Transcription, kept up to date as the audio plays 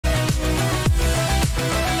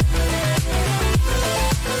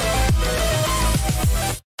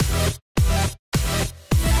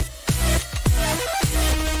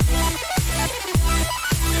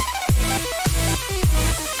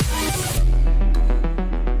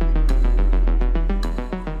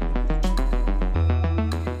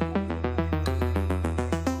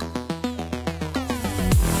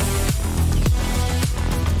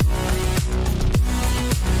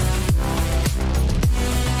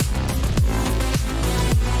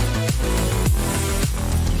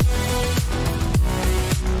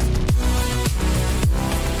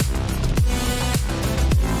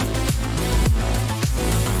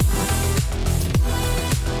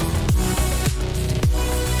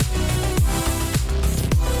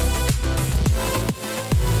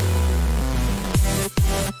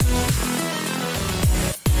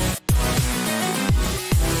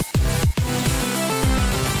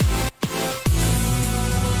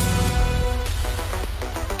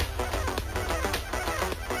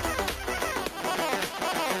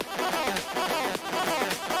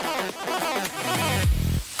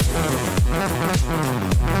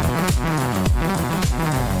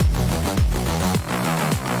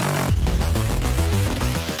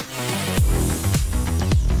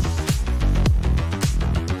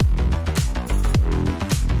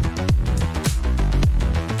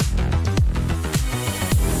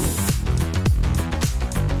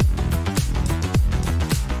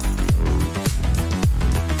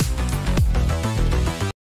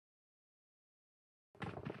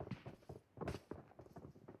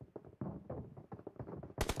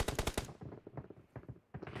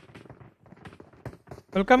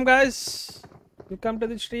Welcome guys, welcome to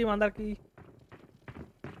the stream. అందరికి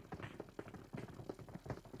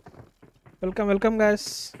welcome guys.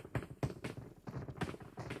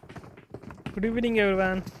 Good evening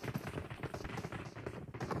everyone.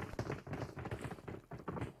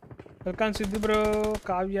 Welcome Siddhu bro,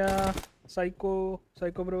 Kavya, psycho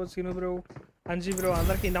bro, scene bro, Anji bro,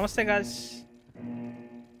 అందరికి నమస్తే guys.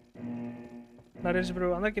 Naresh bro,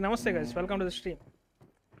 అందరికి నమస్తే guys. Welcome to the stream.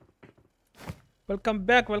 Welcome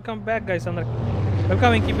back guys. అందరికి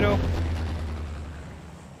welcome ఇంకి bro.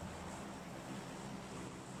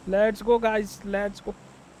 Let's go guys, let's go.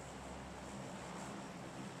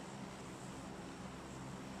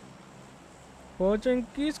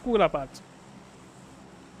 కోచింగ్కి school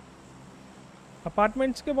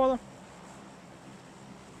అపార్ట్మెంట్స్కి పోదాం,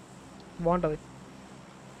 బాగుంటుంది.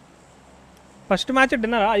 First match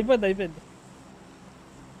డిన్నరా? అయిపోద్ది.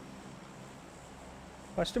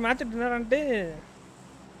 ఫస్ట్ మ్యాచ్ డిన్నర్ అంటే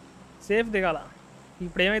సేఫ్ దిగాల.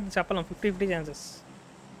 ఇప్పుడు ఏమైంది చెప్పలేం, 50-50 chances.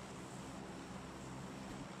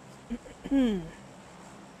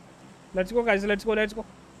 Let's go guys, let's go.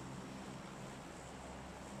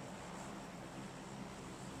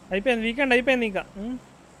 అయిపోయింది, వీకెండ్ అయిపోయింది. ఇంకా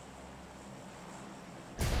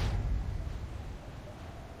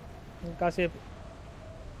కాసేపు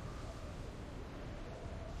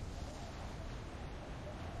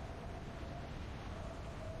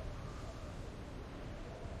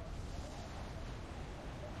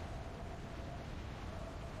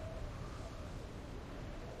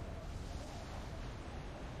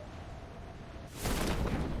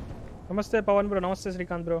నమస్తే పవన్ బ్రో, నమస్తే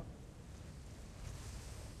శ్రీకాంత్ బ్రో.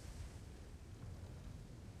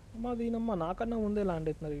 అమ్మా దీనమ్మ, నాకన్నా ముందే ల్యాండ్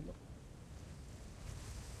అవుతున్నారు వీళ్ళు.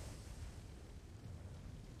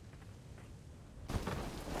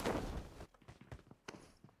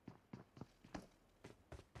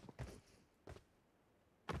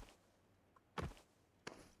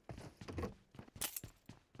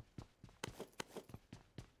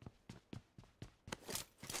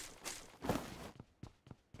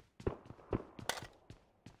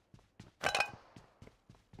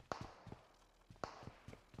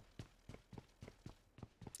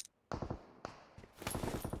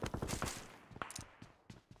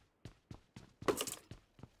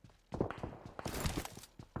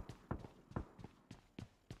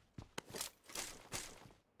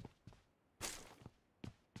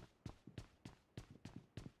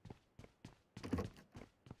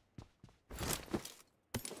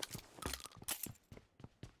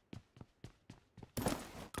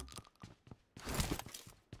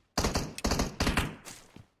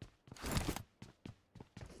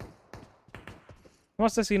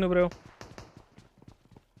 నమస్తే సీను బ్రో.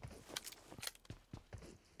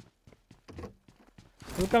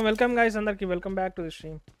 వెల్కమ్ గైస్, అందరికి welcome back to the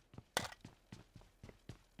stream.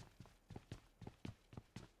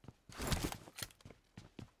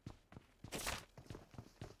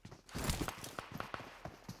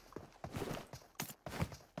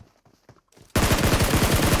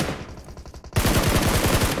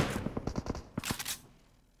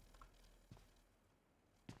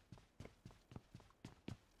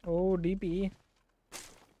 Oh DP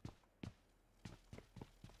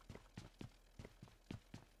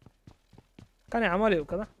కానీ అమ్మలేవు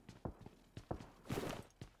కదా.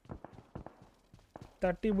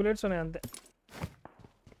 30 బుల్లెట్స్ ఉన్నాయి అంతే.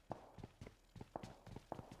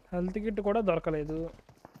 హెల్త్ కిట్ కూడా దొరకలేదు.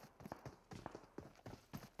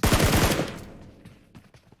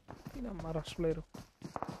 అమ్మ రష్ లేరు.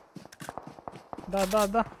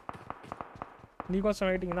 దా నీకోసం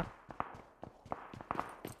వెయిటింగ్ దా.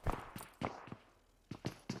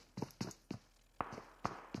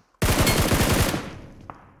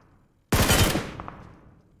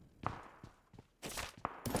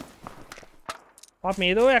 పాపం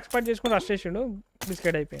ఏదో ఎక్స్పెక్ట్ చేసుకుని రష్ చేసిండు,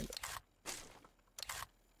 బిస్కెట్ అయిపోయిండు.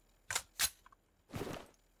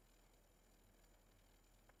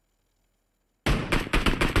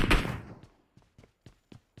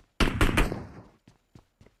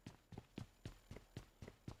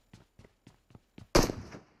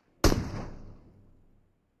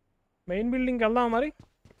 మెయిన్ బిల్డింగ్కి వెళ్దాం మరి.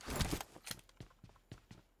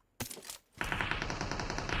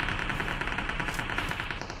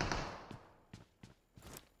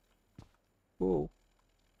 ఓ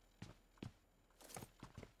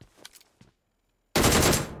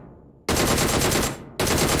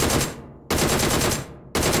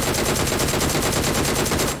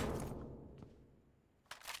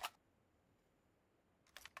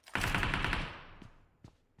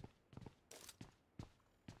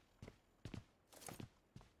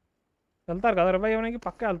వెళ్తారు కదా రివైవ్ అవడానికి,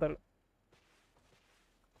 పక్కా వెళ్తారు.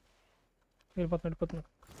 వెళ్ళిపోతున్నా.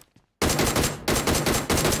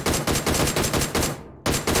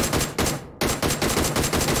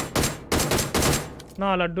 నా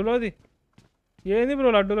లడ్డులోది ఏంది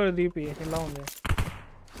బ్రో? లడ్డులో దీపి ఇలా ఉంది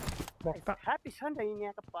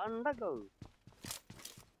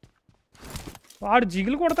వాడు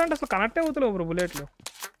జిగులు కొడతా అంటే అసలు కనెక్ట్ అవుతలేవు బ్రో బుల్లెట్లు.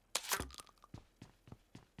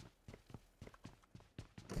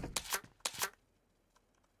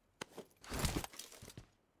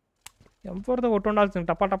 M4తో కొట్టు ఉండాల్సింది,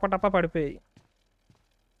 టప్ప టప్ప టప్ప పడిపోయి.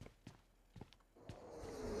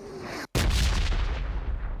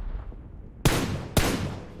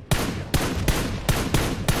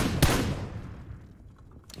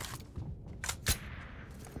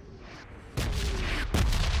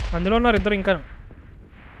 అందులో ఉన్నారు ఇద్దరు ఇంకా.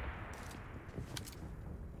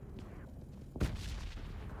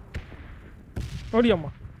 ఓడి అమ్మ,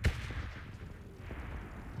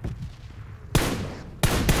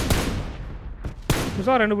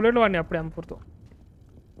 చూసా 2 బుల్లెట్లు వాడిని అప్పుడే M4తో.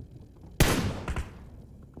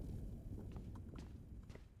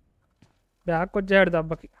 బ్యాక్ వచ్చాడు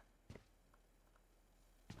దెబ్బకి.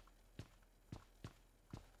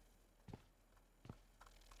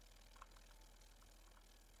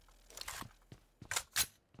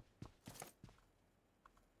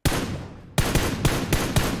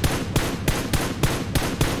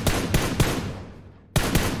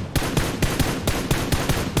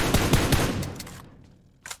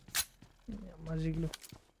 మజిగ్లు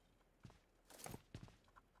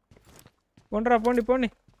పోండిరా, పోండి.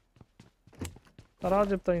 తర్వాత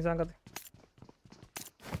చెప్తాను ఈ సంగతి.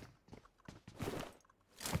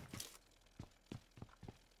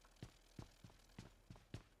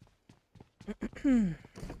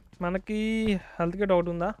 మనకి హెల్త్కి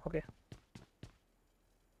డౌట్ ఉందా? ఓకే,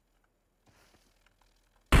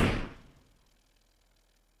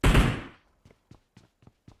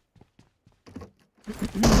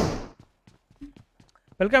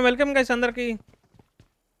 వెల్కమ్ గైస్ అందరికి.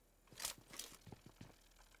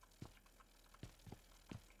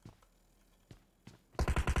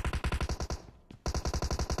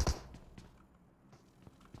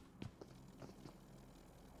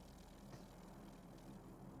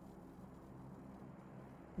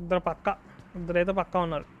 ఇద్దరైతే పక్కా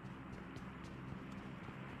ఉన్నారు.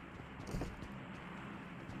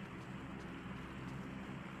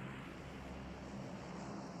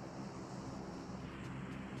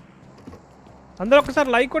 అందరూ ఒకసారి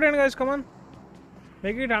లైక్ కొట్టండి guys, come on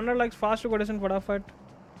make it 100 likes fast కొట్టేసాను ఫటాఫట్.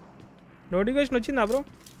 నోటిఫికేషన్ వచ్చిందా బ్రో?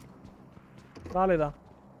 రాలేదా?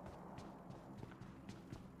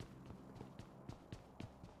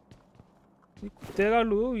 ఈ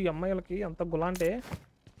కుత్తేగాళ్ళు ఈ అమ్మాయిలకి అంత గులా అంటే.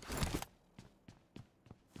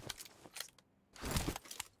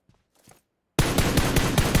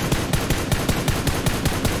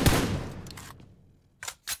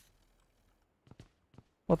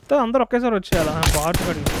 మొత్తం అందరు ఒకేసారి వచ్చేయాలా బాటు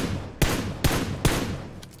కడిగి?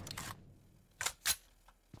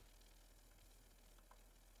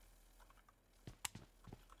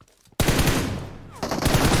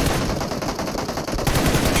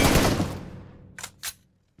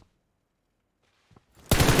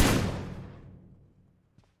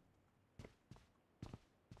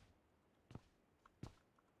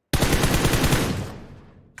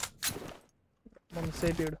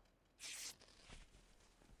 సేపేడు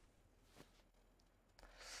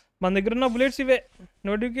మన దగ్గర ఉన్న బుల్లెట్స్ ఇవే.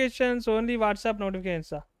 Notifications only WhatsApp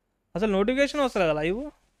నోటిఫికేషన్సా? అసలు నోటిఫికేషన్ వస్తుంది కదా లైవ్?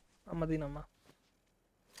 అమ్మ దీనమ్మ.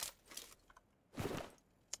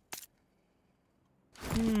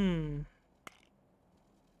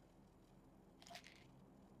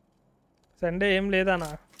 సండే ఏం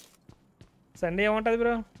లేదానా? సండే ఏముంటుంది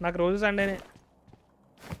బ్రో? నాకు రోజు సండేనే.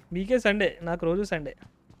 మీకే సండే, నాకు రోజు సండే.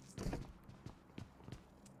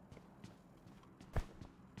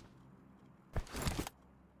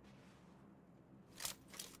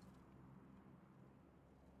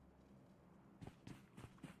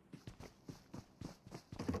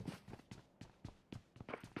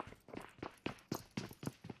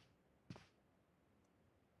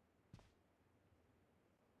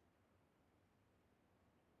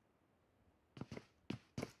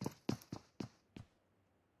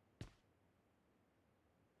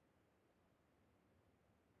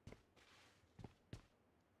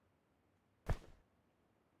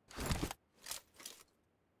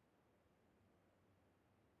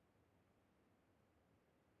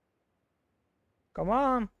 Come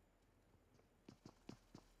on.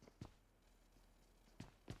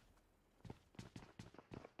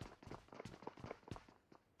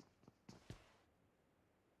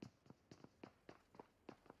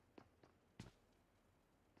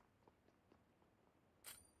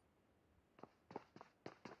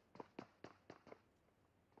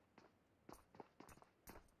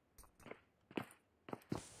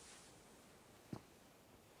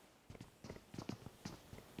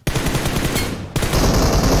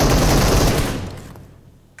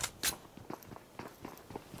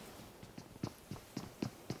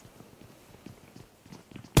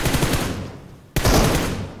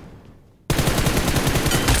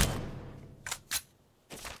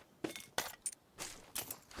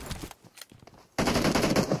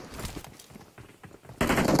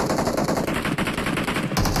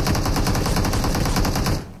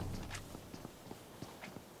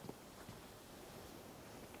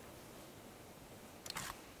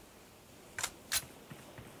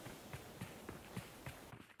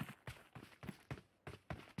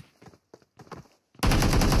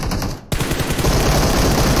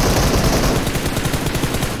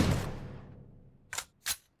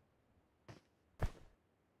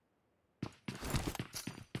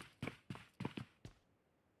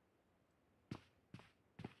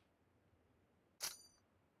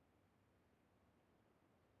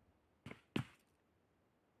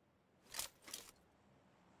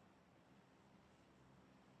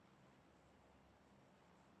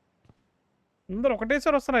 అందరు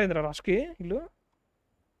ఒకటేసారి వస్తున్నారు ఇంద్ర రష్కి వీళ్ళు.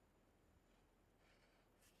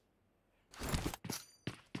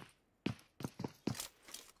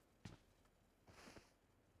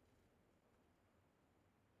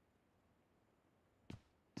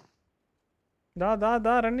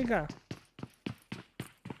 దా రండిక.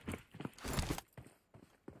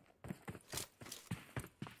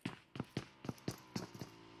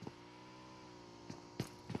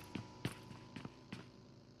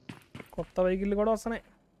 కొత్త వెహికల్ కూడా వస్తున్నాయి.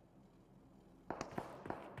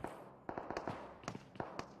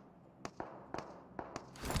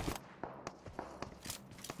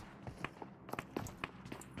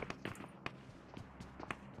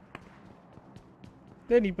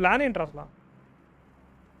 నీ ప్లాన్ ఏంట్రా అసలు?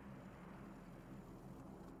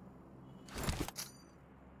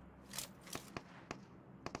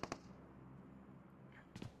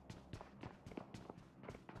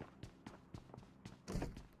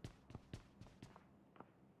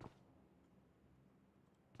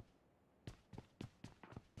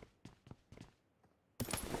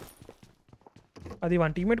 అది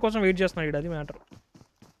వన్ టీమ్మేట్ కోసం వెయిట్ చేస్తున్నాడు, అది మ్యాటర్.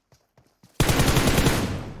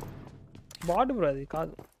 బాట్ బ్రో అది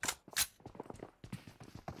కాదు.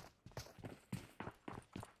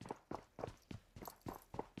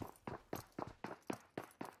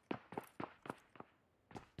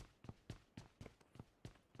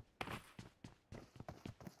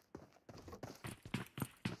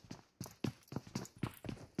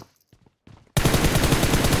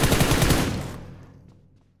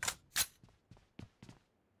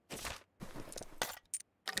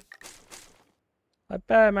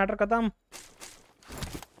 అప్పే మ్యాటర్ కథం.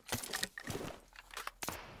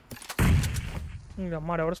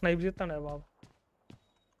 అమ్మాడు ఎవడు స్నైప్ చేస్తాడు బాబు.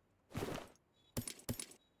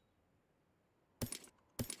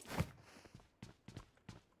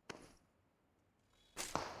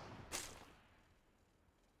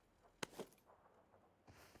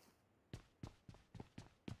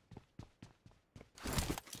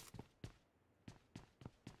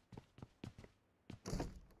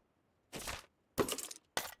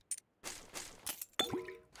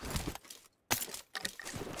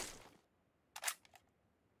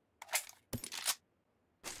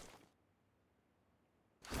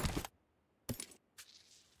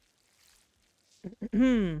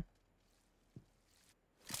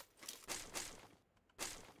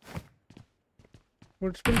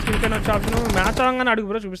 గుడ్ స్పిన్ స్పిన్ వచ్చే ఆప్షన్ మ్యాచ్ అవగానే అడుగు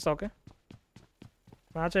బ్రో, చూపిస్తా. ఓకే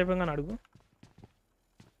మ్యాచ్ అయిపోగానే అడుగు.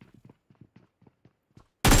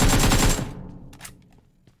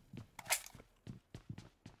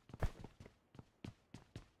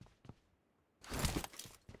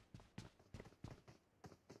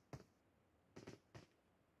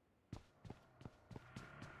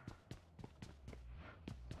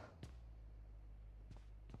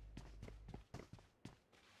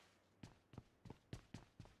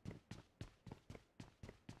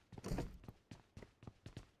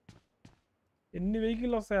 ఎన్ని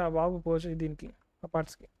వెహికల్ వస్తాయి ఆ బాబు పోచు దీనికి, ఆ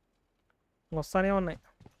పార్ట్స్కి వస్తానే ఉన్నాయి.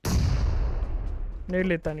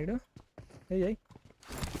 నీళ్ళు ఎత్తా నీడు. అయ్యి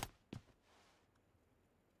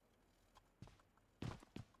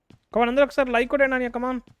కమాన్ అందరూ ఒకసారి లైక్ కొట్టండి అని.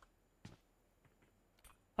 కమాన్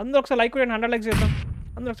అందరూ ఒకసారి లైక్ కొట్టండి, 100 లైక్స్ చేద్దాం.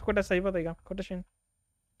 అందరూ ఒకసారి కొట్టేస్తే అయిపోతాయి. ఇక కొట్టేసేయండి.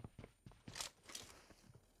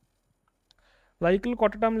 లైక్లు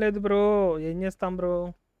కొట్టడం లేదు బ్రో, ఏం చేస్తాం బ్రో?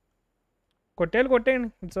 కొట్టేయండి,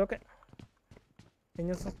 ఇట్స్ ఓకే. ఏం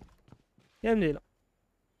చేస్తాం, ఏం చేయలేం.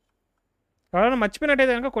 ఎవరైనా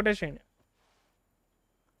మర్చిపోయినట్టయితే కనుక కొట్టేసేయండి.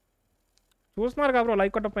 చూస్తున్నారు కదా బ్రో,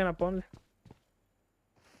 లైక్ కొట్టకపోయినా ఫోన్లే.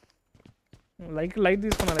 లైట్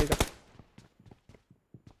తీసుకున్నారు ఇక.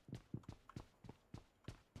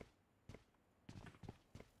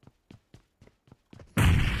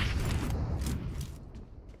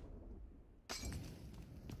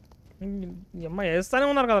 అమ్మ వేస్తానే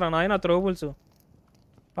ఉన్నారు కదరా నాయన త్రోబుల్స్.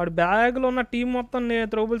 వాడు బ్యాగ్లో ఉన్న టీం మొత్తం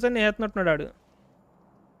త్రోబుల్స్ అని వేస్తున్నట్టున్నాడు వాడు.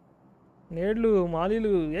 నేడ్లు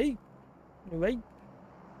మాలీలు ఎయ్ నువ్వై.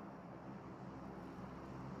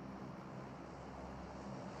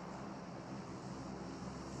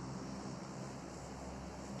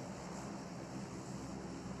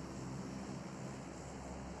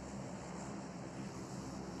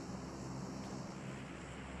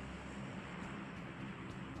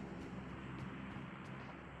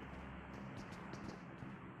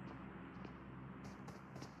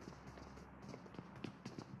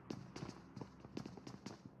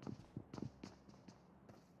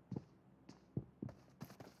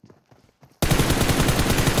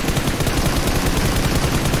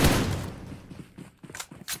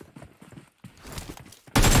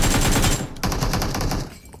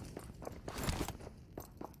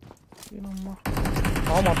 ఏనమ్మా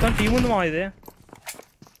మొత్తం టీం ఉంది మా ఇది.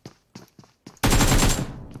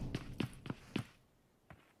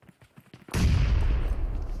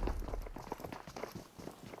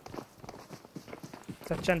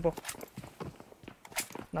 చచ్చాను పో,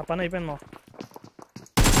 నా పని అయిపోయింది మా.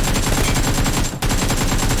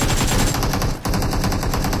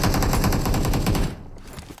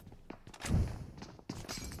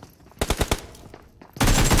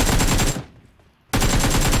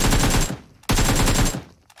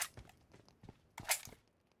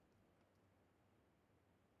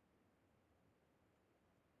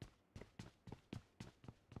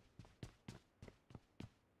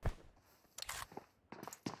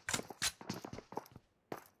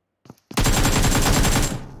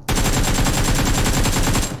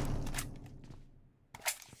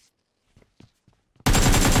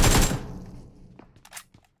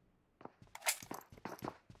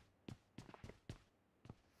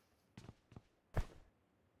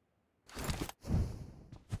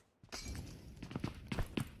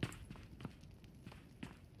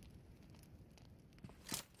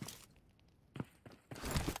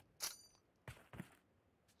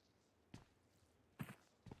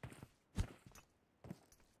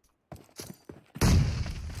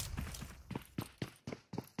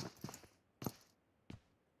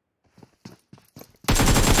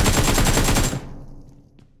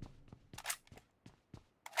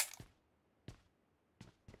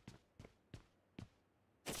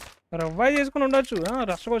 రవ్వాయి చేసుకుని ఉండొచ్చు.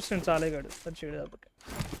 రష్గా వచ్చింది చాలేగాడు వచ్చేడు కాబట్టి.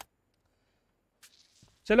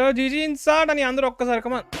 చలో జీజీ ఇన్సాట్ అని అందరూ ఒక్కసారి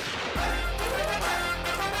కమా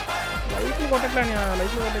లైట్లు కొట్టట్లే అని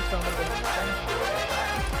లైట్లు కొట్టేస్తా.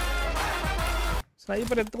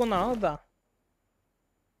 స్నైపర్ ఎత్తుకుందా వద్దా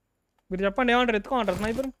మీరు చెప్పండి, ఏమంటారు? ఎత్తుకోమంటారు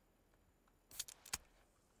స్నైపర్?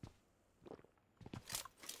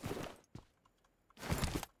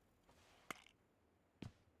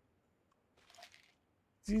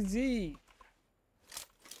 జీజీ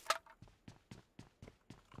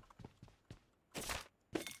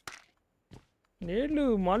నీళ్ళు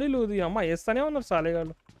మాలీలు అమ్మ వేస్తానే ఉన్నారు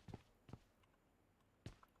సాలేగాళ్ళు.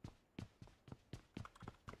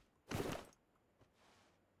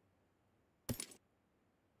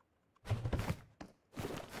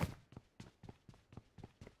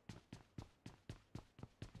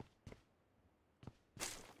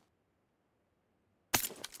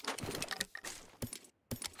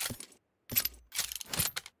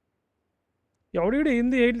 ఎవడీడు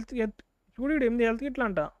 8 చూడీడు 8 హెల్త్ ఇట్లా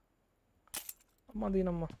అంట. అమ్మ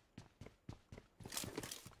దీనమ్మ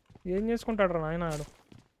ఏం చేసుకుంటాడు రా నాయన ఆడు.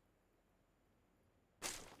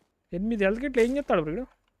 8 హెల్త్ ఇట్లా ఏం చేస్తాడు వీడు?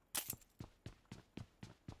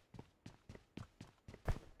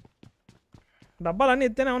 డబ్బాలన్నీ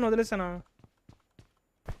ఎత్తేనే ఏమన్నా వదిలేసానా?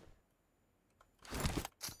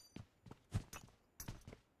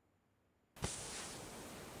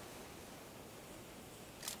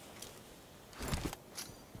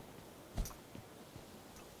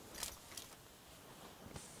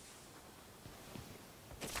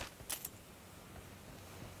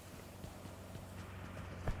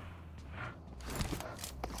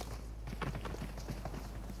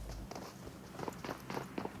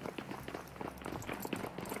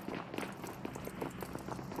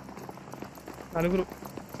 నలుగురు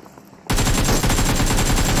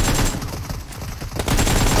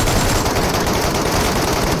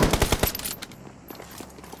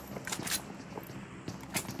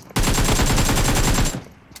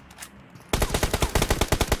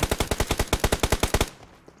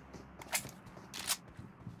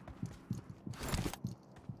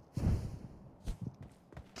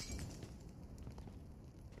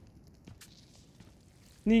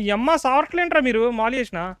నీ అమ్మ సావట్లేంట్రా మీరు మాలి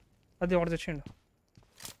చేసిన. అది ఒకటి తెచ్చిండు.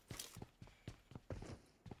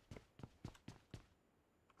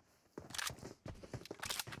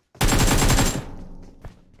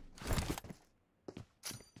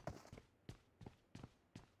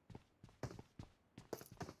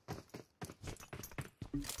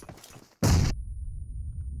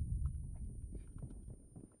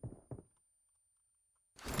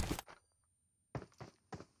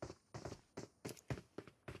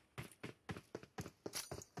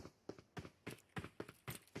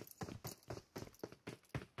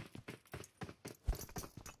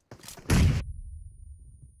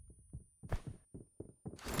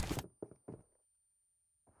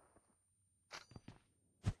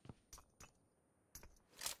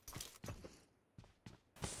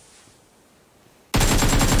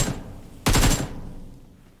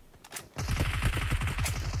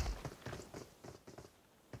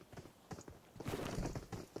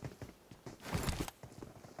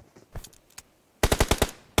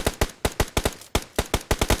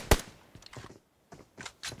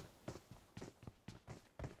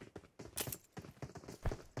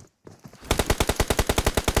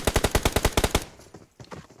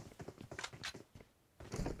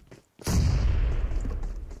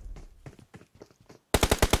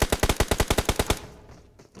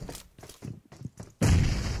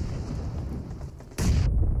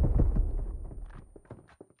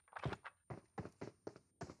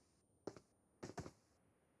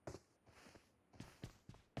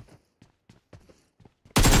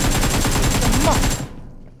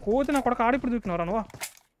 కోతి నా కొడుకు ఆడి ఇప్పుడు దూకినవరా నువ్వు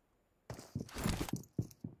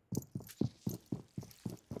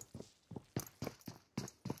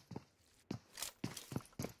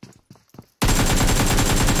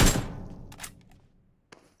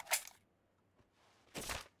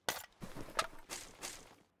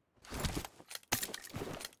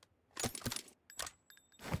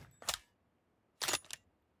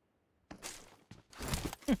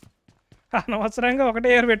అనవసరంగా ఒకటే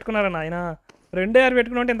ఏర్ పెట్టుకున్నారా నాయన 2 ఏర్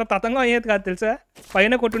పెట్టుకున్నా ఇంత తతంగం అయ్యేది కాదు తెలుసా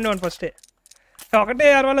పైన కొట్టుండేవాడిని ఫస్టే ఒకటే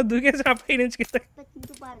ఏర్ వల్ల దూకేసిన పై నుంచి కింద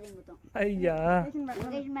అయ్యా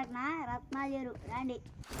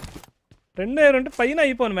 2 ఏర్ ఉంటే పైన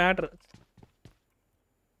అయిపోను మ్యాటర్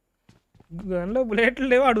గన్లో బుల్లెట్లు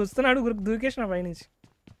లేవు ఆడు వస్తున్నాడు దూకేసిన పైనుంచి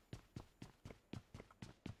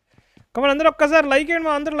కమాన్ అందరూ ఒక్కసారి లైక్ చేయండి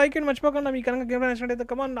మా అందరూ లైక్ చేయండి మర్చిపోకుండా మీకు కనుక గేమ్ నచ్చినట్టయితే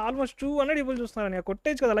కమాన్ ఆల్మోస్ట్ 200 పీపుల్ చూస్తున్నారని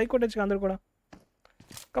కొట్టేచ్చు కదా లైక్ కొట్టేచ్చు కదా అందరూ కూడా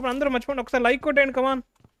కమాన్ అందరూ మర్చిపోండి ఒకసారి లైక్ కొట్టేయండి come on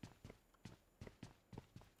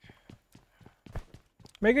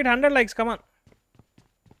make it 100 likes come on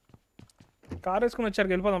car వేసుకుని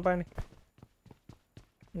వచ్చారు వెళ్ళిపోదాం పైన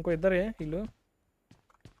ఇంకో ఇద్దరే వీళ్ళు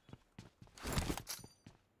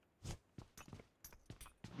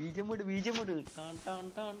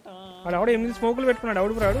వాడు ఎవడో 8 స్మోకులు పెట్టుకున్నాడు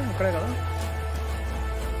ఎవడు రాడు ఇక్కడే కదా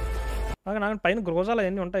నాకు పైన గ్రోజాలు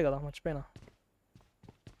అవన్నీ ఉంటాయి కదా మర్చిపోయినా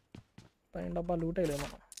పైన డబ్బా లూట్ అయ్యలేదు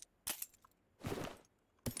మనం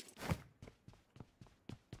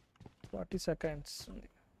 40 seconds ఉంది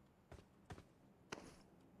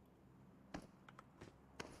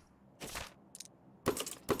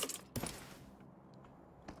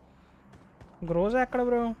గ్రోజా ఎక్కడ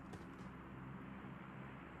బ్రో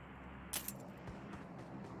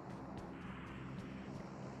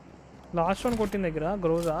లాస్ట్ వన్ కొట్టిన దగ్గర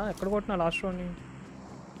గ్రోజా ఎక్కడ కొట్టినా లాస్ట్ వన్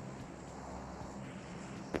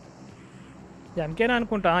ఎంకేనా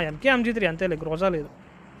అనుకుంటా ఎంకే ఎంజీ3 అంతేలే గ్రోజా లేదు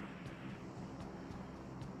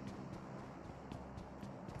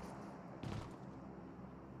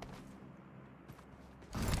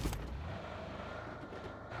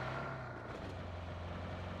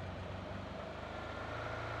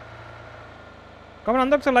కాబట్టి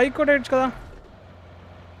అందరూ ఒకసారి లైక్ కొట్టేయచ్చు కదా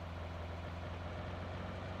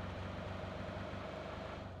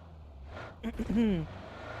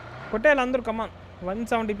కొట్టేయాలి అందరూ కమాన్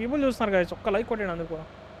 170 పీపుల్ చూస్తున్నారు కదా ఒక్క లైక్ కొట్టేయండి అందరూ కూడా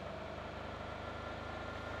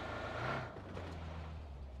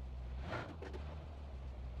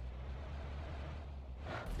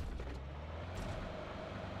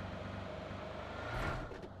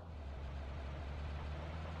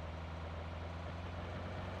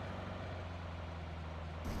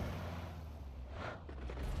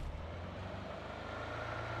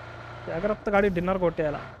జాగ్రత్తగా ఆడి డిన్నర్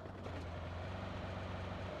కొట్టేయాలా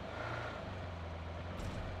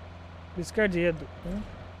బిస్కెట్ చేయొద్దు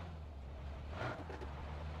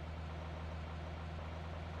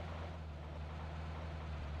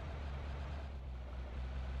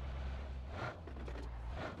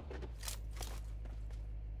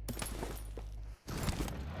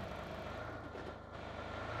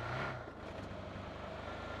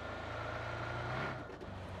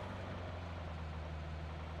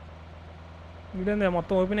వీడేందే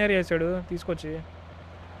మొత్తం ఓపెన్ ఏరియా వేసాడు తీసుకొచ్చి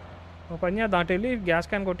ఒక పని దాంట్లో వెళ్ళి గ్యాస్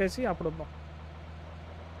క్యాన్ కొట్టేసి అప్పుడు వద్దాం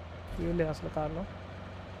వీళ్ళే అసలు కార్లో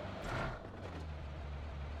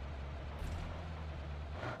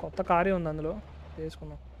కొత్త కారే ఉంది అందులో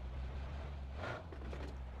వేసుకుందాం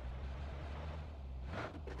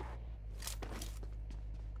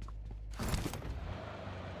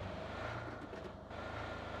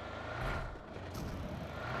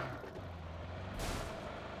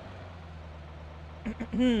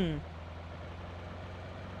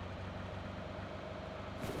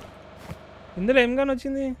ఇందులో ఏం కానీ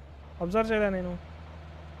వచ్చింది అబ్జర్వ్ చేయలే నేను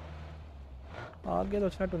ఆగేది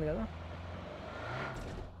వచ్చినట్టుంది కదా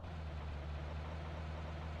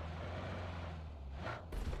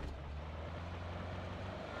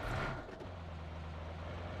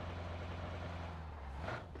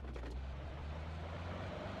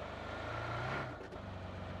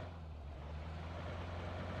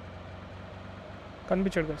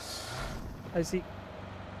కనిపించాడు guys I see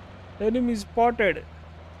enemy spotted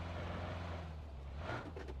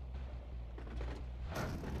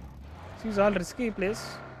This is all risky place.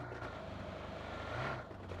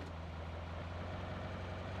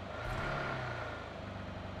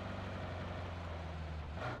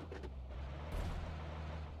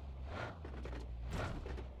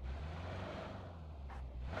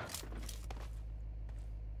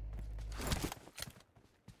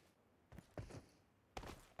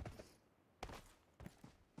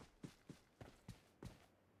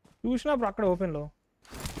 చూసినా అప్పుడు అక్కడ ఓపెన్లో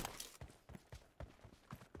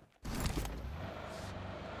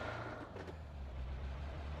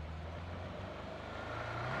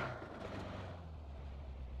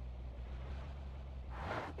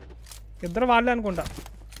ఇద్దరు వాళ్ళే అనుకుంటా.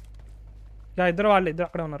 యా ఇద్దరు వాళ్ళే, ఇద్దరు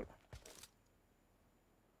అక్కడే ఉన్నారు.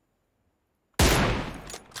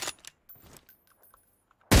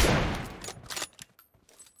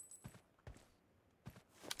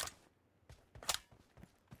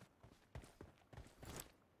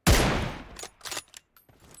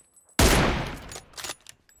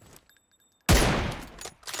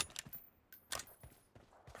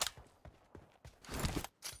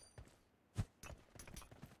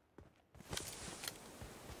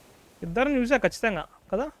 ఇద్దరిని చూసా ఖచ్చితంగా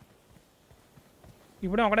కదా.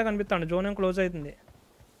 ఇప్పుడే ఒకటే కనిపిస్తాడు. జోన్ ఏం క్లోజ్ అవుతుంది.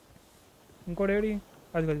 ఇంకోటి ఏడి,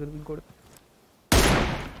 అది కదా ఇంకోటి.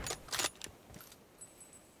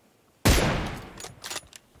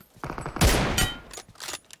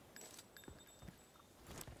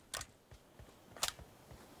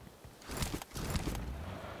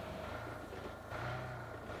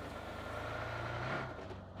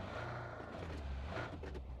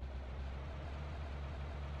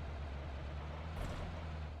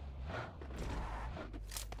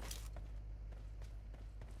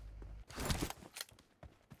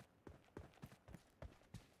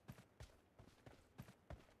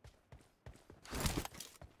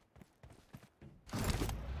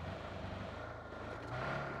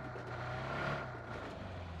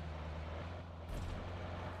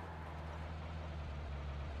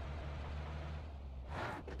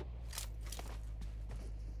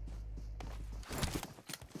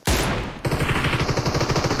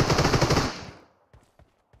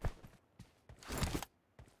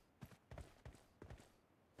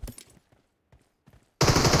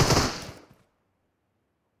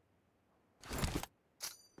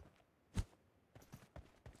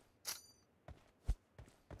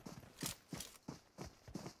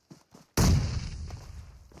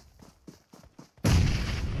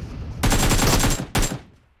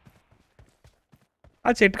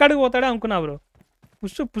 ఆ చెట్టు కాడికి పోతాడే అనుకున్నా బ్రో.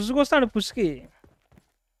 పుష్కొస్తాడు పుష్కి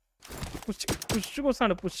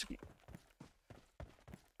పుష్కి.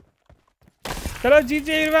 చలో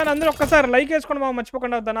జీజే ఇరవై అందరూ ఒక్కసారి లైక్ వేసుకోండి బాబు,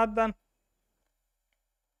 మర్చిపోకుండా ధనార్దన్.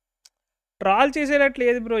 ట్రాల్ చేసేటట్లు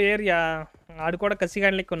ఏది బ్రో ఏరియా, ఆడు కూడా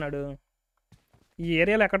కసిగాని లెక్క ఉన్నాడు. ఈ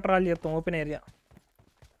ఏరియాలో ఎక్కడ ట్రాల్ చేస్తాం, ఓపెన్ ఏరియా.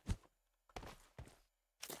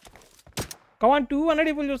 కమాన్ 200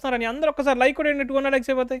 పీపుల్ చూస్తున్నారని అందరూ ఒక్కసారి లైక్ కూడా 200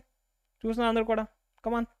 లైక్స్ అయిపోతాయి. చూసిన అందరూ కూడా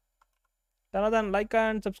కమాన్ ధనార్దన్ లైక్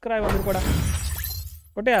అండ్ సబ్స్క్రైబ్ అందరూ కూడా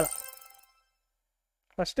కొట్టేయాల.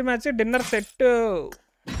 First match dinner set,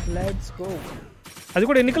 let's go. అది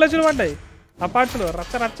కూడా ఎన్ని క్లచ్లు పడ్డాయి అపార్ట్స్లో,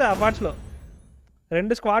 రచ్చ అపార్ట్స్లో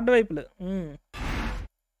 2 స్క్వాడ్ వైపులు.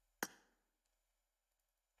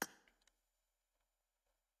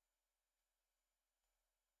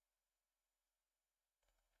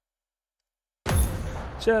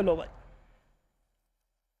 చలో bye.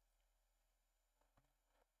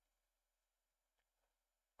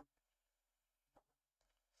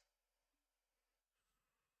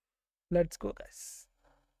 Let's go guys.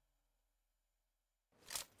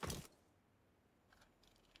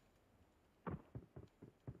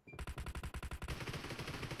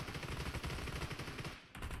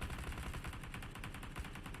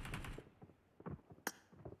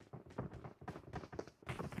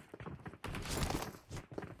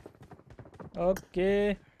 Okay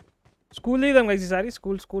school దిగుదాం guys ఈసారి.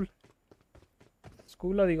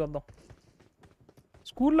 స్కూల్లో దిగొద్దాం.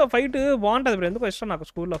 స్కూల్లో ఫైట్ బాగుంటుంది ఇప్పుడు, ఎందుకో ఇష్టం నాకు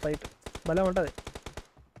స్కూల్లో ఫైట్, భలే ఉంటుంది.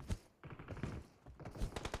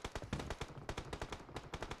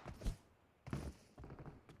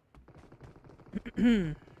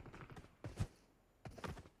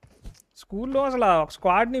 స్కూల్లో అసలు ఒక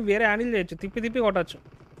స్క్వాడ్ని వేరే హ్యాండిల్ చేయొచ్చు, తిప్పి కొట్టచ్చు,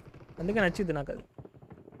 అందుకే నచ్చింది నాకు అది.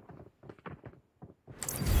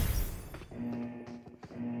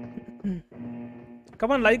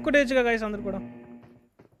 కమాన్ లైక్ కొట్టేయచ్చుగా గైస్ అందరు కూడా.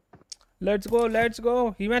 Let's go.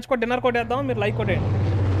 ఈ మ్యాచ్ కూడా డిన్నర్ కొట్టేద్దాం, మీరు లైక్ కొట్టేయండి.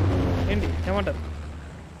 ఏంటి ఏమంటారు?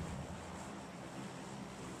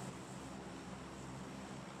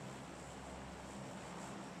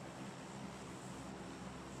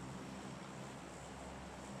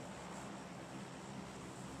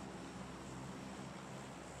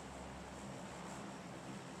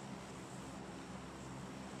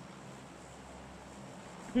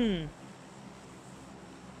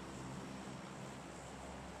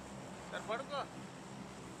 పడుకో,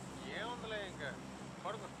 ఏముందిలే ఇంకా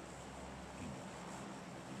పడుకో.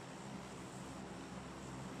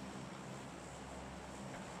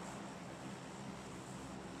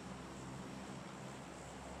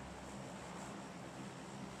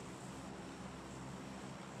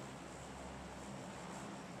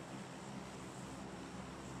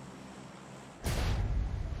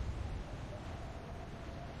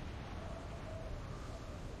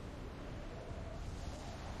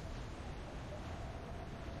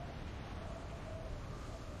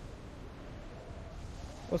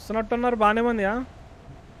 వస్తున్నట్టున్నారు బాగానే మందియా.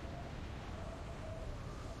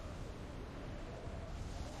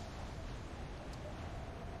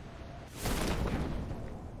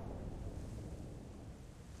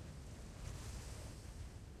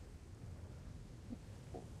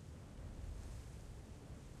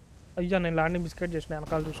 అయ్యా నేను ల్యాండింగ్ బిస్కెట్ చేసిన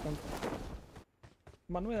వెనకాల చూసుకుంటా.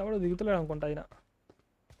 మనం ఎవడో దిగుతలేడు అనుకుంటా అయినా.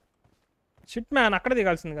 షిట్ మ్యాన్ అక్కడ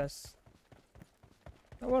దిగాల్సింది గాస్.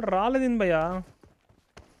 ఎవడు రాలేదు భయ్యా.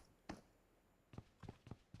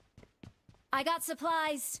 I got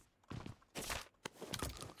supplies.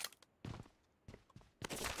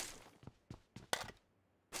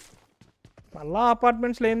 మళ్ళా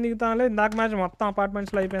అపార్ట్మెంట్స్లో ఏం దిగుతానులే. ఇందాక మ్యాచ్ మొత్తం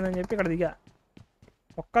అపార్ట్మెంట్స్లో అయిపోయిందని చెప్పి ఇక్కడ దిగా.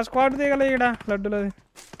 ఒక్క స్క్వాడ్ దిగలే ఇక్కడ లడ్డులోది.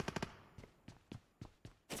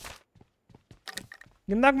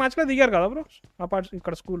 ఇందాక మ్యాచ్లో దిగారు కదా బ్రో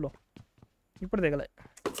ఇక్కడ స్కూల్లో. ఇప్పుడు దిగలే.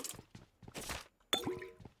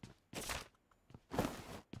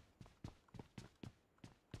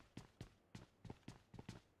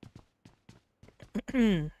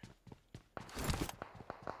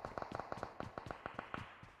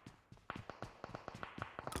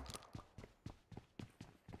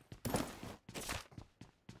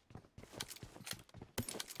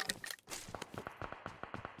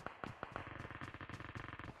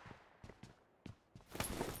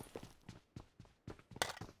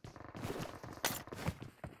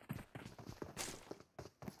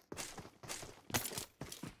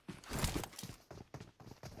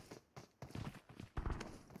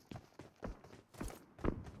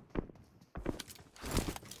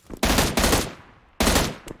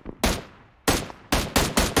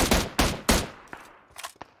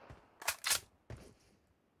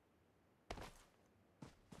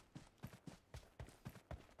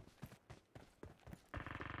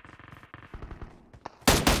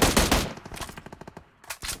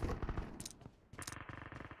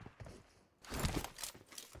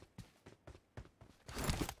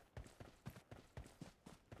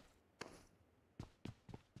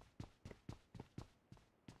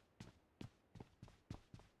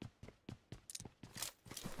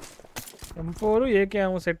 M4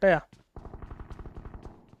 ఏకేమో సెట్ అయ్యా.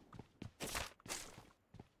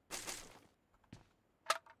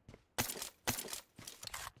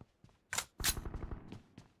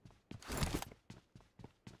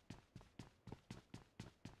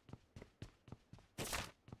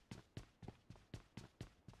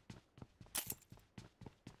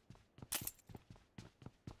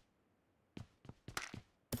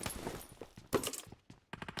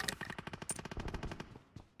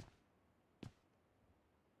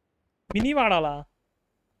 మినీ వాడాలా?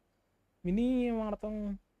 మినీ ఏం వాడతాం?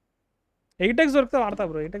 8x దొరికితే వాడతా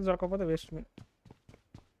బ్రో. 8x దొరకకపోతే వేస్ట్.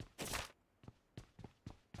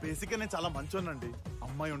 బేసిక్గా నేను చాలా మంచోనండి.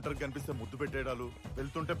 అమ్మాయి ఒంటరికి కనిపిస్తే ముద్దు పెట్టేయడాలు,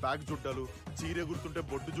 వెళ్తుంటే బ్యాగ్ చుట్టాలు, చీర గుర్తుంటే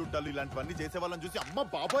బొడ్డు చుట్టాలు, ఇలాంటివన్నీ చేసే వాళ్ళని చూసి అమ్మ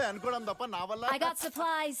బాబాయ్ అనుకోవడం తప్ప నా వల్ల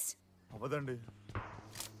అవదండి.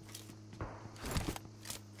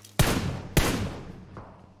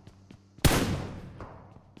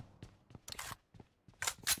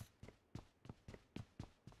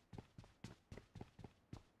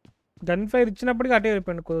 గన్ ఫైర్ ఇచ్చినప్పటికీ అటే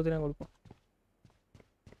అయిపోయింది కుదిరిన కొడుకు.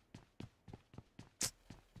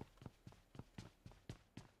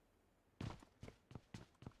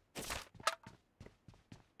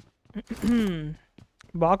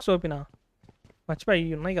 బాక్స్ ఓపెనా మర్చిపోయి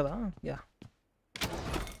ఉన్నాయి కదా. Yeah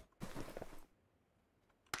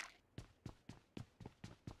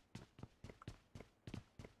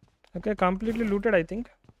okay completely looted I think.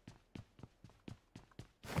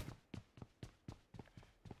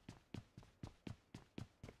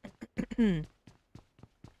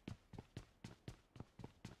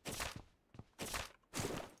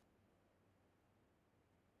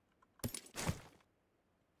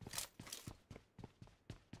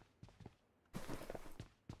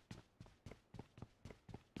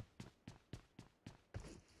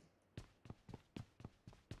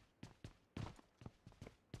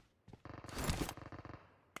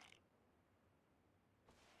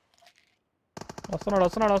 వస్తున్నాడు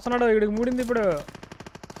వస్తున్నాడు వస్తున్నాడు. ఇక్కడికి మూడింది ఇప్పుడు.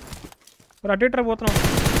 అటు పోతున్నాం.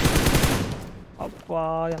 అబ్బా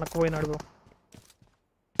వెనక్కి పోయినాడు.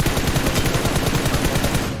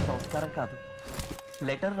 సంస్కారం కాదు,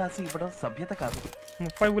 లెటర్ రాసి ఇవ్వడం సభ్యత కాదు.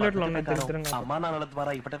 30 బుల్లెట్లు ఉన్నాయి. అమ్మా నాన్నల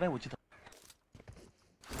ద్వారా ఇవ్వటమే ఉచితం.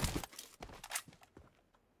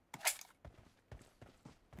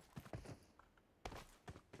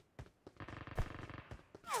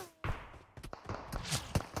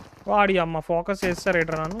 వాడి అమ్మ ఫోకస్ చేస్తారు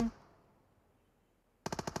ఏట్రా నన్ను.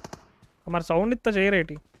 మరి సౌండ్ ఇస్తా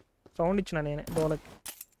చేయరేటి. సౌండ్ ఇచ్చిన నేనే డోలకి.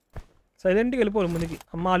 సైలెంట్గా వెళ్ళిపోవాలి ముందుకి.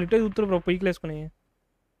 అమ్మ వాళ్ళు ఇటే చూస్తారు బ్రో పీకులు వేసుకుని.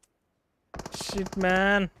 Shit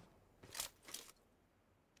man.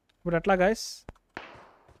 ఇప్పుడు ఎట్లా గైస్?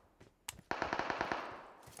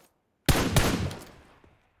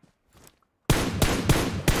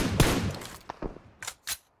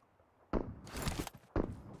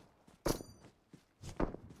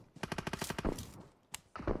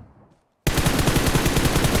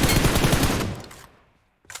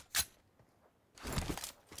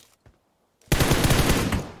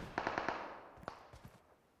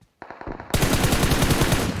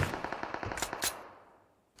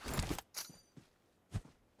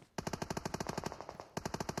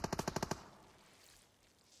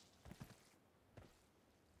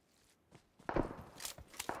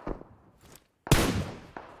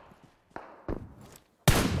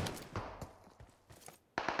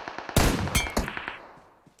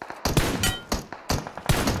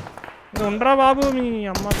 ఉండరా బాబు మీ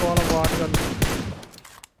అమ్మ గోల బాటలు.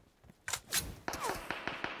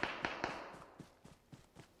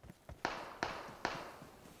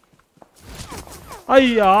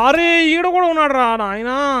 అయ్యారే ఈడ కూడా ఉన్నాడు రా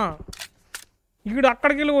నాయనా. ఈడు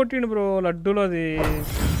అక్కడికి వెళ్ళి కొట్టిండు బ్రో లడ్డూలో. అది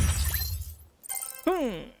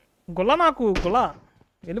గుల్ల నాకు గుల్ల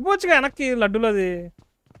వెళ్ళిపోవచ్చుగా వెనక్కి లడ్డూలోది.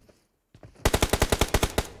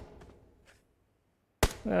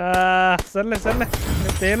 సర్లే సర్లే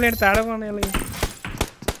పేర్లేంటి తేడా కొనాలి.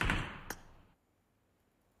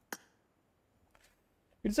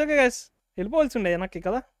 ఇట్స్ ఓకే గైస్, వెళ్ళిపోవాల్సి ఉండే వెనక్కి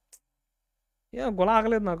కదా. గుల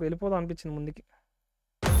ఆగలేదు నాకు, వెళ్ళిపోదాం అనిపించింది ముందుకి.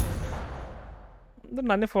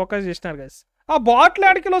 నన్ను ఫోకస్ చేసినారు గైస్. ఆ బాటిల్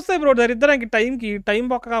ఆడికి వస్తాయి బ్రో దరిద్దరానికి. టైం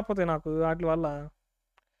బొక్క కాకపోతే నాకు వాటి వల్ల.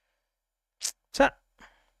 చ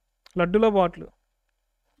లడ్డులో బాటిల్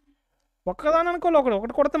ఒక్కదాని అనుకోలే,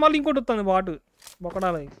 ఒకటి కొడితే మళ్ళీ ఇంకోటి వస్తుంది బాటు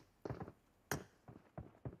బొక్కడాలి.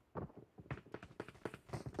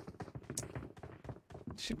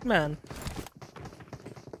 Shit man.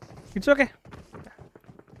 It's okay.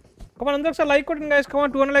 కమాన్ అందరూ ఒకసారి లైక్ కొట్టండి గైస్.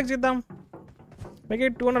 కమాన్ 200 లైక్స్ ఇద్దాం. Make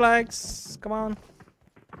it 200 likes. Come on.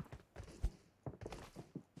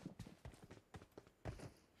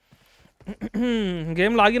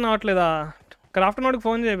 Game login అవ్వట్లేదా? Craft నోడికి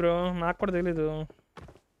phone చేయి బ్రో, నాకు కూడా తెలీదు.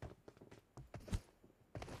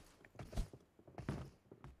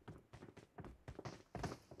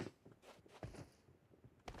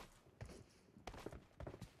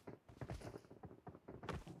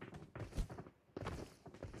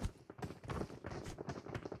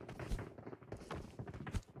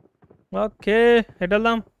 ఓకే ఎటు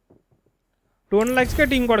వెళ్దాం? 200 లైక్స్కే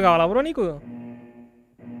టీం కూడా కావాలా బ్రో నీకు?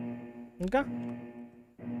 ఇంకా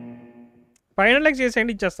 500 లైక్స్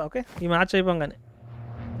చేసేయండి, ఇచ్చేస్తా. ఓకే ఈ మ్యాచ్ అయిపోగానే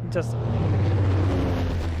ఇచ్చేస్తా.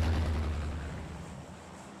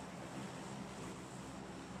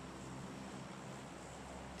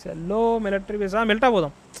 చల్లో మిలిటరీ బేస్. మిల్టా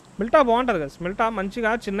పోదాం. మిల్టా బాగుంటుంది కదా. మిల్టా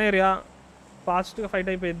మంచిగా చిన్న ఏరియా, ఫాస్ట్గా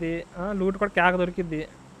ఫైట్ అయిపోయింది. లూట్ కూడా క్యాక్ దొరికిద్ది.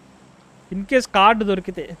 ఇన్ కేస్ కార్డు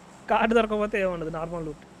దొరికితే. కార్డు దొరకకపోతే ఏముండదు, నార్మల్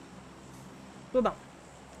లూట్. చూద్దాం.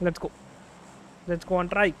 Let's go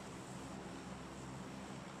and try.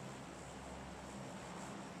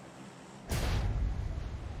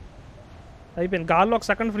 అయిపోయింది. గాల్లో ఒక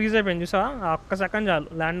సెకండ్ ఫ్రీజ్ అయిపోయింది చూసా. ఆ ఒక్క సెకండ్ చాలు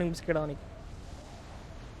ల్యాండింగ్ బిస్కెడడానికి.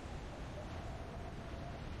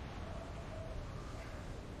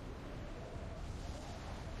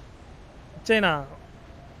 ఇచ్చేనా?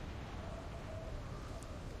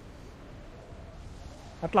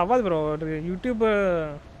 అట్లా అవ్వదు బ్రో. యూట్యూబ్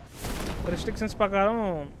రెస్ట్రిక్షన్స్ ప్రకారం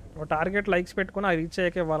టార్గెట్ లైక్స్ పెట్టుకుని అది రీచ్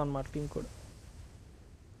అయ్యాకే ఇవ్వాలన్నమాట టీం కూడా.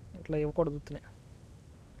 ఇట్లా ఇవ్వకూడదు గుర్తునే.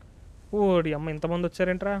 ఓడి అమ్మ ఇంతమంది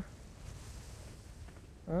వచ్చారేంట్రా?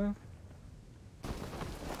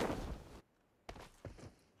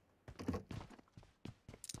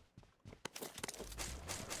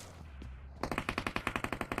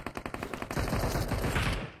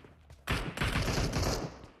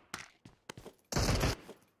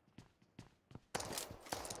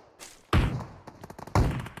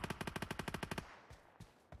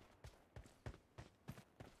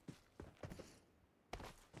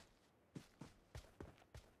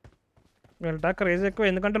 వెళ్తా క్రేజ్ ఎక్కువ,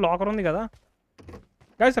 ఎందుకంటే లాకర్ ఉంది కదా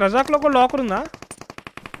గైస్. రజాక్లో కూడా లాకర్ ఉందా?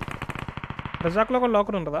 రజాక్లో కూడా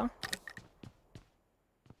లాకర్ ఉంటుందా?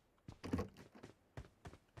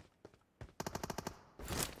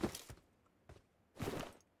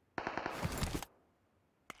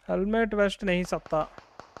 हेलमेट वेस्ट नहीं सकता.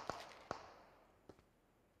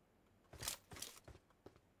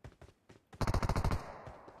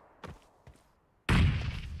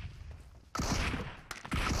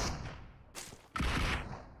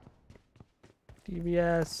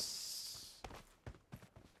 TVS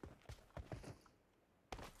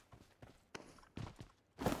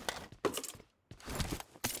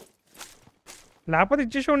లేకపోతే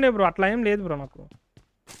ఇచ్చేసి ఉండే బ్రో, అట్లా ఏం లేదు బ్రో, నాకు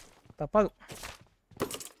తప్పదు.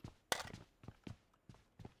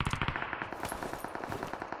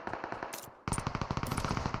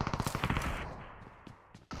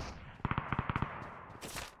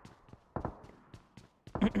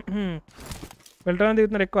 వెళ్ళటం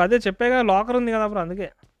దిగుతున్నారు ఎక్కువ. అదే చెప్పేగా లాకర్ ఉంది కదా బ్రో, అందుకే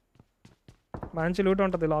మంచి లూట్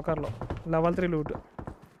ఉంటుంది లాకర్లో. లెవెల్ 3 లూట్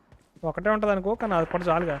ఒకటే ఉంటుంది అనుకో, కానీ అది కూడా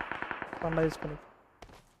చాలుగా పండగ తీసుకుని.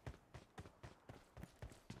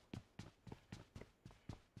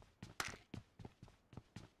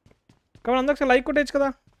 కాబట్టి అందరికి లైక్ కొట్టేచ్చు కదా.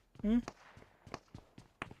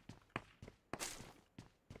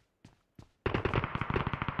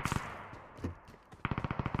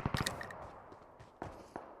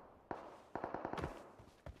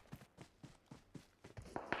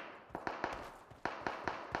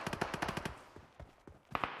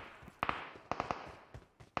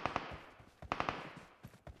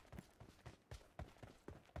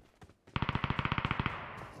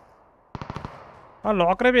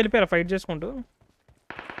 లాకర్ అయిపోయి వెళ్ళిపోయారు ఫైట్ చేసుకుంటూ.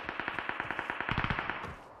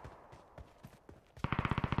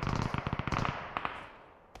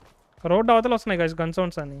 రోడ్డు అవతల వస్తున్నాయి గైస్ గన్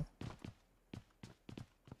సౌండ్స్ అని.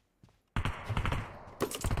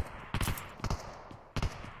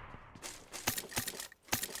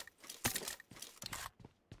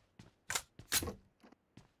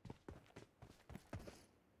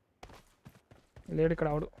 లేడు ఇక్కడ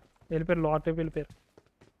ఆవిడు, వెళ్ళిపోయారు లాట్ వైపు వెళ్ళిపోయారు.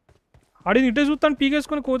 ఆడిని ఇటే చూస్తాను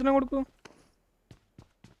పీకేసుకొని కోతిన కొడుకు.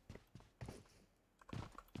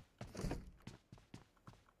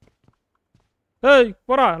 ఏయ్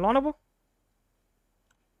పోరా లోనపు.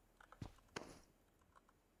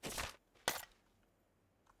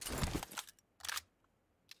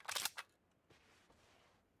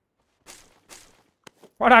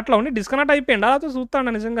 వాడు అట్లా ఉండి డిస్కనెక్ట్ అయిపోయింది. అలా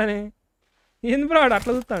చూస్తాడు నిజంగానే. ఏంది బ్రో వాడు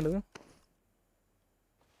అట్లా చూస్తాడు.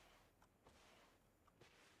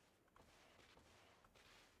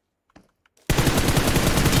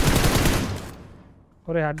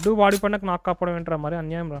 ఒరే అడ్డు బాడీ పండగ నాకు కాపడం ఏంట్రా, మరి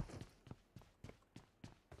అన్యాయం రా.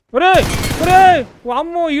 ఒరే ఒరే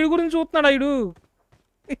అమ్మో ఈడు గురించి చూస్తున్నాడా ఈడు.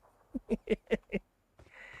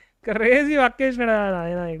 క్రేజీ వక్కేసినాడా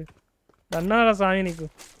ఆయన ఈడు. అన్నారా స్వామి నీకు.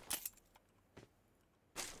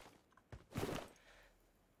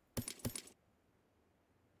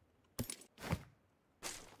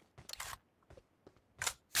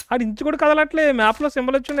 ఆడు ఇంచు కూడా కదలట్లే. మ్యాప్లో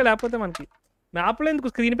సింబల్ వచ్చిండే, లేకపోతే మనకి మ్యాప్లో ఎందుకు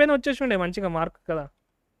స్క్రీన్ పైన వచ్చేసి ఉండే మంచిగా మార్క్ కదా.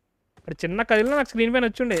 అది చిన్న కదిలినా నాకు స్క్రీన్ పైన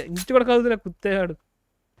వచ్చి ఉండే. ఇంచు కూడా కదులే కుత్తేవాడు.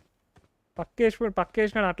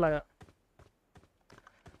 పక్కేసినాడు అట్లాగా.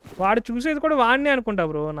 వాడు చూసేది కూడా వాడినే అనుకుంటా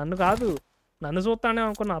బ్రో, నన్ను కాదు. నన్ను చూస్తానే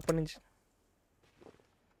అనుకున్నా అప్పటి నుంచి.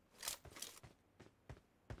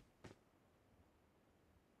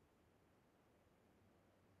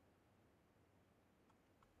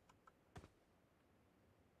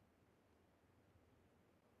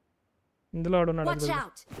 ఇందులో వాడు ఉన్నాడు.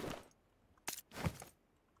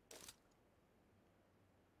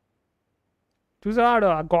 చూసా వాడు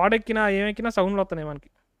ఆ గోడ ఎక్కినా ఏమెక్కినా సౌండ్లు వస్తున్నాయి మనకి.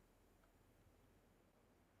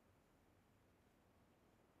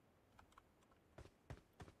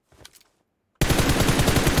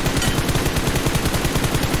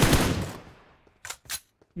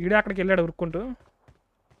 ఈడే అక్కడికి వెళ్ళాడు ఉరుక్కుంటూ.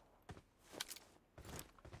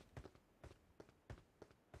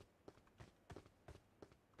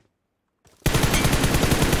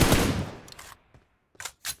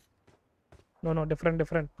 నో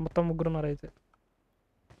డిఫరెంట్ మొత్తం ముగ్గురున్నారు అయితే.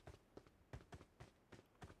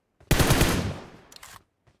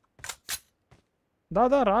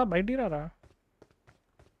 దాదా రా బయటికి రా.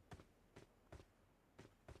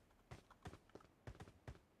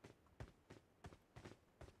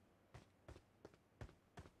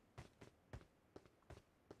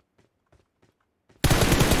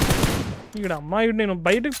 ఇక్కడ అమ్మాయి నేను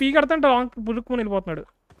బయటకు పీకడతాంటే లాంగ్ పులుక్కుని వెళ్ళిపోతున్నాడు.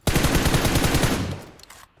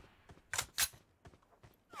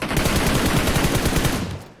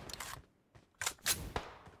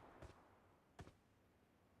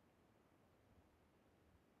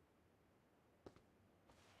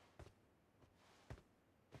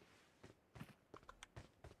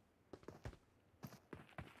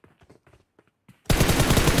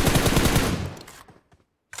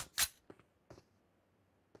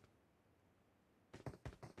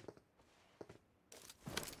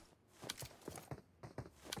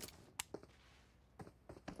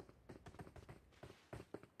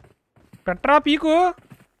 కట్రా పీకు.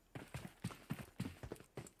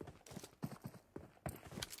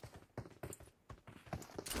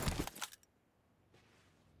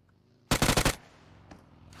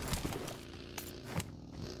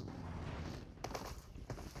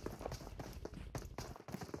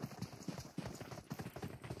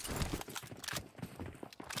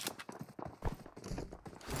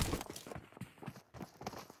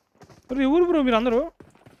 బ్రో ఎవరు బ్రో మీరు అందరూ?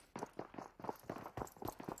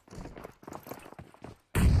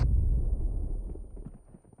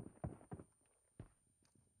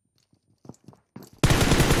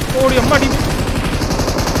 ఓడి అమ్మడి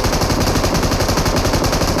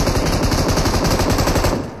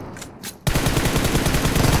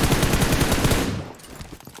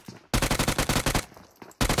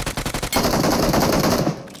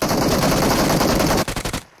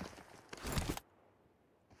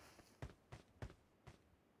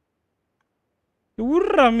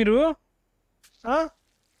ఎవర్రా మీరు?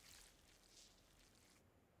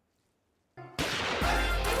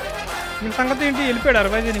 మీ సంగతి ఏంటి? వెళ్ళిపోయాడు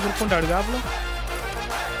 60 ని గుర్తుంటాడు గాబులో.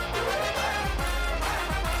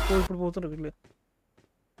 ఇప్పుడు పోతున్నారు వీళ్ళు.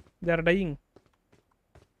 They are dying.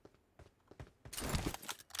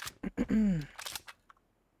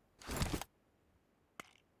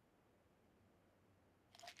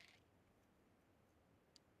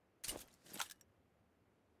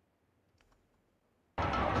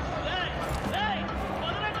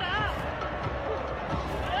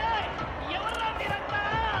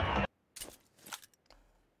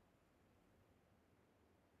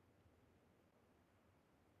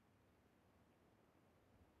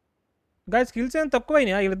 గాయ స్కిల్స్ ఏమైనా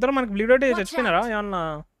తక్కువైనా? వీళ్ళిద్దరు మనకి బ్లీడ్ అవుట్ చచ్చిపోయినారా? ఏమన్నా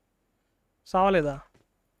సావలేదా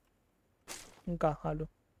ఇంకా? వాళ్ళు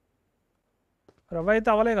రవ్వ అయితే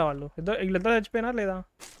అవ్వలేదా? వీళ్ళిద్దరు చచ్చిపోయినారా లేదా?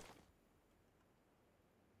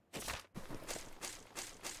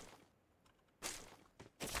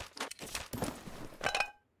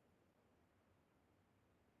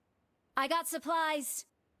 I got supplies.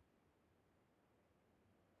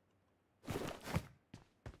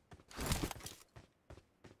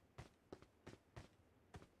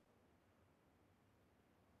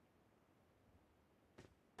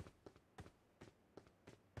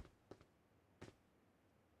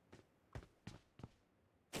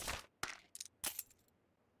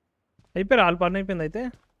 అయిపోయారు వాళ్ళ పని అయిపోయింది అయితే.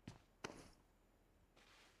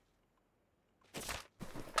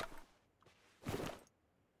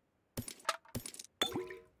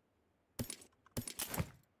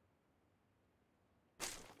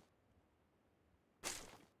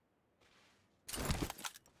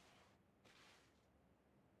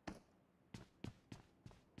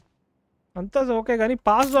 అంతా ఓకే కానీ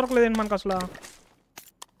పాస్ దొరకలేదండి మనకు అసలు.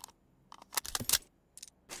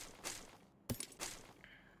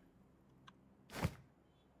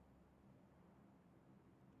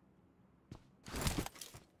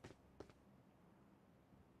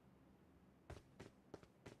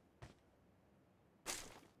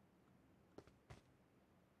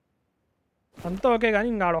 అంతా ఓకే కానీ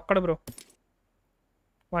ఇంకా ఆడొక్కడు బ్రో.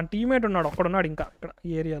 వాని టీమేట్ ఉన్నాడు, ఒక్కడున్నాడు ఇంకా ఇక్కడ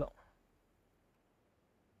ఈ ఏరియాలో.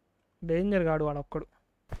 డేంజర్ గాడు వాడొక్కడు.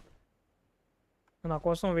 నా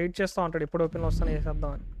కోసం వెయిట్ చేస్తూ ఉంటాడు, ఎప్పుడు ఓపెన్లో వస్తాను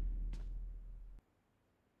వేసేద్దామని.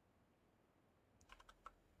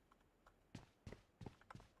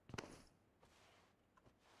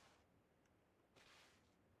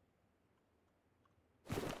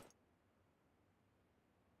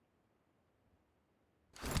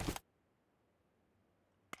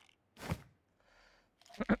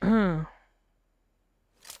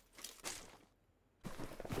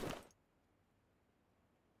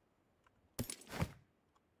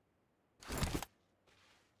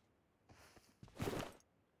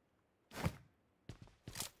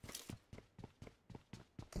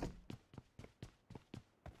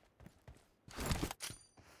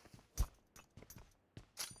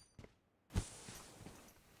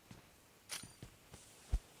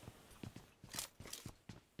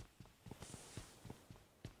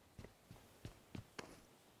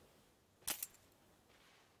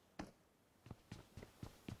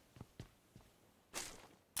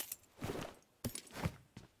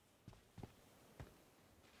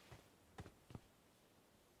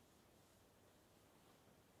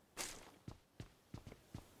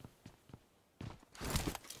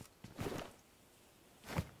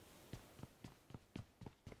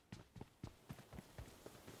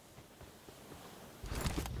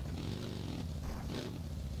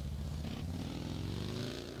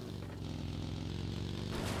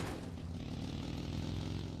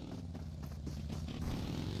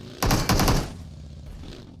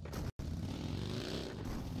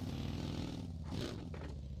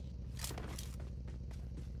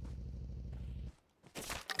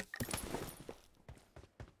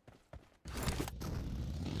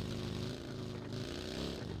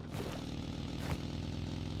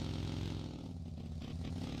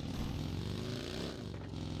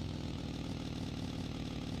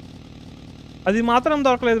 అది మాత్రం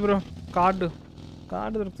దొరకలేదు బ్రో. కార్డు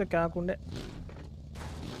దొరికితే కాకుండే.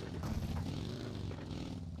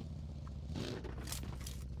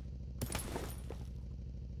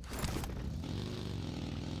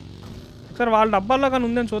 ఒకసారి వాళ్ళ డబ్బాల్లో కానీ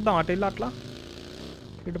ఉందని చూద్దాం. అటు ఇల్లు అట్లా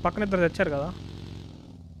ఇటు పక్కన ఇద్దరు తెచ్చారు కదా.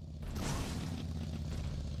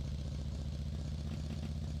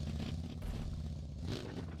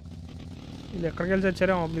 వీళ్ళు ఎక్కడికి వెళ్ళి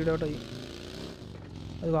తెచ్చారేమో బ్లీడ్ అవుట్ అయ్యి.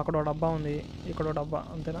 అది అక్కడ ఒక డబ్బా ఉంది, ఇక్కడ ఒక డబ్బా,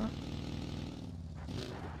 అంతేనా?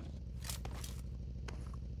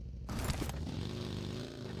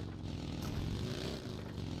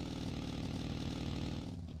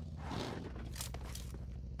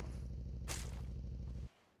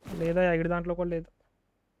 లేదా ఐదు దాంట్లో కూడా లేదు.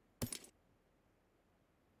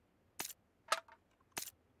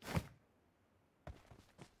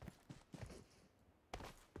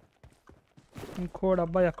 ఇంకో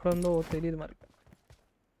డబ్బా ఎక్కడ ఉందో తెలియదు మరి.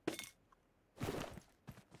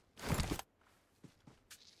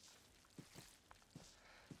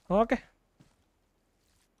 ఓకే,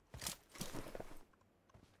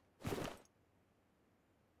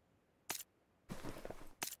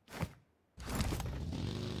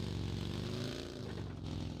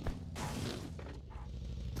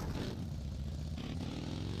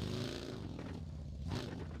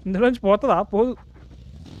 ఇందులోంచి పోతుందా? పోదు.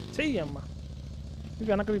 చెయ్యి అమ్మ,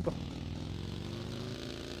 వెనక్కి తీపో.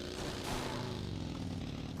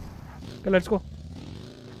 Let's go.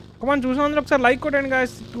 కమాన్, చూసిన అందరూ ఒకసారి లైక్ కొట్టండి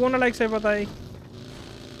గాయస్. 200 లైక్స్ అయిపోతాయి.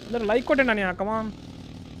 అందరూ లైక్ కొట్టండి అనియా. కమాన్,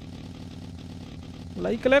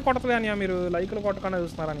 లైక్లే కొట్టలేదు అనియా. మీరు లైక్లు కొట్టకుండా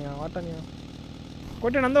చూస్తున్నారు అనియా. వాట్ అనియా?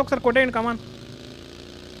 కొట్టండి అందరూ ఒకసారి కొట్టేయండి. కమాన్.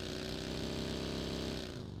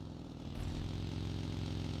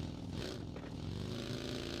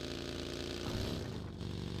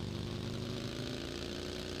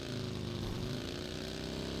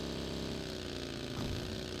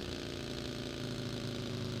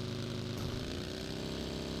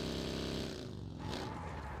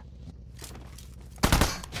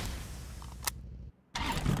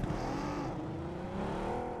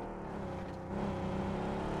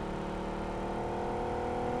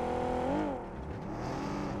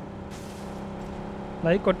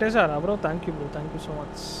 Like కొట్టేశారా bro? Thank you bro, thank you so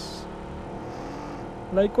much.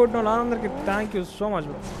 Like కొట్టిన వాళ్ళందరికీ thank you so much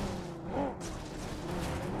bro.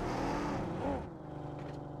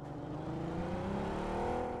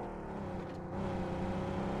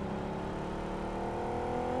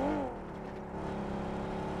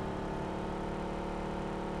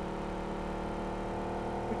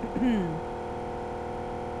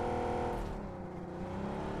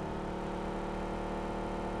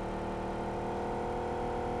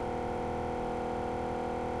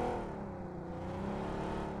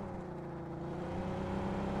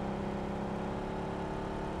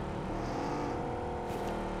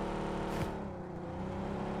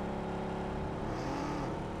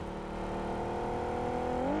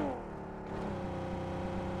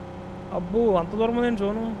 అబ్బో, అంత దూరం నేను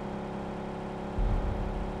చూను.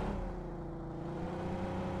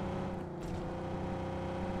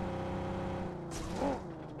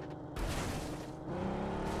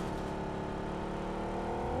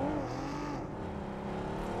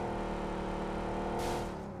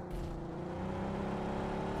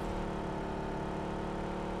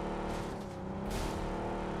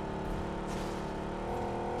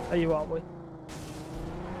 అయ్యో బాబోయ్.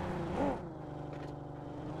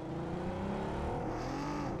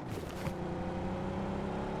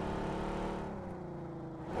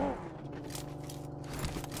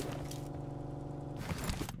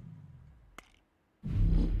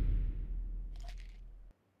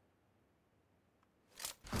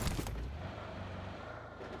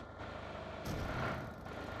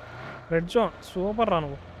 రెడ్ జోన్ సూపర్ రా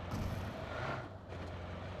నువ్వు.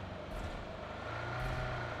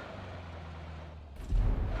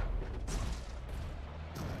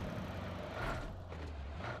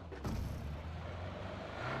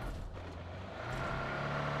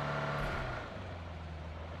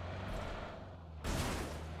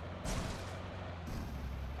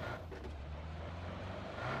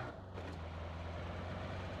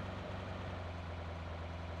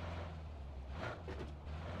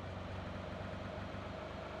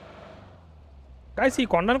 గాయ్స్, ఈ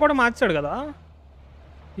కొండను కూడా మార్చాడు కదా.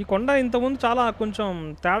 ఈ కొండ ఇంతకుముందు చాలా కొంచెం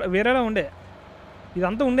తేడా వేరేలా ఉండే.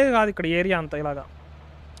 ఇదంతా ఉండేది కాదు ఇక్కడ ఏరియా అంతా. ఇలాగా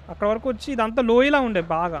అక్కడ వరకు వచ్చి ఇదంతా లోయలా ఉండే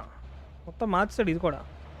బాగా. మొత్తం మార్చాడు. ఇది కూడా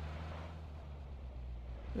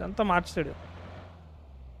ఇదంతా మార్చాడు.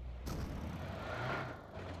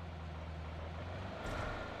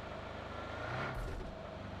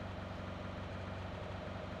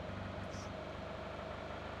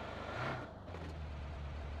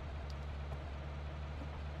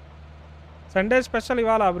 సండే స్పెషల్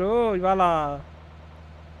ఇవాళ బ్రో. ఇవాళ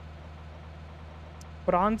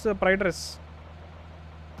prawns fried rice.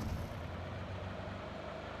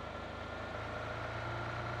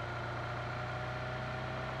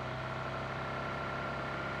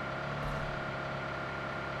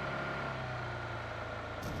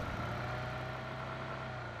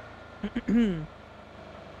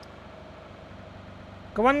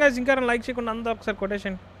 Come on guys, ఇంకా లైక్ చేయకుండా అందరూ ఒకసారి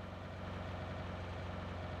కొటేషన్.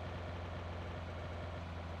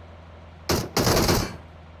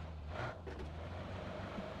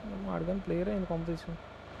 అడగని ప్లేయర్ అయింది కాంపిటీషన్.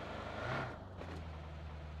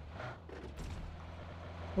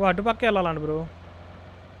 ఓ అటుపక్క వెళ్ళాలండి బ్రో.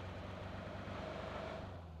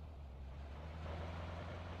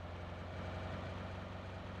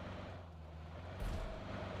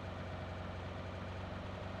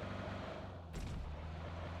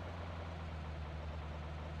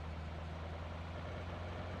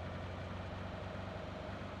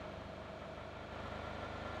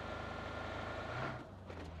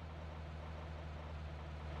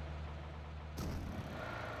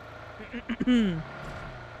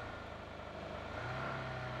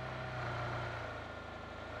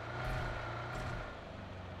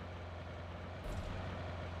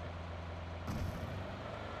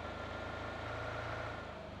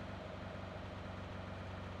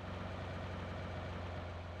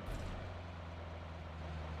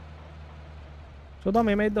 చూద్దాం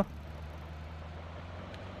ఏమైద్దాం.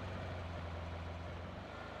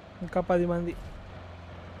 ఇంకా 10 మంది.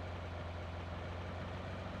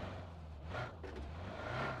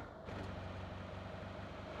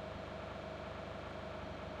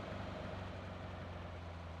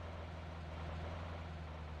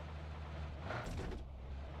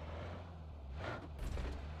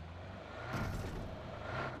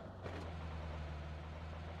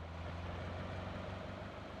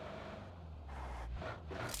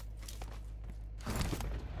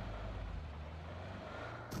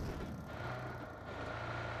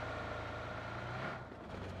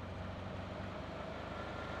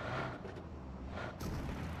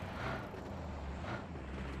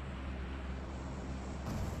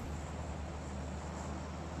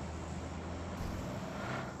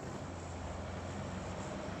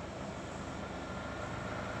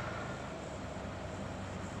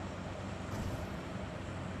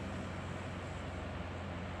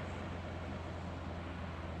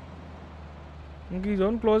 ఇంక ఈ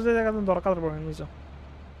జోన్ క్లోజ్ అయితే కదా దొరకదు బ్రో నిజం.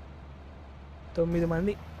 9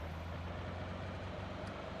 మంది.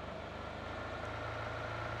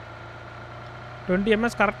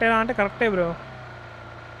 MS కరెక్టేనా అంటే కరెక్టే బ్రో.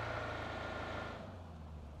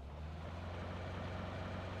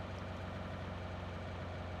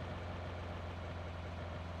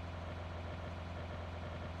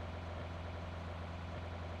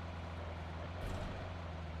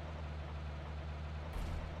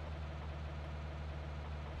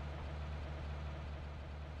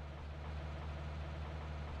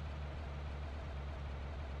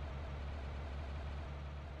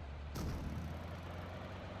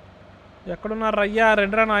 ఎక్కడున్నారు రయ్యా?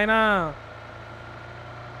 రెండురా నాయనా.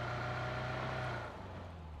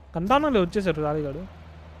 కంటానాలు వచ్చేసారు రాలిగాడు.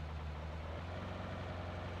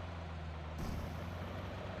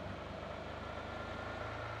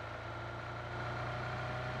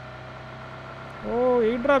 ओ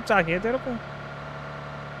 8 ड्रॉप चाहिए तेरे को?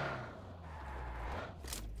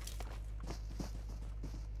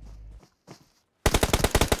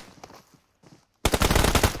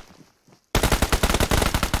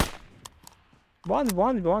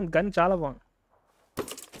 బాగుంది గన్ చాలా బాగుంది.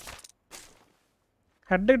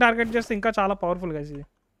 హెడ్కి టార్గెట్ చేస్తే ఇంకా చాలా పవర్ఫుల్ గైస్ ఇది.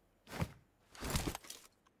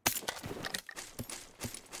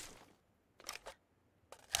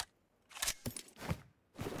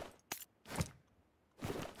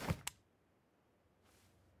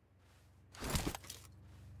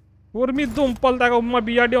 ఊరి మీద దుంపలు దాకా ఉమ్మ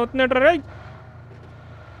బిఆర్డీ అవుతున్నట్టు రే.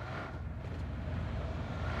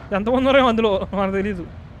 ఎంతమంది ఉన్నారో అందులో మనకు తెలీదు.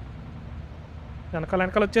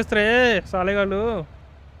 వెనకాల వచ్చేస్తారే సాలేగాళ్ళు.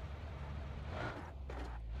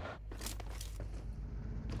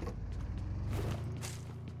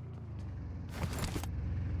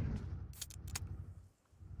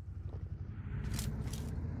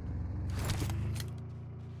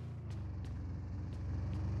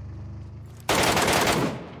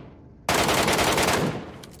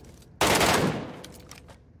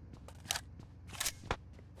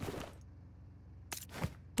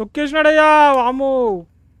 తొక్కేసినాడయ్యా వాము.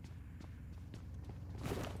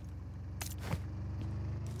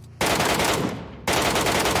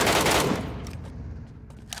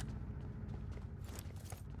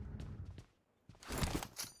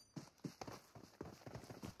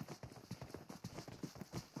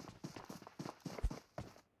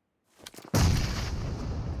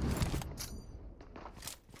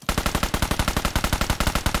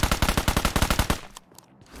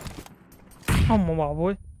 అమ్మ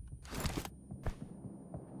బాబోయ్.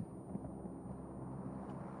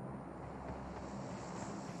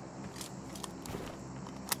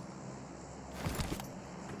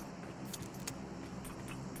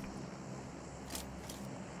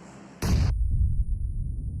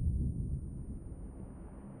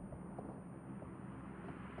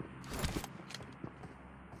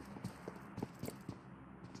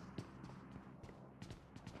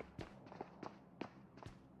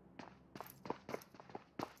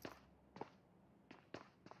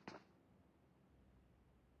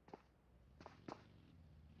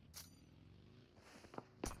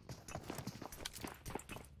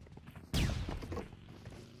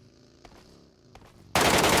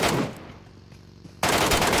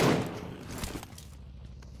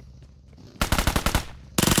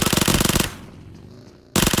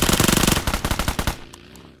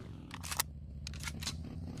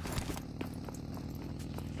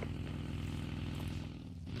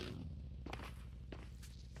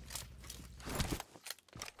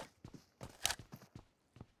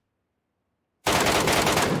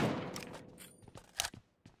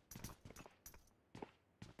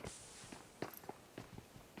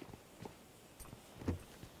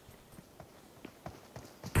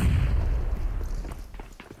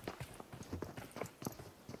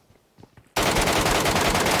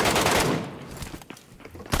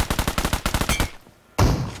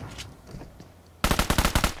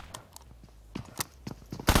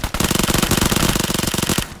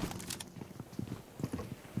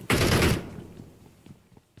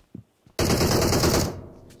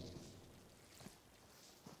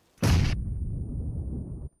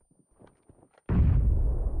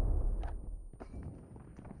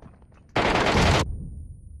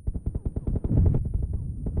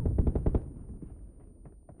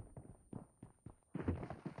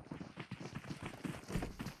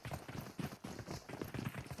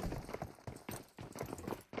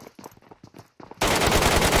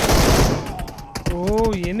 బ్రో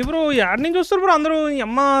ఏంది బ్రో యాడ్ నుంచి వస్తారు బ్రో అందరూ ఈ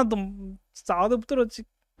అమ్మ సాదుపుతారు వచ్చి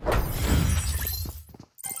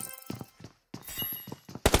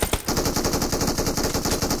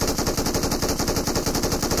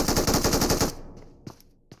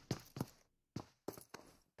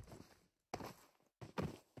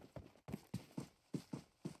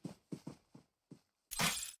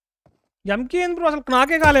ఎంకే ఏంది బ్రో అసలు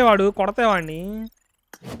నాకే కాలేవాడు కొడతావాడిని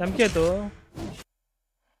ఎంకేతో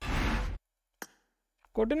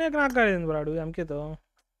కొట్టినే నాకు కాలేదు బ్రాడు ఎంకేతో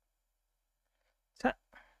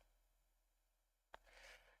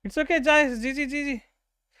it's okay Joy GG GG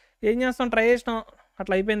ఏం చేస్తాం ట్రై చేసినాం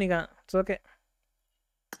అట్లా అయిపోయింది ఇక ఇట్స్ ఓకే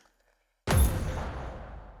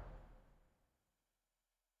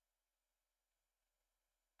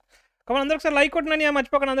కమాన్ అందరూ ఒకసారి లైక్ కొట్టినా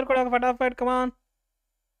మర్చిపోకండి అందరు కూడా ఫటాఫట్ కమాన్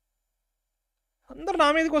అందరు నా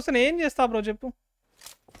మీదకి వస్తే ఏం చేస్తా బ్రో చెప్పు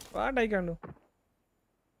వాట్ అయికండు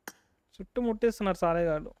చుట్టూ ముట్టేస్తున్నారు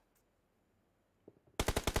సాలేగాళ్ళు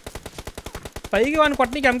పైకి వాడిని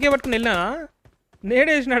కొట్టనికి ఎంకే పట్టుకుని వెళ్ళినా నేడు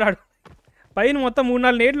వేసినాడు ఆడు పైన మొత్తం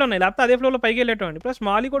 3-4 నేడ్లు ఉన్నాయి లేకపోతే అదే ఫ్లోర్లో పైకి వెళ్ళేటండి ప్లస్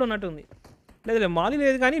మాలి కూడా ఉన్నట్టుంది లేదు మాలి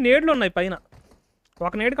లేదు కానీ నేడ్లు ఉన్నాయి పైన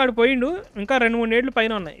ఒక నేడు కాడు పోయిండు ఇంకా 2-3 నేడ్లు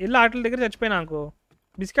పైన ఉన్నాయి వెళ్ళి ఆటల దగ్గర చచ్చిపోయినా అనుకో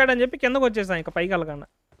బిస్కెట్ అని చెప్పి కిందకు వచ్చేసాను ఇంకా పైకి వెళ్ళకుండా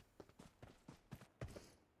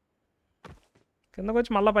కిందకు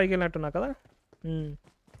వచ్చి మళ్ళీ పైకి వెళ్ళినట్టున్నా కదా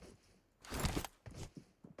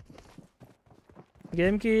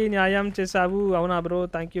గేమ్కి న్యాయం చేసావు అవునా bro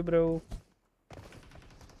thank you bro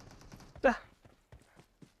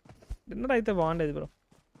dinner అయితే బాగుండేది బ్రో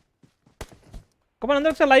కమన్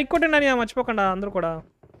అందరూ ఒకసారి లైక్ కొట్టండి అని మర్చిపోకుండా అందరూ కూడా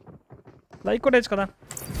లైక్ కొట్టేచ్చు కదా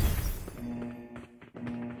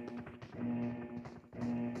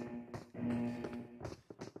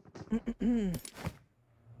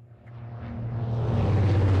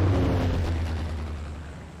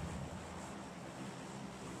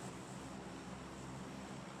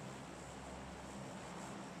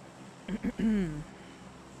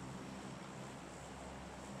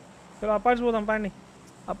చలో అపార్ట్స్ పోదాం పండి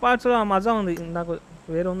అపార్ట్స్లో మజా ఉంది నాకు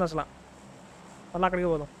వేరే ఉంది అసలు మళ్ళీ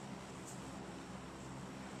అక్కడికి పోదాం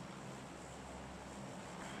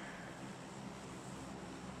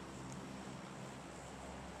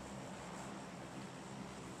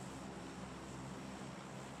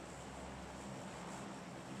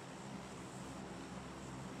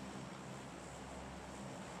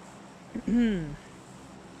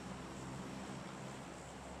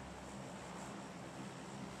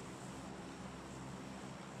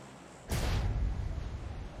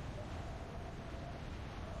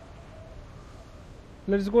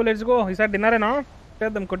లెట్స్ గో ఈసారి డిన్నరేనా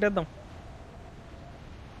కొట్టేద్దాం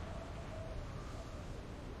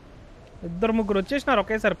ఇద్దరు ముగ్గురు వచ్చేసినారు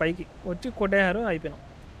ఒకేసారి పైకి వచ్చి కొట్టేశారు అయిపోయినాం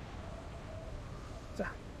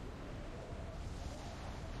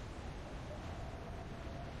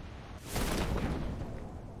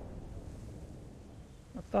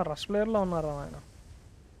మొత్తం రష్ ప్లేయర్లో ఉన్నారు ఆయన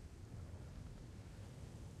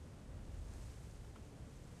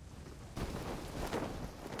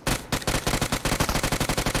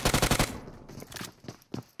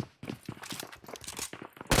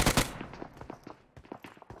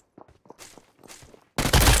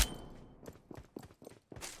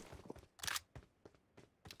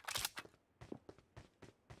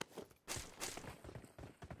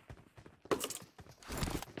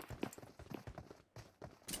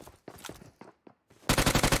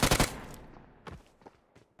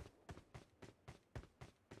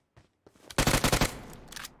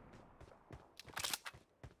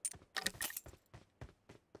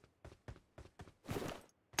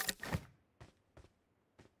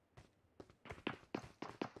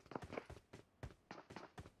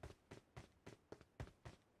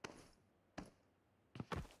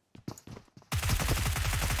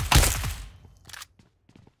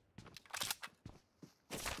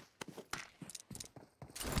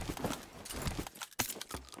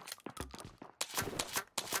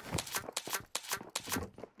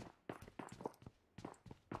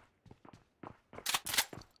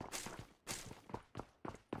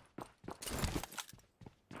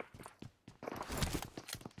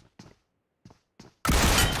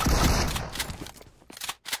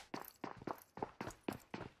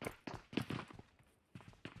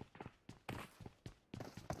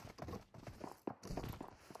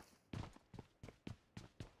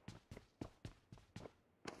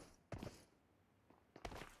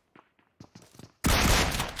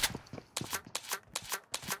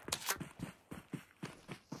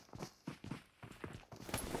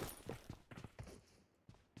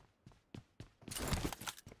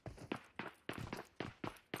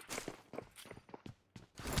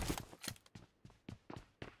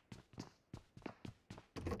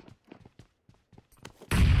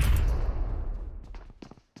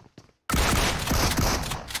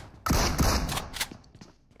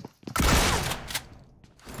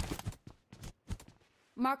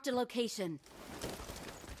Marked a location.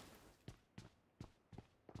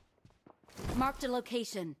 Marked a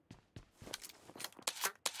location.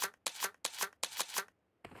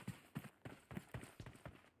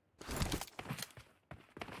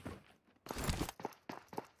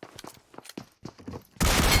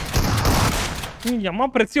 ఈ అమ్మ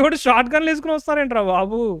ప్రతి ఒక్కటి షార్ట్ గన్లు వేసుకుని వస్తారేంట్రా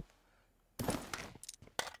బాబు.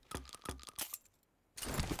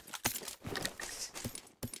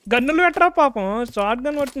 గన్నులు పెట్టరా పాపం, షార్ట్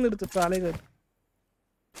గన్ పట్టుకుని తిడుతుంది చాలేదు.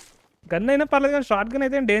 గన్ అయినా పర్లేదు కానీ షార్ట్ గన్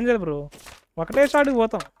అయితే డేంజర్ బ్రో, ఒకటే షాట్కి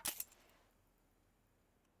పోతాం.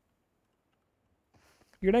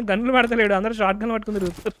 ఈడ గన్నులు పెడతలేడు, అందరూ షార్ట్ గన్ పట్టుకుని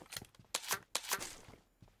తిరుగుతారు.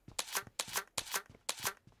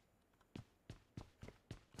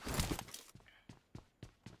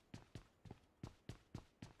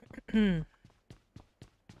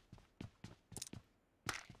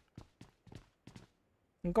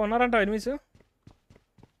 ఇంకా ఉన్నారంట ఎనిమిస్.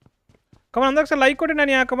 కమాన్ అందరూ ఒకసారి లైక్ కొట్టండి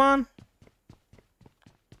అని, కమాన్.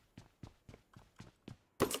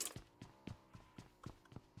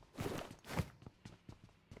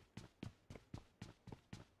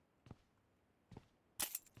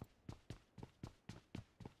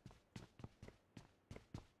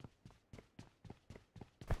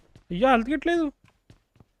 అయ్యా అలతికిట్లేదు.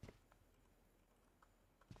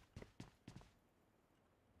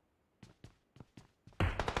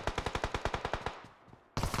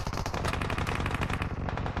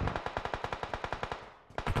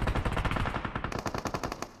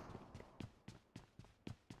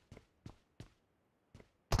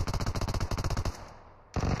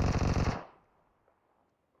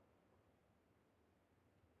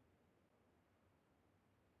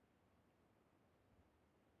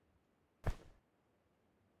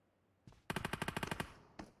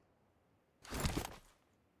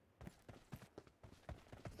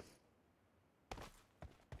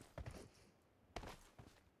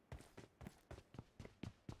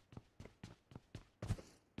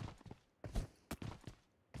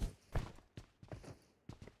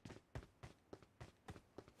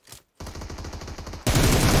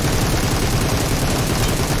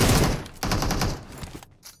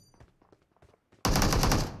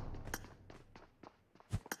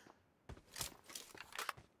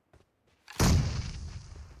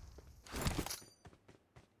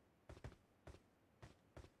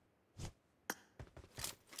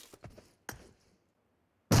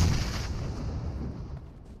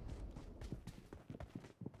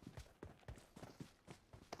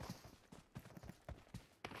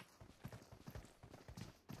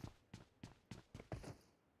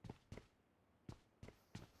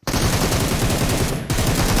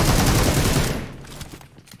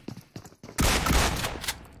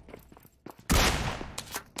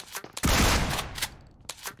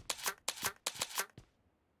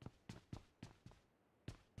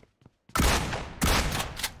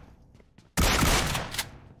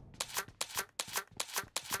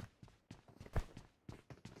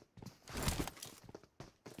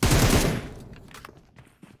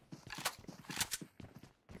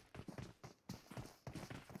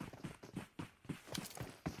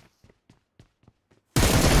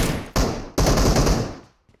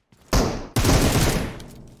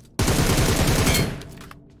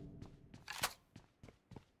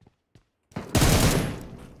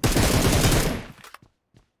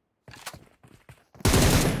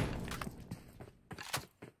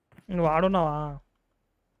 నువ్వు ఆడున్నావా?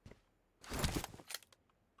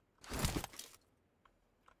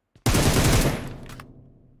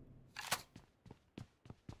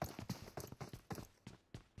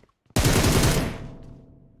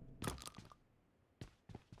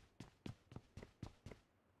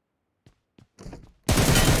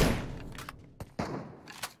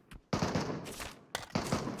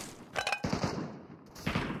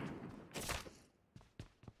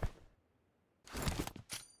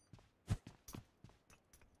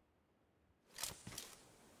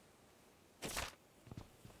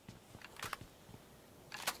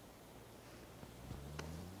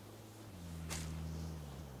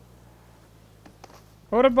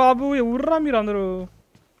 ఒరే బాబు ఎవర్రా మీరు అందరూ?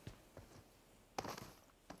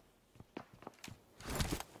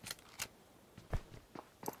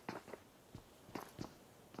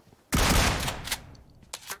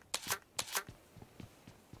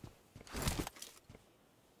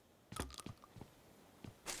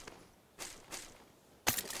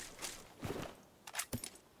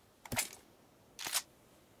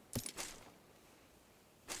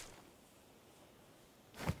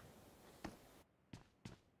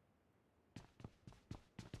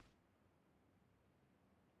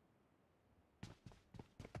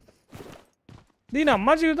 దీని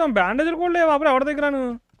అమ్మ జీవితం బ్యాండేజ్లు కూడా లేవు అప్పుడు ఎవరి దగ్గరను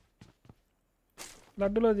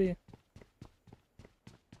లడ్డులోది.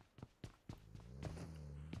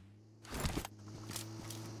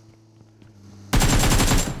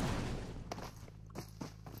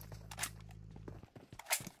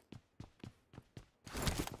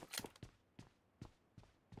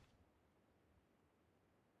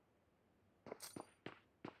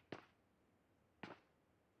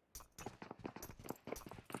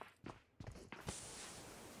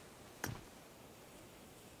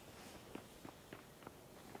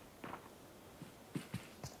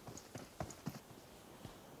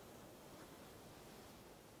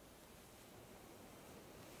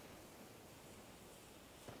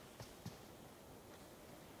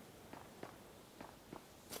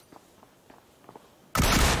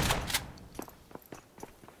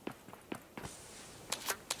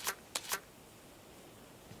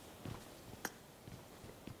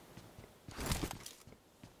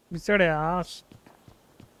 మిస్సాడే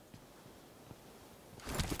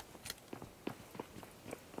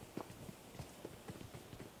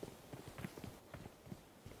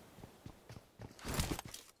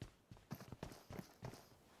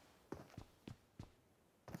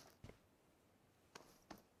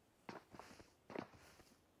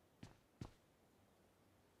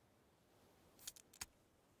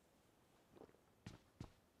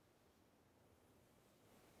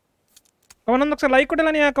కమన్ ఒకసారి లైక్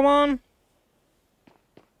కొట్టాలని కమాన్.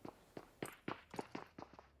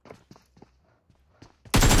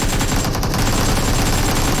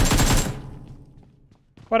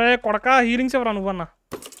 ఒరే కొడక హీలింగ్స్ ఎవరా నువ్వన్నా.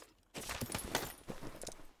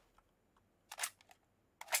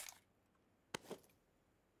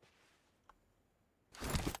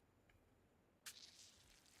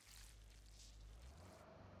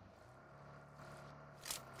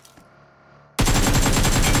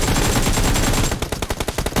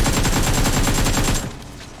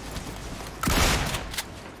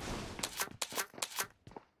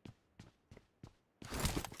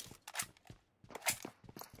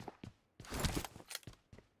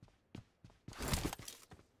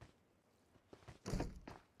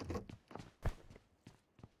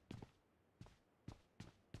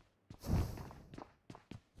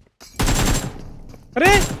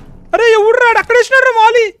 అరే అరే ఎవడు రాడు అక్కడ వేసినాడు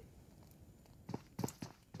మాలి.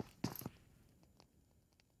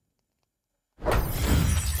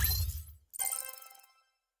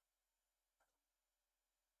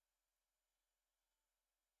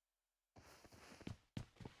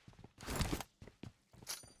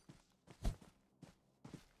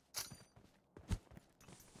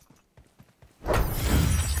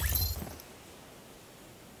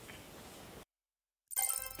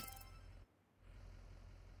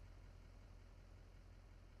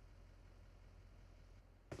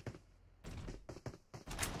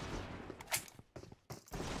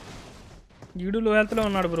 ఈడు లో హెల్త్లో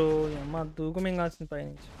ఉన్నాడు బ్రో. అమ్మ దూకం ఏం కాల్సింది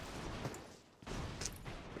పైనుంచి.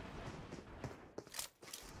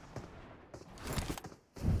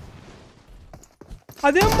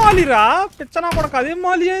 అదేం మాలిరా పిచ్చనా కొడక, అదేం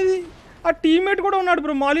మాలి అది. ఆ టీమ్మేట్ కూడా ఉన్నాడు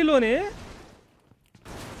బ్రో మాలిలోనే.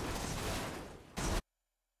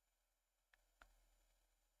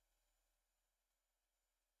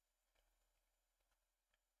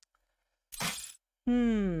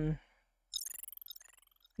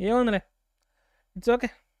 ఏముందిలే, ఇట్స్ ఓకే.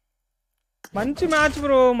 మంచి మ్యాచ్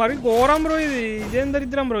బ్రో, మరి ఘోరం బ్రో ఇది. ఇదేం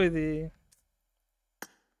దరిద్రం బ్రో ఇది.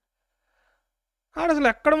 ఆడ అసలు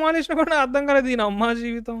ఎక్కడ మానేసినా కూడా అర్థం కాలేదు ఈయన అమ్మ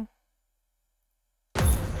జీవితం.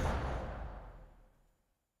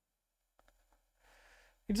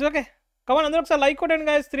 It's okay. కమాన్ అందరూ ఒకసారి లైక్ కొట్టండి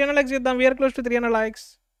గైస్. 300 లైక్స్ చేద్దాం. We are close to 300 likes.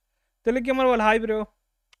 Telugu gamer వాళ్ళు hi bro.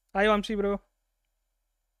 Hi Vamsi bro.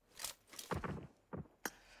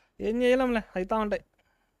 ఏం చేయలేంలే, అవుతా ఉంటాయి.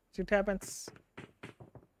 It happens.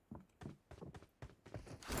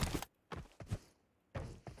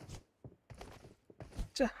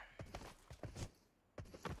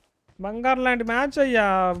 బంగారం లాంటి మ్యాచ్ అయ్యా,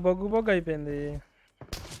 బొగ్గు అయిపోయింది.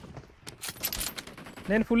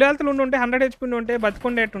 నేను ఫుల్ హెల్త్లు ఉండుంటే 100 HP ఉంటే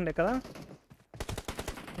బతికొండేటుండే కదా,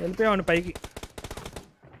 వెళ్ళిపోయామండి పైకి.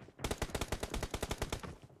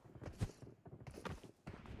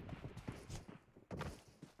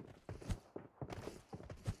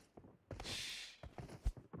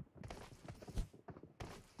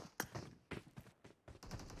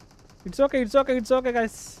 It's okay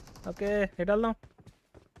guys. ఓకే ఎటు వెళ్దాం?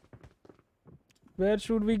 Wear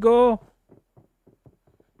should we go?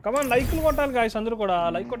 కమాన్ లైక్లు కొట్టాలి గాయస్, అందరూ కూడా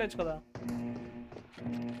లైక్ కొట్టచ్చు కదా.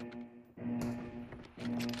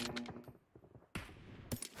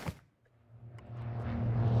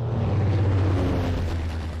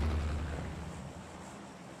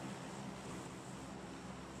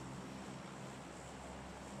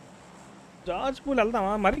 జార్జ్ పూల్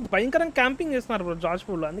వెళ్దామా? మరి భయంకరంగా క్యాంపింగ్ చేస్తున్నారు బ్రో జార్జ్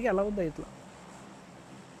పూల్లో, అందుకే ఎలా వద్దా ఇట్లా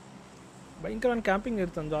భయంకరమైన క్యాంపింగ్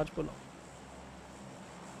చేస్తాం జార్జ్ పూల్లో.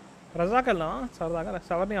 రజాకి వెళ్దామా? సరదాగా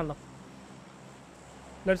సవర్ని వెళ్దాం.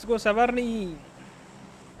 Let's go సవర్ని.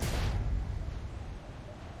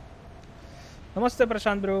 నమస్తే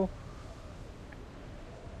ప్రశాంత్ బ్రో.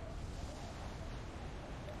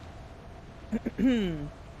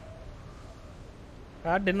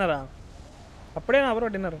 డిన్నరా? అప్పుడేనా bro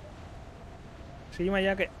dinner? Stream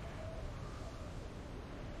అయ్యాకే.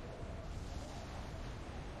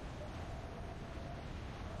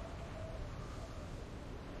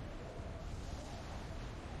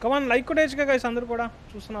 Come on like కొట్టేచ్చుగా guys అందరూ కూడా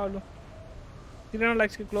చూస్తున్న వాళ్ళు. 300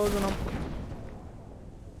 లైక్స్కి క్లోజ్ ఉన్నాం.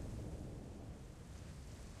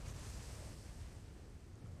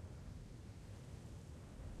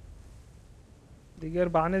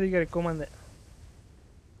 దిగారు, బాగానే దిగారు ఎక్కువ మంది.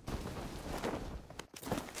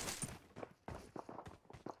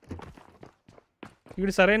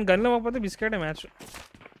 వీడు సరైన గన్లో పోతే బిస్కెటే మ్యాచ్.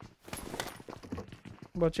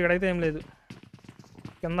 బొచ్చిగడైతే ఏం లేదు.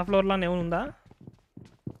 కింద ఫ్లోర్లో ఏమైనా ఉందా?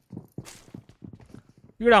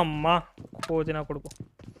 వీడు అమ్మా పోతే నా కొడుకు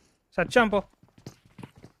సచ్చాం పో.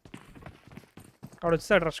 ఆడు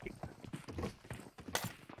వచ్చేసాడు రష్కి.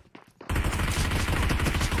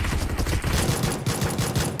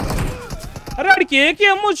 అరే ఆడికి ఏకి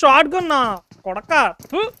అమ్ము షార్ట్ గన్నా కొడక.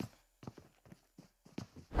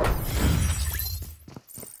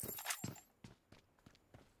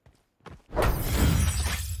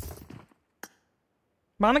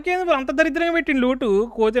 మనకేంది అంత దరిద్రంగా పెట్టిండు లూటు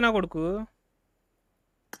కోతి నా కొడుకు.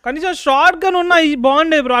 కనీసం షార్ట్ గన్ ఉన్న ఈ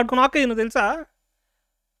బాగుండే బ్రో. ఆడుకు నాకే నువ్వు తెలుసా,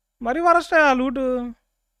 మరి వరస్ట్ ఆ లూటు.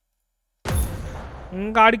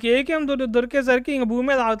 ఇంకా ఆడికి ఏకేం దొరికేసరికి ఇంక భూమి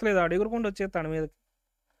మీద ఆగట్లేదు, ఆడు ఎగురుకుంటూ వచ్చేస్తాడు మీదకి.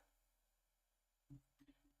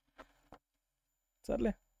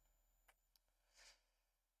 సర్లే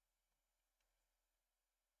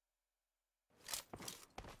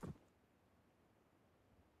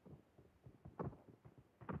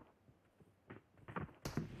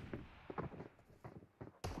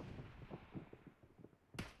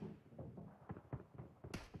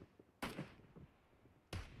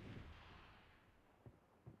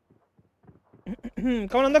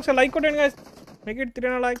కమన్ అందరికి లైక్ కొట్టండి గైస్, మేక్ ఇట్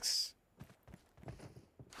 300 లైక్స్.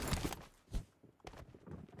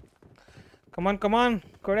 కమాన్ కమాన్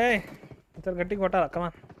కొడే, ఇతరు గట్టిగా కొట్టాలా.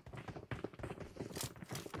 కమాన్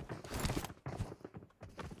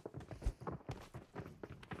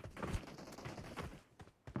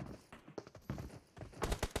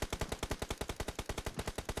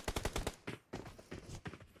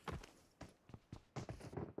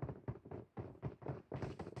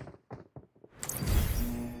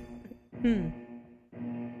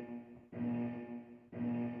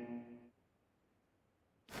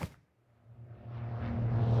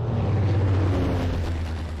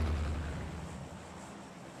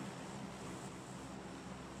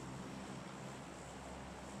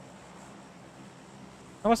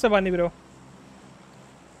నమస్తే బాన్ని బ్రో.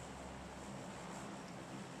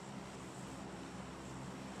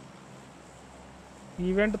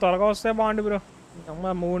 ఈవెంట్ త్వరగా వస్తే బాగుండు బ్రో.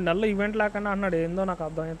 అమ్మ 3 నెలలు ఈవెంట్ లేకుండా అన్నాడు, ఏందో నాకు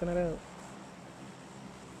అర్థం అవుతూనే లేదు.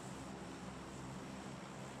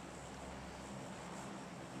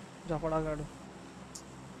 జపడాగాడు.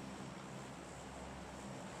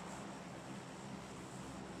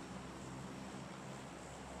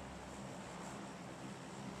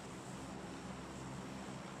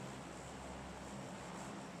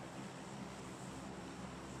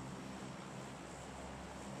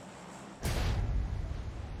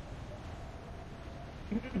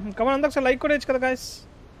 కమాన్ అందరికి లైక్ కొట్టేచ్చు కదా guys,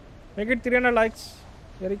 make it 300 likes,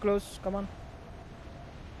 very close. కమాన్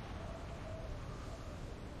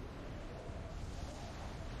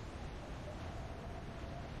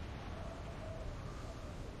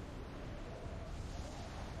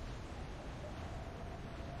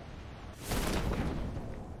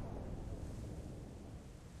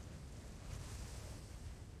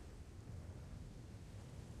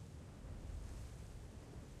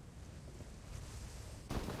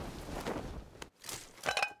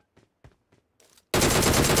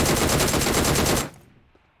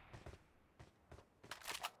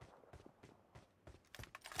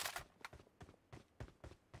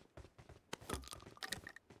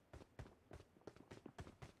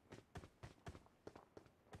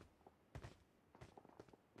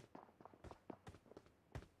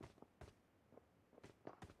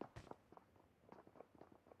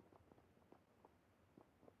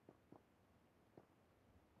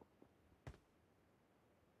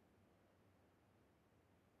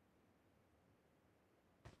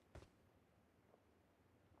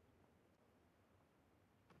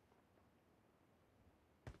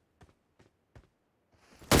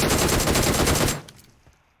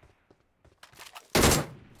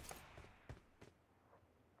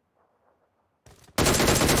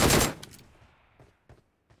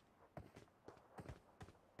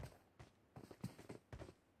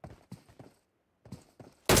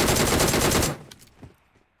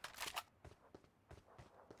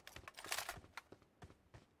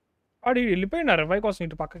వాడు వెళ్ళిపోయినారు రివైవ్ కోసం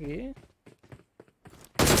ఇటు పక్కకి.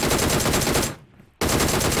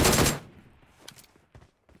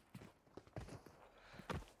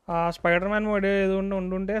 ఆ స్పైడర్ మ్యాన్ వాడు ఏదో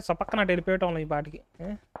ఉండుంటే సపక్కన అటు వెళ్ళిపోయటం ఈ పాటికి.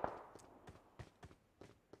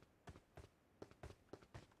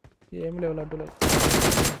 ఏం లేవు లడ్డులు.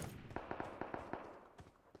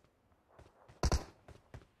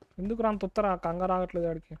 ఎందుకు రాంత ఉత్తరా కంగారు రాగట్లేదు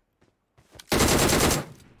వాడికి.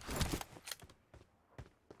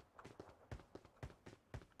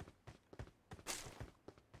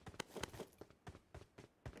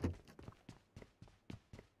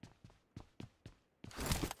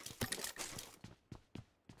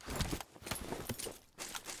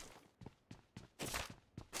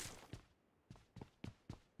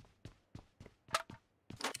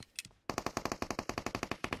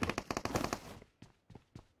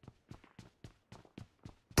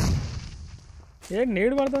 ఏంటి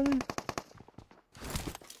నీడు పడుతుంది?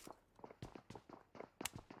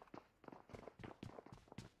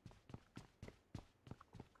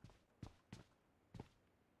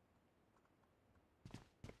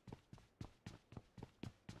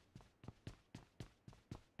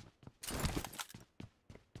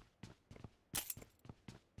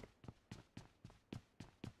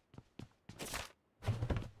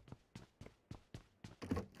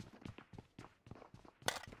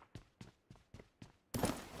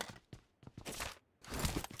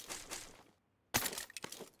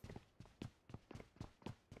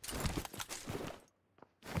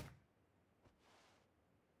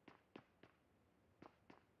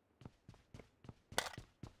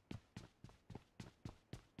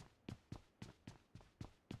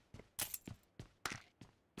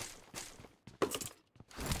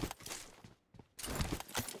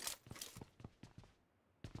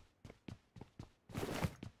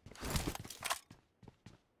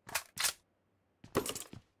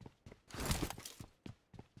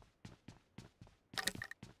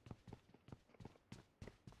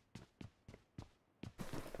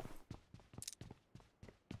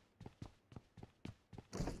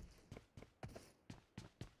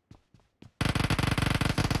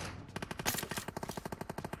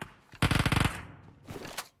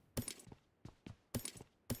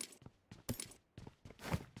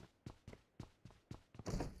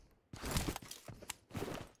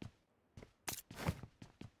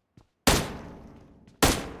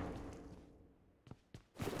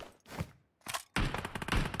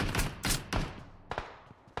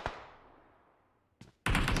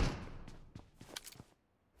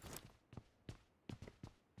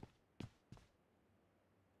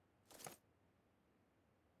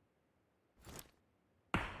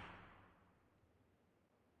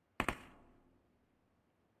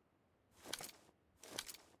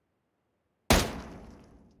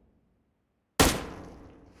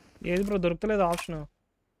 ఏది bro దొరుకుతలేదు option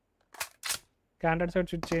candidate side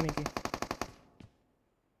switch చేయడానికి.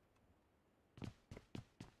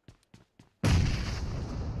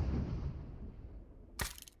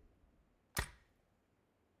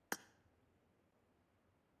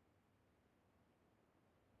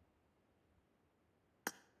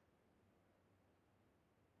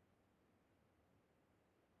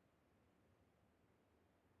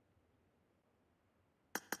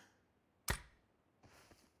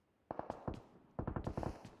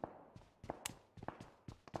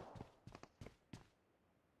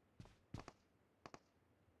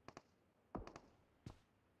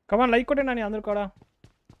 కమాన్ లైక్ కొట్టండి అందరు కూడా.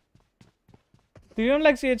 300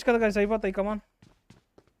 లైక్స్ చేయొచ్చు కదా guys, అయిపోతాయి. కమాన్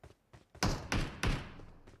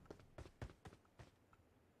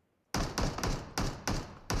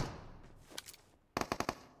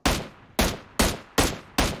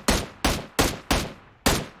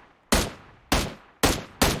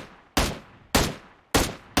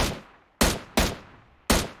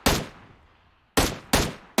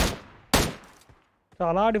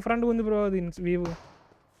చాలా డిఫరెంట్గా ఉంది బ్రో దీని వ్యూ.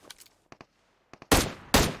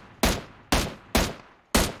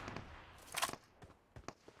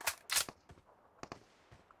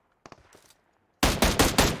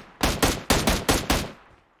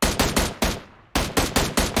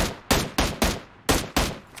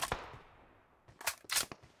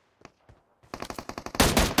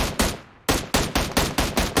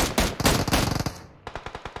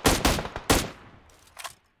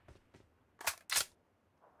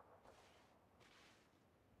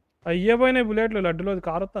 అయ్యే పోయినాయి బుల్లెట్లు లడ్డులో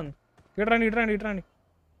కారు వస్తుంది. ఇట్రండి ఇట్రండి ఇట్రండి.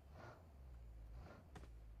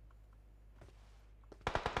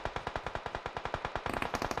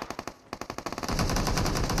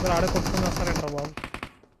 ఆడే కొట్టుకుని వస్తారంటారా బాబు.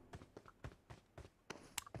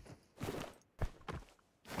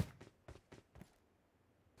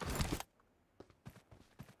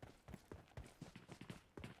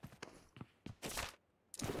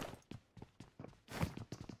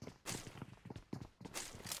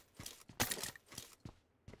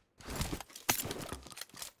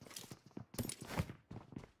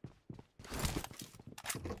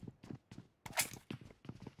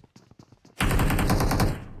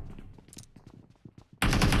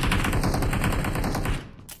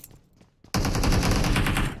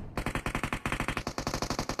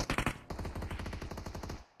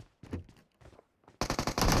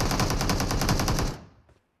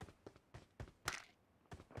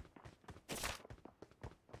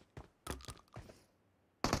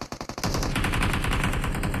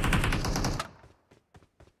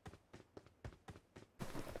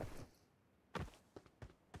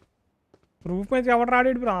 రూఫ్ మీద ఎవరు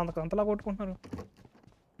రాడేడు బ్రో అంతలా కొట్టుకుంటున్నారు.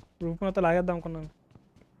 రూఫ్ మీద లాగేద్దాం అనుకున్నాను,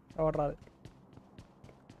 ఎవరు రాదు.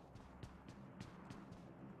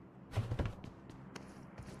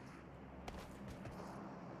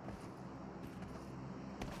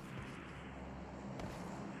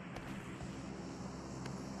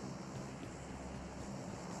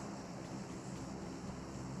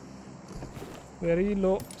 వెరీ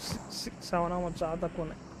లో 7 చాలా తక్కువ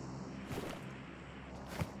ఉన్నాయి.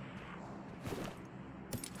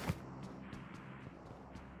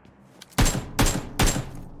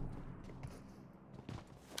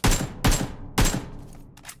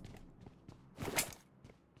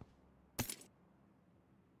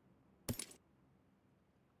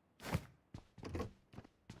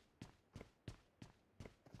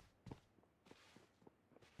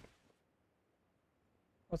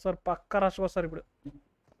 వస్తారు పక్క రష్గా వస్తారు ఇప్పుడు.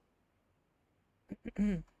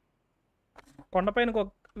 కొండపైన ఒక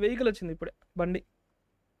వెహికల్ వచ్చింది ఇప్పుడే, బండి.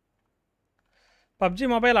 PUBG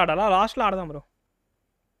mobile ఆడాలా? లాస్ట్లో ఆడదాం బ్రో.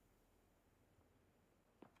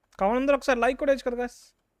 కావాలందరూ ఒకసారి లైక్ కూడా వేయచ్చు కదా గాస్.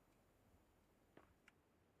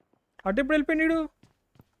 అటు ఇప్పుడు వెళ్ళిపోయిండు.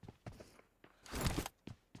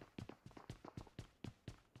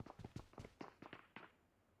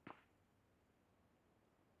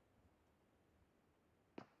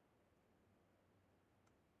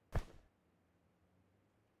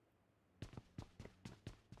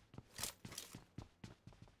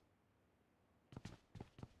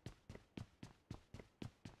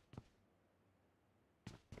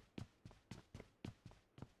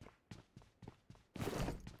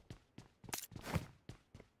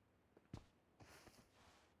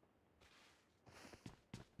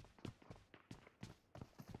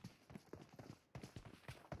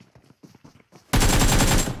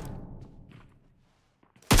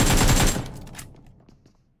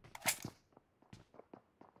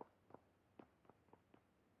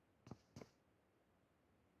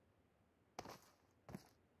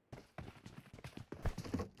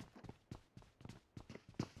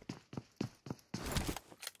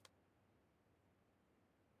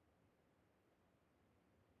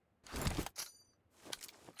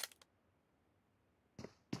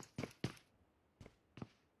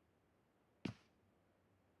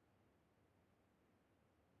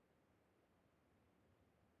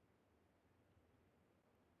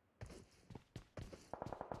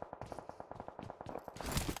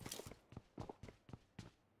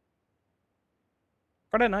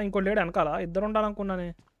 ఒక్కడేనా? ఇంకో లేడు వెనకాల? ఇద్దరు ఉండాలనుకున్నానే.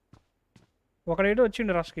 ఒకడేటో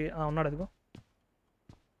వచ్చిండు రష్కి. ఉన్నాడు అదిగో,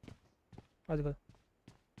 అదిగో.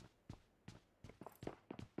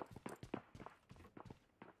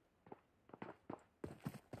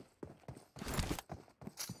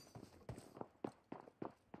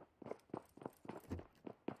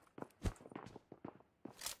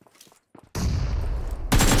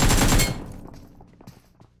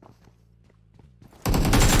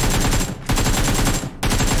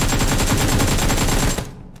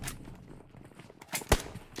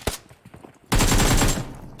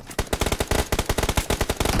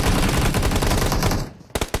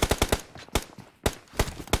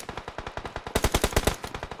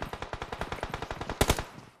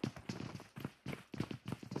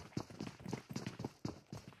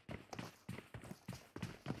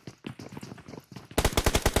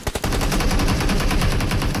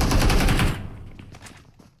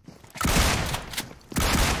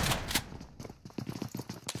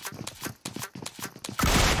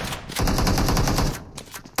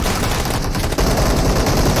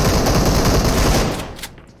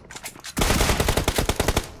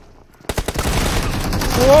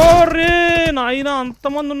 ఓరే నాయనా,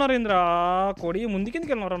 అంతమంది ఉన్నారు ఇంద్రా. కొడి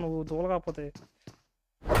ముందుకెందుకు వెళ్ళినరా నువ్వు? తోల కాకపోతే.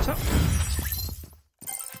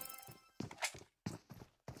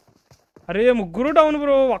 అరే ముగ్గురు డౌన్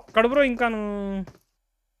బ్రో. అక్కడ బ్రో ఇంకాను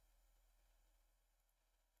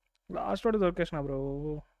లాస్ట్ వాడు దొరికేసిన బ్రో.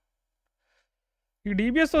 ఈ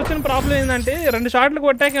డీబీఎస్ వచ్చిన ప్రాబ్లం ఏంటంటే 2 షాట్లు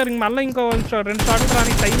కొట్టాక మళ్ళీ ఇంకో 2 షాట్లు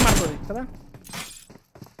రానికి టైం పడుతుంది కదా.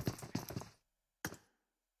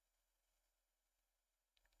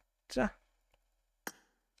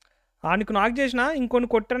 ఆనికి నాక్ చేసిన ఇంకొన్ని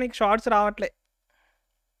కొట్టడానికి షార్ట్స్ రావట్లే.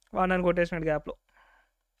 వాడు నన్ను కొట్టేసినాడు గ్యాప్లో.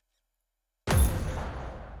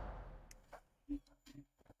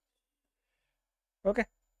 ఓకే,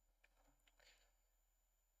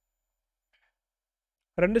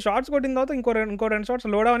 2 షార్ట్స్ కొట్టిన తర్వాత ఇంకో 2 షార్ట్స్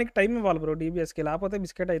లోడ్ అవ్వడానికి టైం ఇవ్వాలి బ్రో డీబీఎస్కి, లేకపోతే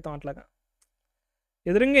బిస్కెట్ అవుతాం అట్లాగా.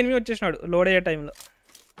 ఎదురుగా ఎనిమిది వచ్చేసినాడు లోడ్ అయ్యే టైంలో.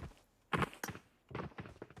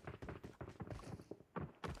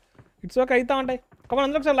 ఇట్స్ ఓకే, అవుతా ఉంటాయి. కమన్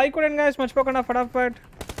అందరూ ఒకసారి లైక్ కొట్టండి గాయ్స్, మర్చిపోకుండా ఫటాఫట్.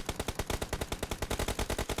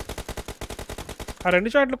 ఆ 2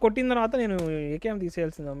 షాట్లు కొట్టిన తర్వాత నేను AKM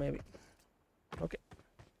తీసేయాల్సిందా maybe. Okay,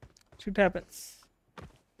 shit happens.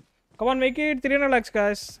 Come on, make it 300 lakhs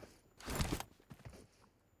guys.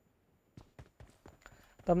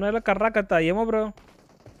 తమ్ముళ్ళ కర్రా కత్తా ఏమో బ్రో,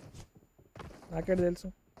 నాకేంటి తెలుసు.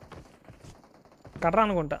 కర్రా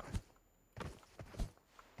అనుకుంటా.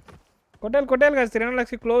 కొట్టేయాలి guys, 300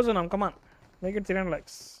 lakhs క్లోజ్ ఉన్నాం. కమాన్, మేక్ ఇట్ 300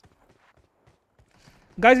 lakhs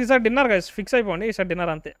guys. ఈసారి డిన్నర్ guys, ఫిక్స్ అయిపోండి ఈసారి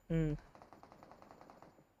డిన్నర్ అంతే.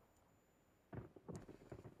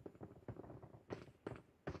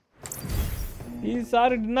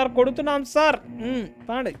 ఈసారి డిన్నర్ కొడుతున్నాం సార్.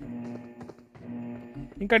 పాండి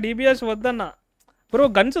ఇంకా డిబిఎస్ వద్దన్నా బ్రో.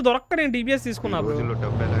 గన్స్ దొరక్క నేను డిబిఎస్ తీసుకున్నా బ్రో.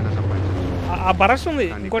 ఆ బరస్ ఉంది.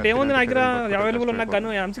 ఇంకోటి ఏముంది నా దగ్గర అవైలబుల్ ఉన్న గన్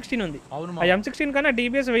M16 ఉంది. ఆ M16 కన్నా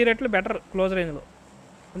డిబిఎస్ 1000 రెట్లు బెటర్ క్లోజ్ రేంజ్లో.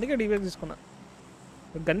 అందుకే డిబిఎస్ తీసుకున్నా.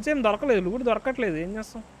 గన్స్ ఏం దొరకలేదు, లూట్ దొరకట్లేదు, ఏం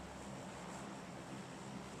చేస్తాం.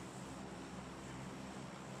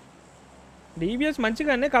 డిబిఎస్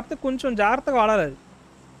మంచిగానే, కాకపోతే కొంచెం జాగ్రత్తగా వాడాలి. అది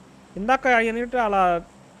ఇందాక అయ్యనిటి అలా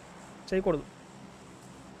చేయకూడదు.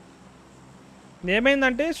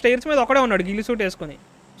 ఏమైందంటే స్టైర్స్ మీద ఒకడే ఉన్నాడు గిల్లి సూట్ వేసుకొని.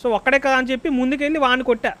 సో ఒక్కడే కదా అని చెప్పి ముందుకెళ్ళి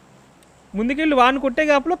వాడిని కొట్టే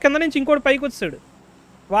గ్యాప్లో కింద నుంచి ఇంకోటి పైకి వచ్చాడు.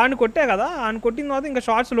 వాడిని కొట్టే కదా, ఆయన కొట్టిన తర్వాత ఇంకా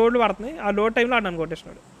షార్ట్స్ లోడ్లు పడుతున్నాయి. ఆ లోడ్ టైంలో ఆడు నన్ను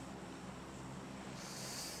కొట్టేసినాడు.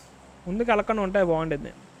 ముందుకు వెళ్ళకుండా ఉంటాయి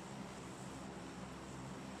బాగుండేది.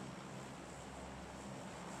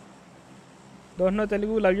 Don't know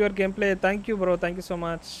Telugu, love your game play. Thank you bro, thank you so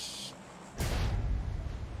much.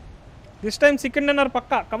 This time chicken dinner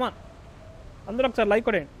పక్కా. కమాన్ అందరూ ఒకసారి లైక్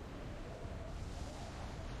కొట్టండి.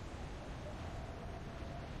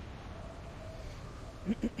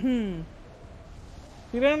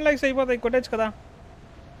 ఇరవై లైక్స్ అయిపోతాయి, కొట్టేచ్చు కదా.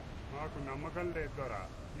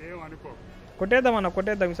 కొట్టేద్దాం అన్న,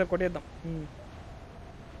 కొట్టేద్దాం ఈసారి కొట్టేద్దాం.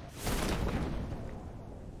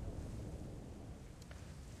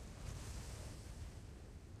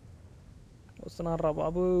 వస్తున్నారా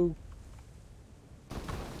బాబు.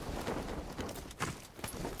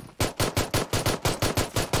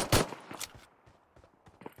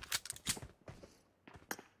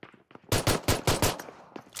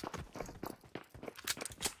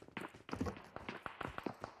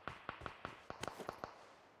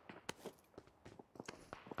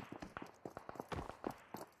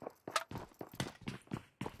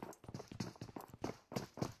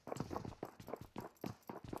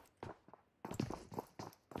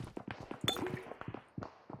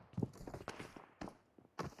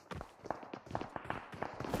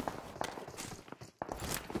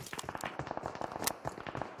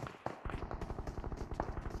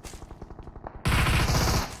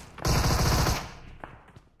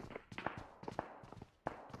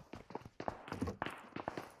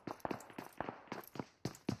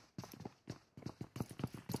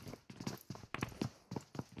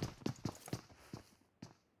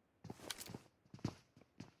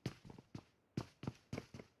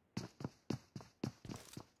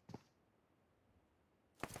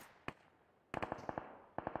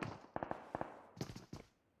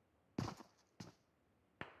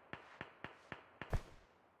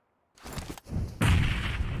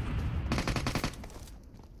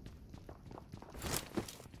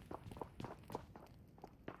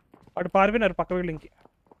 అటు పారిపోయినారు పక్క బిల్డింగ్కి.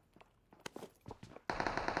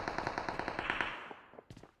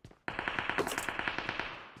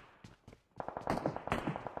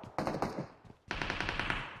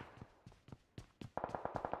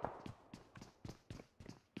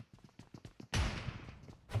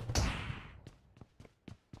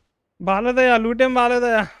 బాలేదయ్యా, లూటేం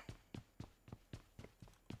బాలేదయ్యా.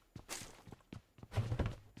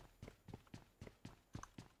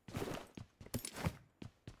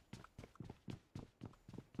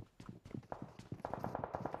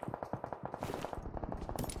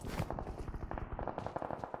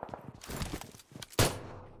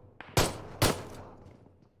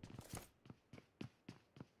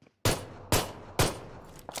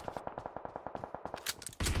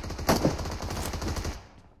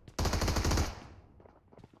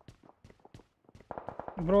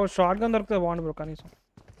 బ్రో షార్ట్ గన్ దొరికితే బాగుండు బ్రో కనీసం.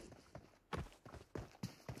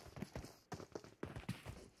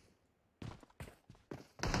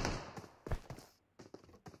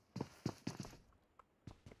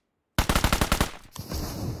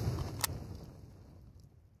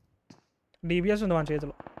 డిబిఎస్ ఉంది మన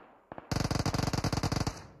చేతిలో.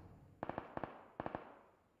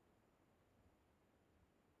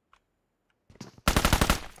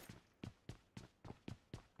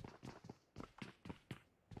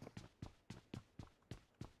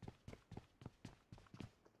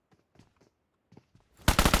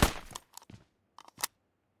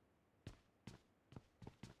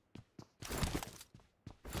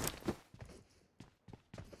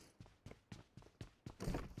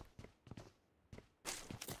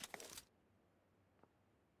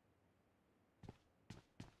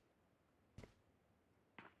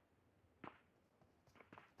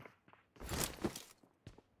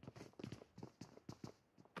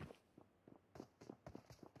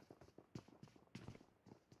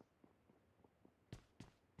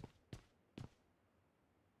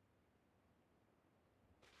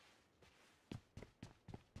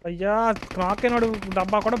 అయ్యా నాకేనాడు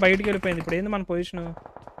డబ్బా కూడా బయటికి వెళ్ళిపోయింది. ఇప్పుడు ఏంది మన పొజిషన్?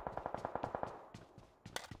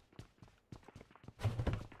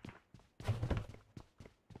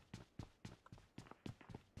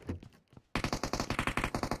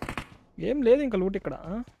 ఏం లేదు ఇంకా లూట్ ఇక్కడ.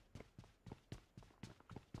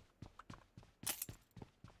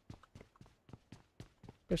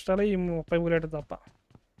 పిస్టల్ ఈ 30 బుల్లెట్ తప్ప.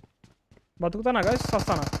 బతుకుతానా గాయస్?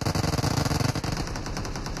 వస్తానా?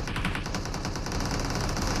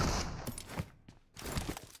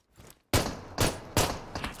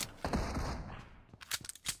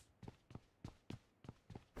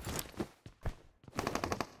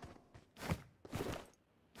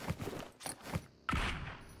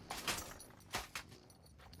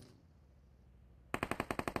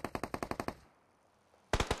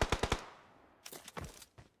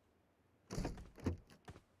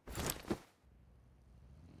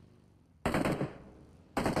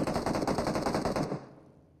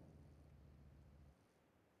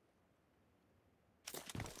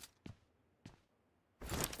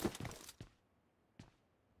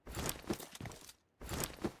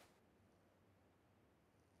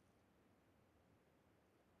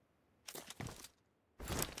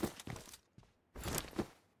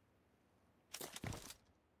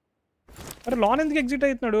 అరే లాన్ ఎందుకు ఎగ్జిట్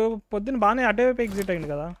అవుతున్నాడు? పొద్దున్న బాగానే అటే వైపు ఎగ్జిట్ అయింది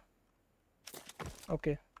కదా.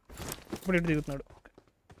 ఓకే ఇప్పుడు ఇటు దిగుతున్నాడు.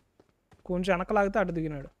 కొంచెం వెనకలాగితే అటు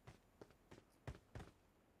దిగినాడు.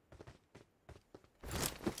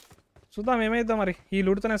 చూద్దాం ఏమైద్దాం మరి. ఈ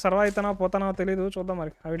లూడ్తోనే సర్వా అవుతానా పోతానా తెలీదు. చూద్దాం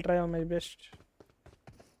మరి. I will try my best.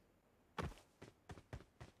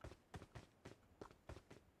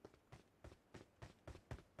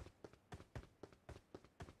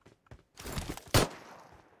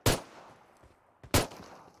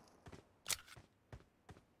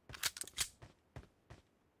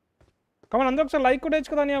 కమాన్ అందరూ ఒకసారి లైక్ కూడా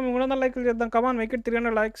వచ్చు కదా. 300 లైక్లు చేద్దాం. Come on make it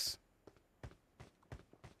 300 likes.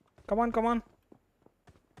 కమాన్ కమాన్.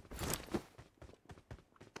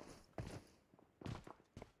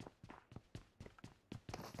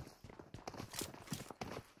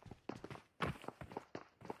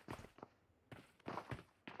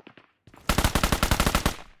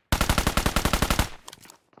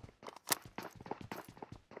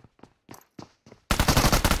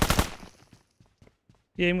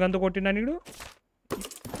 ఏం గంత కొట్టిండా నీడు?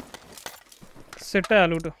 సెట్ అయ్యా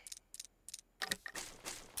లూటు.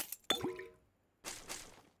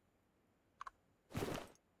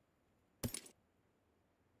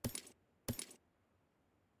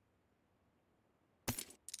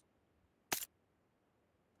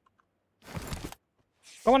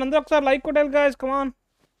 కమాన్ అందరూ ఒకసారి లైక్ కొట్టాలి గాయ్స్. కమాన్.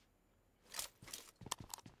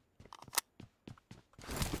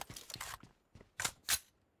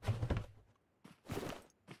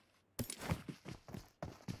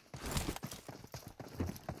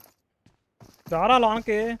 రారా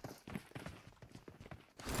లోనకి.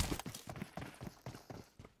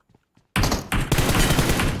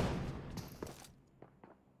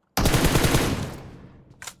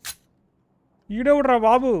 ఈడెవడురా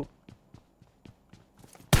బాబు?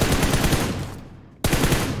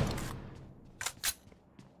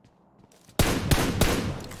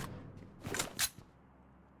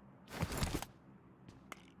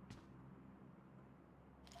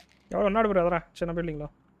 ఎవడు ఉన్నాడు బ్రదరా చిన్న బిల్డింగ్లో?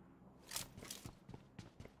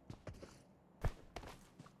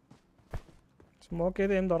 స్మోక్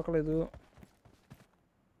అయితే ఏం దొరకలేదు.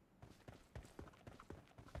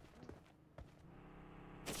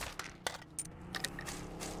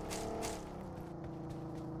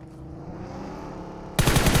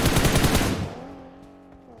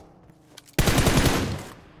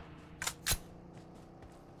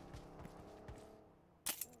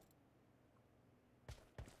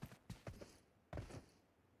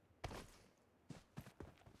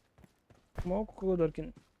 స్మోక్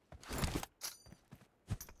దొరికింది.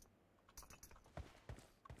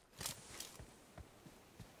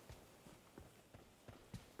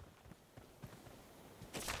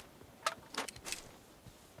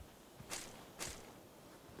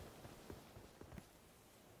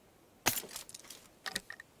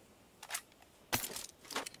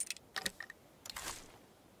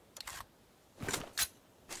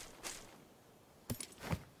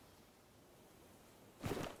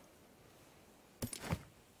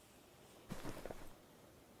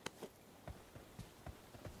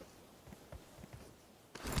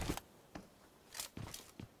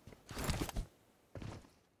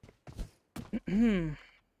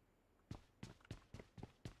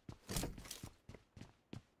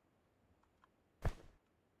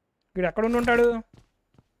 వీడు ఎక్కడ ఉంటాడు?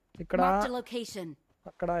 ఇక్కడ Marked a location.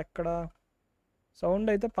 అక్కడ ఎక్కడ సౌండ్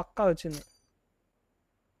అయితే పక్కా వచ్చింది.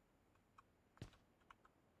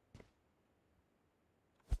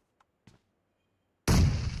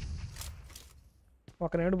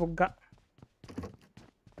 ఒక నేడు బుగ్గ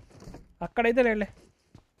అక్కడైతే లేలే.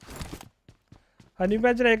 Honey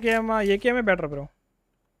batch ఏకేమే better bro.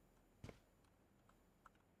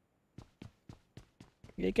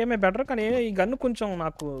 ఏకేమే better, కానీ ఈ గన్ను కొంచెం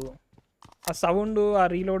నాకు ఆ సౌండ్ ఆ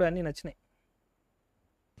రీలోడ్ అన్నీ నచ్చినాయి.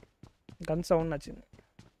 గన్ సౌండ్ నచ్చింది.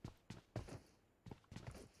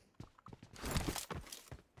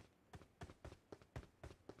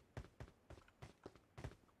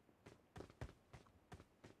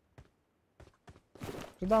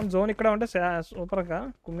 చూద్దాం, జోన్ ఇక్కడ ఉంటే సూపర్గా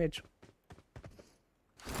కుమ్మేయచ్చు.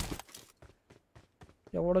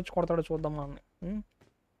 ఎవడొచ్చి కొడతాడో చూద్దాం మనల్ని.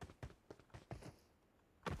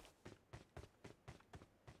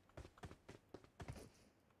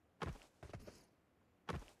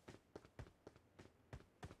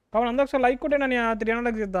 కావాలి అందరూ ఒకసారి లైక్ కొట్టేనా, 300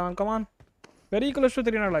 లైక్స్ ఇద్దాం. కమాన్, very close to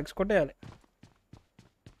 300 likes కొట్టేయాలి.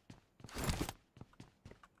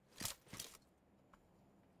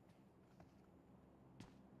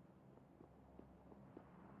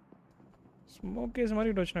 Smoke వేసి మరి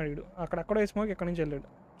ఇటు వచ్చినాడు వీడు. అక్కడెక్కడో స్మోక్ ఎక్కడి నుంచి వెళ్ళాడు.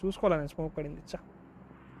 చూసుకోవాలి నేను, స్మోక్ పడింది. చా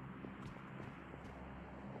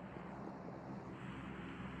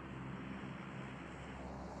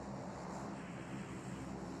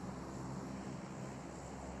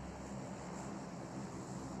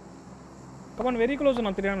కమాన్, వెరీ క్లోజ్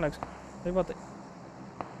ఉన్నాం. 300 లైక్స్ అయిపోతాయి.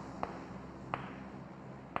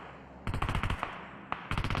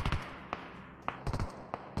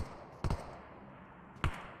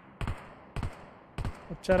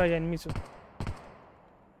 వచ్చారా ఎనిమిస్?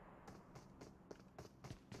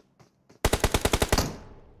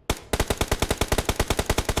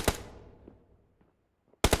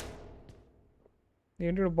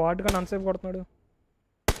 ఏంటి బాట్గా నన్సేపు కొడుతున్నాడు.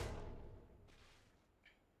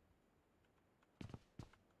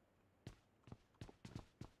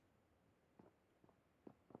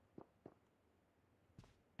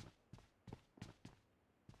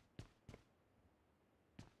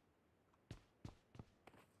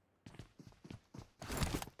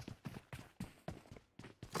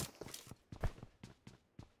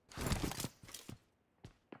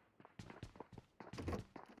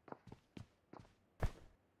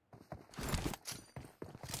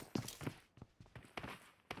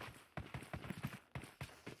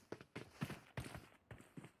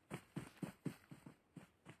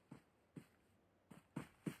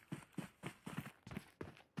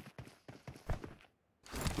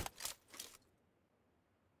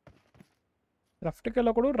 లెఫ్ట్కి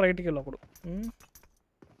వెళ్ళకూడదు, రైట్కి వెళ్ళకూడదు.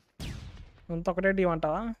 అంత ఒకటే టీం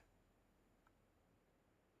అంటావా?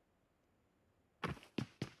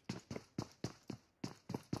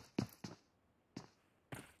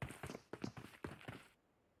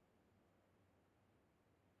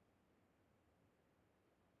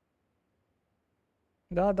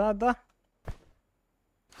 దా దా దా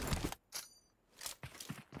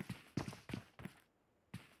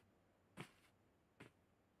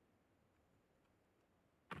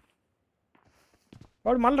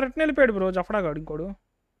వాడు మళ్ళీ రిటర్న్ వెళ్ళిపోయాడు బ్రో. జఫడాగాడు ఇంకోడు.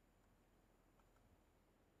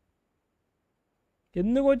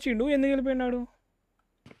 ఎందుకు వచ్చిండు, ఎందుకు వెళ్ళిపోయినాడు?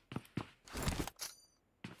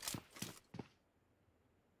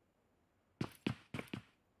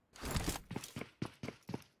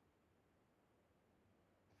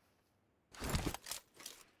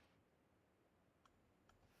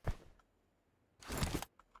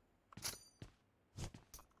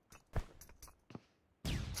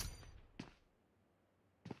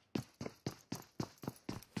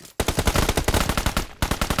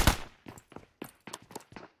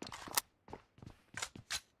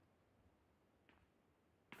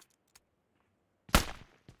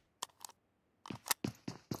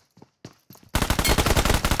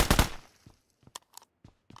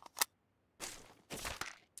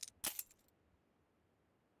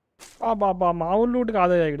 బాబా మామూలు లూట్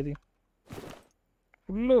కాదయ్యా ఇక్కడిది.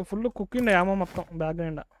 ఫుల్ కుక్కిండ ఏమో మొత్తం బ్యాగ్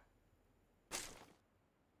నిండా.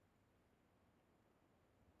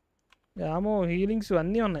 ఏమో హీలింగ్స్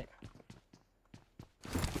అన్నీ ఉన్నాయి.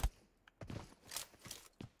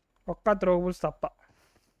 ఒక్క త్రోబుల్స్ తప్ప.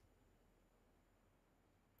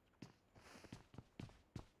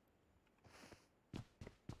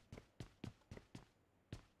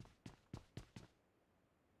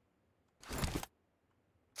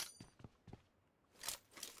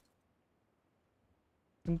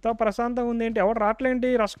 ఇంత ప్రశాంతంగా ఉంది ఏంటి? ఎవరు రావట్లేంటి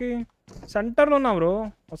రష్కి? సెంటర్లో ఉన్నాం బ్రో.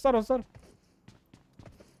 వస్తారు.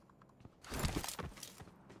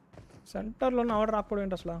 సెంటర్లో ఉన్న ఎవరు రాకపోవడం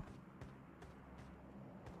ఏంటి అసలు?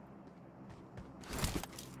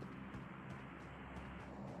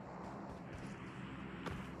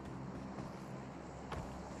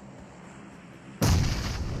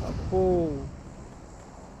 అబ్బో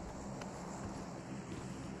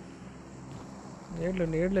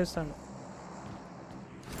నేడులు వేస్తాను.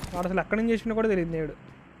 వాడు అసలు ఎక్కడి నుంచి చేసినా కూడా తెలియదు. నేడు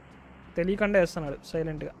తెలియకుండా వేస్తున్నాడు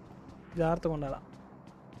సైలెంట్గా. జాగ్రత్తగా ఉండాలా.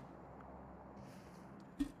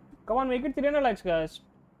 Come on make it 300 likes guys.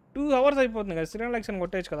 2 hours అయిపోతుంది కదా. 300 likes అని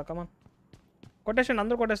కొట్టేయచ్చు కదా. కమాన్ కొట్టేసండి,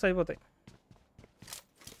 అందరూ కొట్టేస్తే అయిపోతాయి.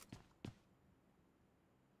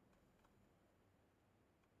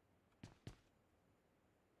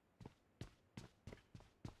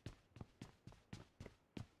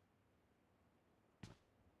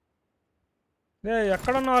 రే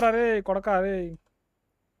ఎక్కడున్నారా రే కొడక రే.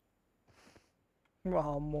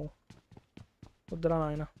 అమ్మో వద్దురా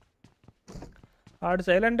నాయన. ఆడు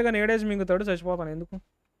సైలెంట్గా నేడేసి మింగుతాడు, చచ్చిపోతాను. ఎందుకు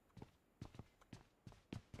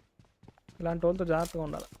ఇలాంటి వాళ్ళతో జాగ్రత్తగా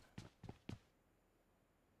ఉండాలి.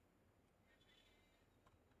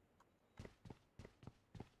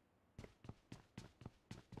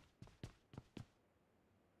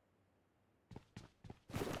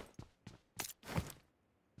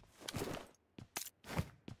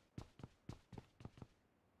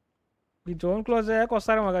 ఈ జోన్ క్లోజ్ అయ్యాక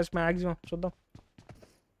వస్తారేమో కదా మ్యాక్సిమం. చూద్దాం.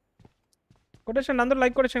 కొటేషన్ అందరూ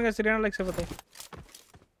లైక్ కొటేషన్ కదా. 300 likes అయిపోతాయి.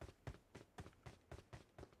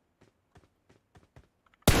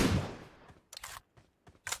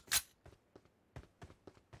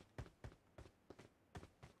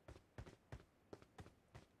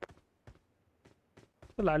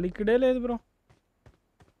 అసలు అలికిడే లేదు బ్రో.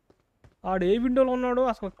 ఆడు ఏ విండోలో ఉన్నాడో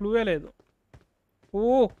అసలు క్లూవే లేదు. ఓ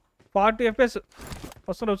 40 FPS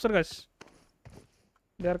వస్తారు గైస్.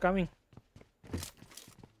 They are coming.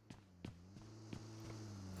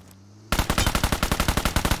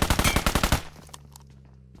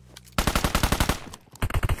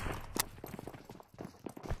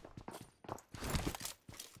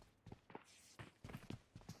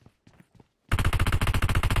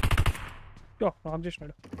 నాక్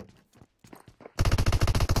చేసినాడు.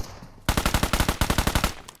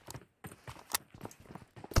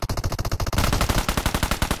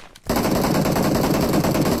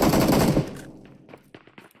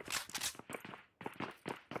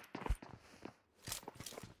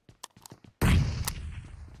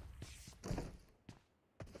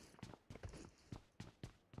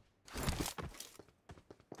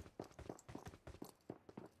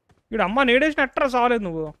 ఇక్కడ అమ్మ నేడేసిన అట్రా సావలేదు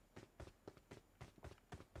నువ్వు.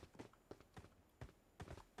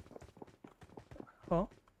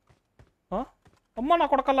 అమ్మ నా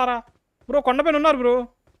కొడకల్లారా బ్రో. కొండపైన ఉన్నారు బ్రో.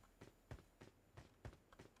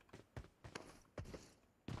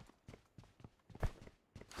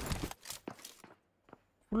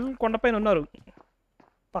 ఫుల్ కొండపైన ఉన్నారు.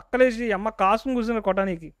 పక్కలేసి అమ్మ కాసుకుని కూర్చున్నారు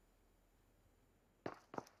కొట్టడానికి.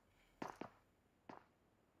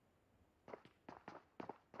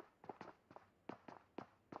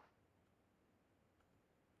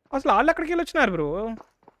 అసలు వాళ్ళు ఎక్కడికి వెళ్ళి వచ్చినారు బ్రో.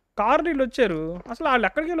 కారు వీళ్ళు వచ్చారు. అసలు వాళ్ళు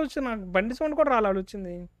ఎక్కడికి వెళ్ళి వచ్చారు. నాకు బండి సౌండ్ కూడా రాలి వాళ్ళు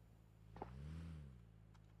వచ్చింది.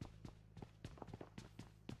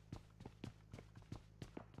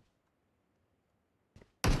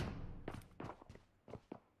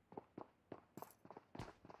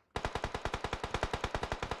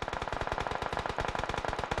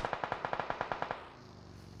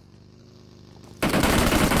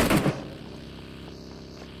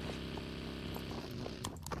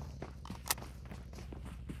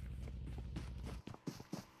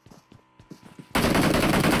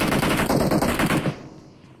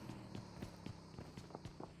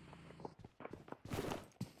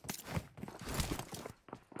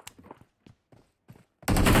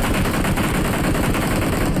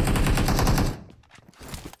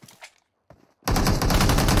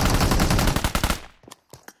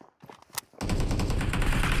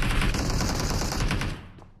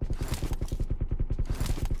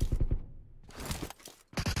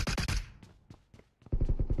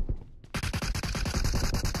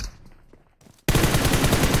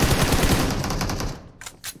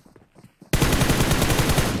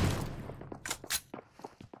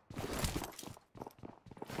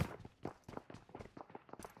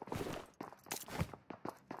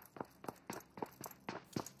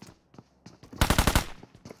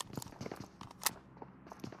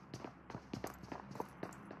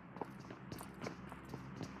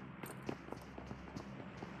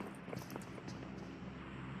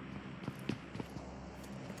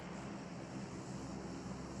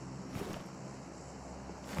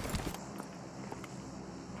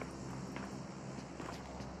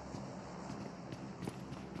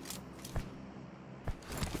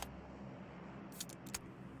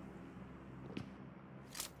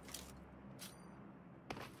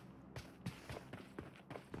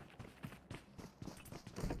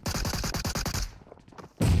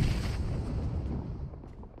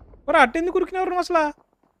 మరి అట్టెందుకు ఉరికినవరు అసలు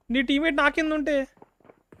నీ టీమేట్ నాకెందు ఉంటే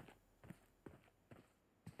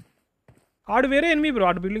ఆడు వేరే ఎనిమి బ్రో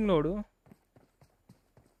ఆడు బిల్డింగ్లో వాడు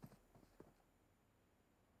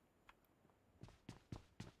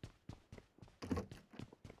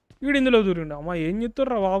వీడు ఇందులో దూరిండు అమ్మా ఏం చెప్తారు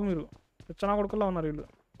రా బాబు మీరు తెచ్చనా కొడుకులా ఉన్నారు వీళ్ళు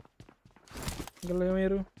ఇందులో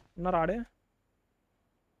ఏమయ్యారు ఉన్నారు ఆడే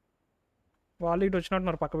వాళ్ళు ఇటు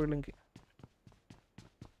వచ్చినట్టున్నారు పక్క బిల్డింగ్కి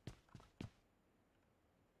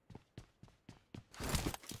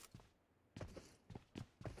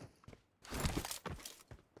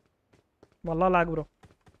మళ్ళా లాగ్ బ్రో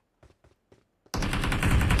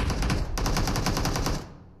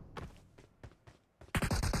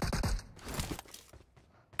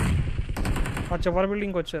ఆ చివరి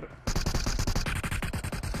బిల్డింగ్కి వచ్చారు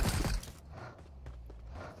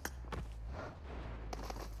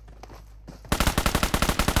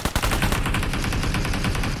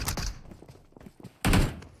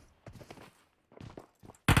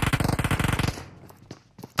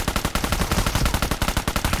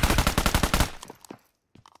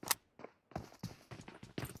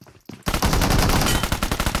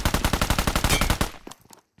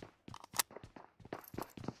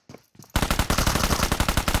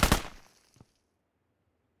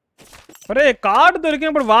అరే కార్డు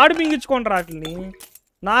దొరికినప్పుడు వాడు మింగించుకుంటారు వాటిని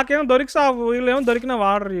నాకేమో దొరికి సాగు వీళ్ళేమో దొరికిన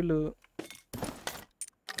వాడరు వీళ్ళు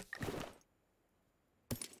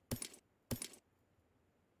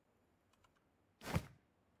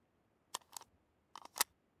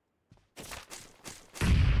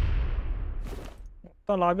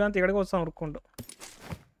మొత్తం లాబీ అంతా ఇక్కడికి వస్తాం ఉరుక్కుంటూ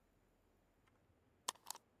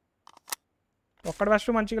ఒక్కడి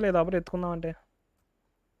ఫస్ట్ మంచిగా లేదు అప్పుడు ఎత్తుకుందాం అంటే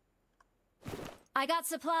I got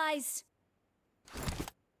supplies.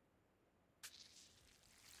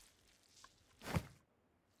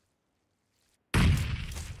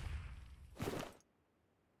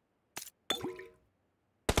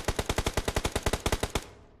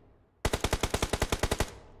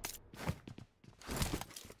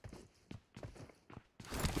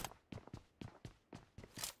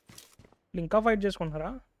 ఇంకా ఫైట్ చేసుకుంటారా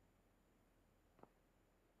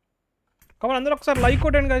కాబట్టి అందరూ ఒకసారి లైక్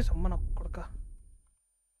కొట్టండి గైస్ అమ్మ నా కొడుక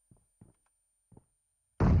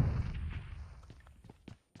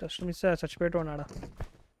జస్ట్ మిస్ చచ్చిపోయేట ఉన్నాడా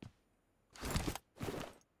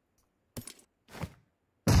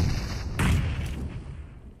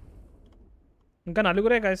ఇంకా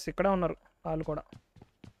నలుగురే గైస్ ఇక్కడే ఉన్నారు వాళ్ళు కూడా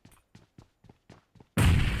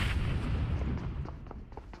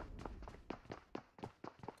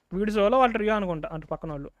వీడి సోలో వాళ్ళు రియా అనుకుంటా అటు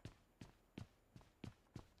పక్కన వాళ్ళు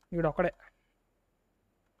వీడు ఒక్కడే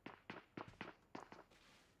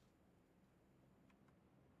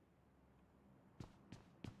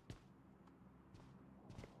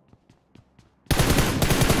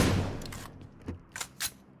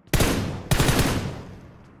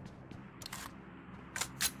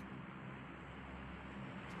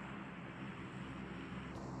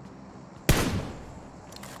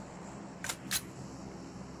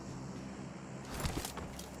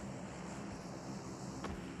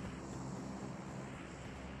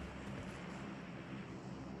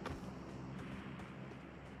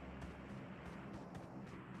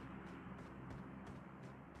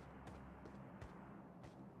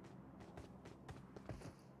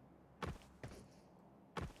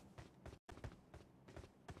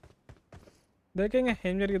దేకేంగే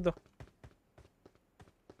ఏం జరిగిద్దో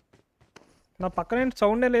నా పక్కన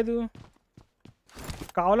సౌండే లేదు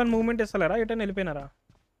కావాలని మూవ్మెంట్ ఇస్తలేరా ఎటైనా వెళ్ళిపోయినారా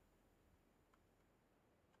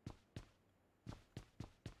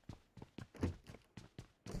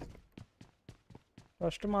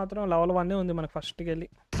ఫస్ట్ మాత్రం లెవెల్ 1 ఉంది మనకు ఫస్ట్కి వెళ్ళి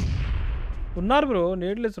ఉన్నారు బ్రో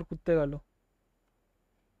నేడ్లేసారు కుత్తేగాళ్ళు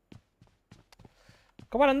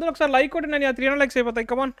కమాన్ అందరూ ఒకసారి లైక్ కొట్టండి నేను 300 లైక్స్ అయిపోతాయి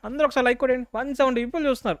కమాన్ అందరూ ఒకసారి లైక్ కొట్టండి 170 పీపుల్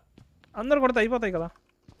చూస్తున్నారు అందరు కొడితే అయిపోతాయి కదా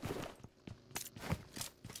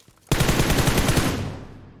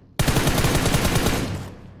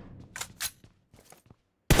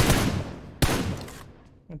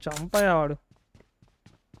చంపాయా వాడు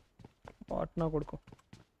పాట్నా కొడుకు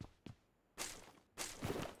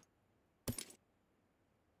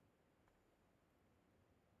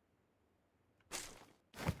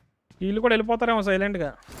వీళ్ళు కూడా వెళ్ళిపోతారేమో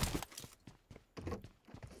సైలెంట్గా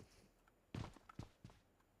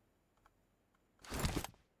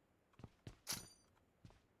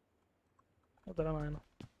ఆయన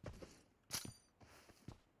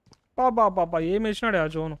బాబా ఏం వేసినాడు ఆ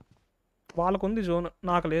జోను వాళ్ళకు ఉంది జోన్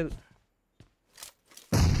నాకు లేదు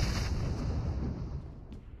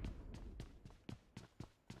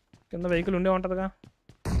కింద వెహికల్ ఉండే ఉంటుందిగా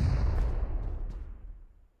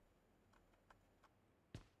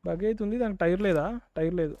బగ్ అవుతుంది దానికి టైర్ లేదా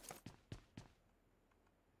టైర్ లేదు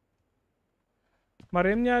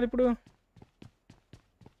మరేం చేయాలి ఇప్పుడు?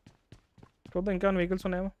 చూద్దాం ఇంకా వెహికల్స్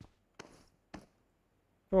ఉన్నాయేమో.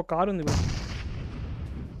 ఓ కారు ఉంది బ్రో.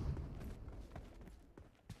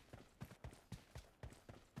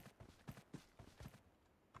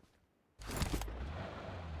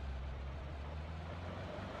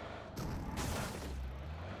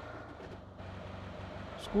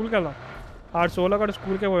 స్కూల్కి వెళ్దాం. ఆడు సోలో కూడా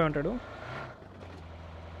స్కూల్కే పోయి ఉంటాడు.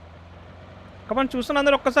 కాబట్టి చూస్తున్న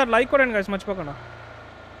అందరూ ఒక్కసారి లైక్ కొట్టండి గైస్ మర్చిపోకుండా.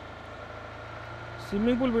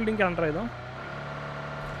 స్విమ్మింగ్ పూల్ బిల్డింగ్కి అంటారా ఏదో.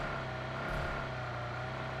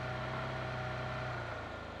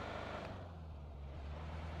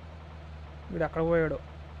 వీడు ఎక్కడ పోయాడు?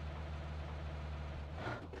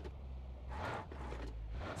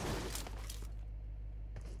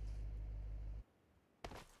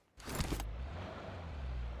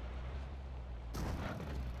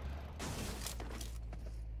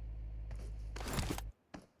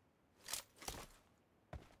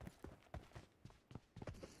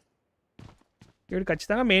 వీడు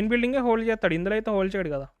ఖచ్చితంగా మెయిన్ బిల్డింగే హోల్డ్ చేస్తాడు. ఇందులో అయితే హోల్డ్ చేయడు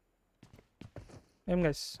కదా. ఏం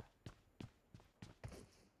గైస్?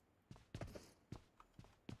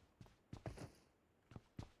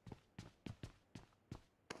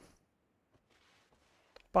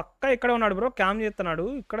 పక్కా ఇక్కడే ఉన్నాడు బ్రో. క్యామ్ చేస్తున్నాడు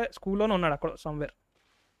ఇక్కడే. స్కూల్లోనే ఉన్నాడు అక్కడ సమ్వేర్.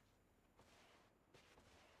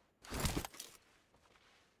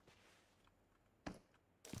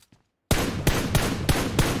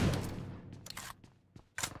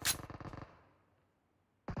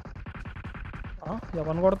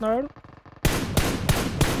 ఎవరిని కొడుతున్నాడు?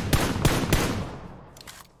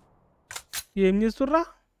 ఏం చేస్తుర్రా?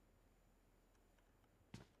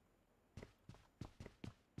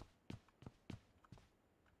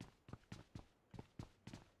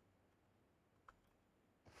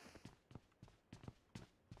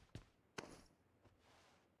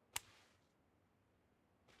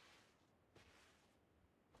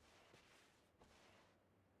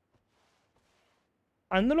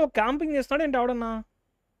 అందులో క్యాంపింగ్ చేస్తున్నాడు ఏంటి ఎవడన్నా?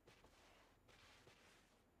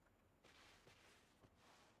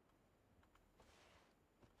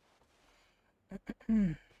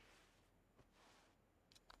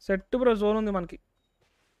 Set bro. జోన్ ఉంది మనకి.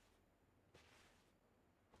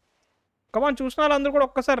 కమాన్ చూసిన వాళ్ళందరూ కూడా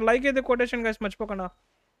ఒక్కసారి లైక్ అయితే కొటేషన్ గైస్ మర్చిపోకుండా.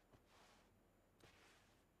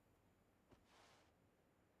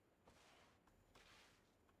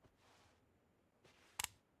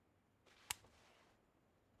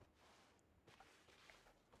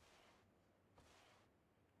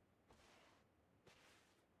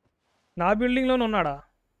 నా బిల్డింగ్లోనే ఉన్నాడా?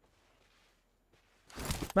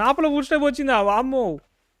 మ్యాప్లో ఊడ్ స్టెప్ వచ్చిందా? వామ్మో,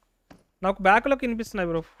 నాకు బ్యాక్లోకి వినిపిస్తున్నాయి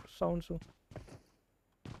బ్రో సౌండ్స్.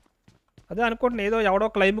 అదే అనుకుంటున్నా ఏదో ఎవడో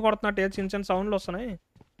క్లైంబ్ కొడుతున్నట్టు ఏదో చిన్న చిన్న సౌండ్లు వస్తున్నాయి.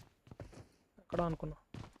 ఎక్కడ అనుకున్నా.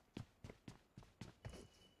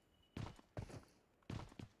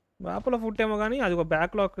 మ్యాప్లో ఫుట్ ఏమో కానీ అది ఒక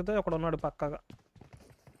బ్యాక్లోకి అయితే ఒకడు ఉన్నాడు పక్కగా.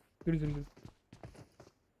 గిడిగిడి.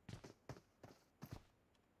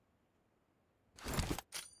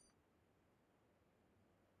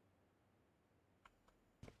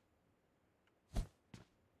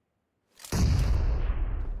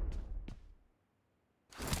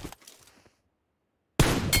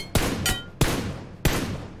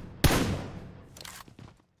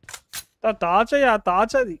 తాచయ్య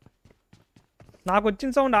తాచది. నాకు వచ్చిన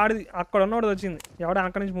సౌండ్ ఆడిది. అక్కడ ఉన్నోడు వచ్చింది. ఎవడ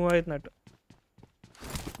అక్కడి నుంచి మూవ్ అవుతున్నట్టు.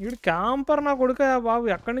 వీడు క్యాంపర్ నా కొడుక బాబు.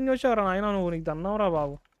 ఎక్కడి నుంచి వచ్చావురా ఆయన? నువ్వు నీకు దన్నవరా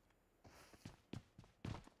బాబు.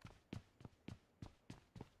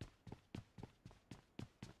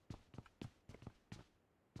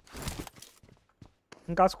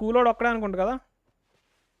 ఇంకా స్కూల్ వాడు ఒక్కడే అనుకుంటా కదా.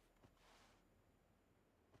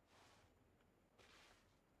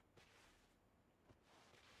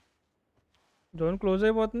 జోన్ క్లోజ్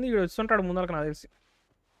అయిపోతుంది. వీడు వస్తుంటాడు ముందరకు నాకు తెలిసి.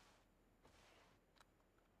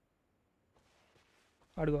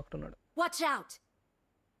 అడుగు ఒకటున్నాడు.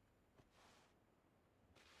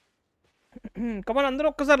 కమాన్ అందరూ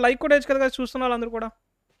ఒక్కసారి లైక్ కూడా వేయచ్చు కదా చూస్తున్న వాళ్ళందరూ కూడా.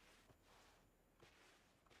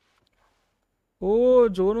 ఓ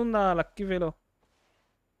జోన్ ఉందా? లక్కీ ఫేలో.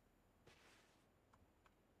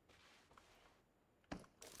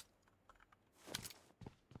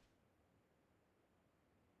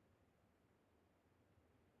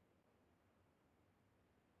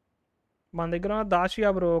 మన దగ్గర దాషియా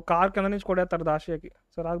బ్రో. కార్ కింద నుంచి కొడేస్తారు దాషియాకి.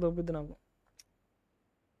 సరాకు దొబ్బిద్ది నాకు.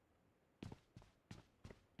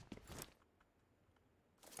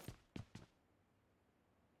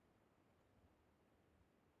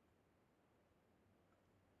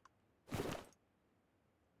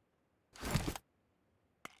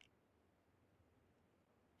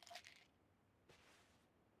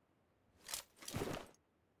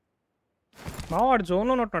 వాడు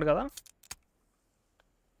జోన్లో ఉంటున్నాడు కదా.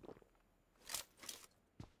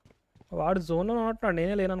 వాడు జోన్లో ఉన్నట్టున్నాడు,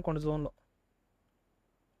 నేనే లేననుకోండి జోన్లో.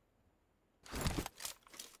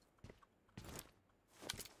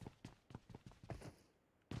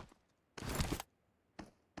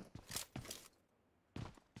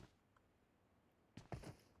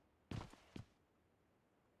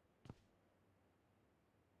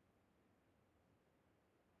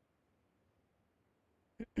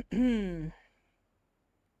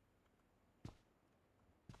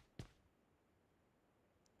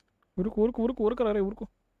 ఊరుకు రే ఊరుకు.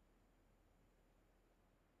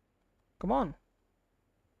 కమాన్.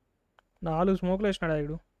 4 స్మోక్లు వేసినాడు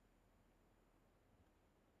ఆయుడు.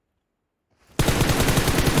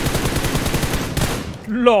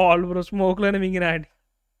 లాల్ బ్రో, స్మోక్లోనే మింగినాడు.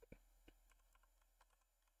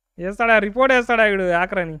 వేస్తాడా రిపోర్ట్, వేస్తాడా ఆయుడు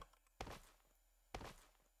ఆఖరని.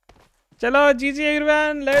 చలో GG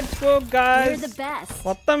everyone, let's go You're guys. the best.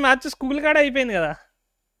 మొత్తం మ్యాచ్ స్కూల్ కాడే అయిపోయింది కదా,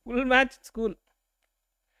 ఫుల్ మ్యాచ్ స్కూల్.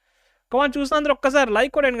 కమాన్, చూసినందరూ ఒక్కసారి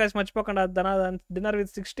లైక్ కొట్టండి గాయ్స్, మర్చిపోకుండా. Dinner with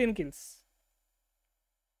 16 kills.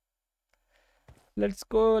 Let's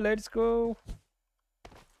go.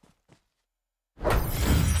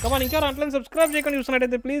 కమాన్, ఇంకా అట్లా సబ్స్క్రైబ్ చేయకుండా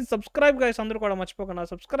చూసినట్టయితే ప్లీజ్ సబ్స్క్రైబ్ గాయ్స్, అందరూ కూడా మర్చిపోకుండా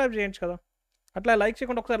సబ్స్క్రైబ్ చేయండి కదా. అట్లా లైక్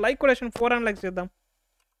చేయకుండా ఒకసారి లైక్ కూడా 400 లైక్స్ చేద్దాం.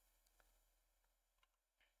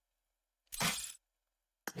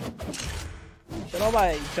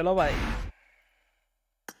 చలో బాయ్.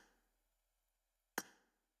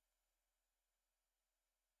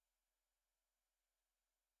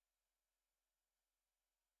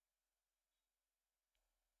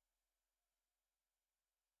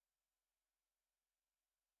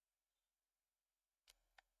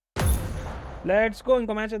 లెట్స్ గో,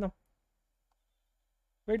 ఇంకో మ్యాచ్ చేద్దాం.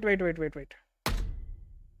 వెయిట్.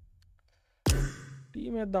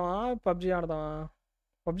 టీమ్ వేద్దామా, పబ్జీ ఆడదామా?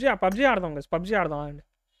 పబ్జీ ఆడదాం గైస్, పబ్జీ ఆడదామా అండి.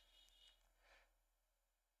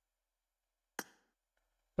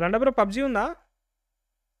 రండి బ్రో, పబ్జీ ఉందా?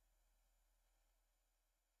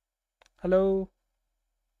 Hello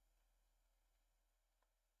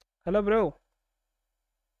bro.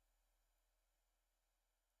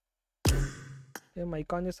 ఏం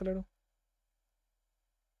mic on చేస్తలేడు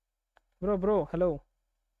bro. Hello,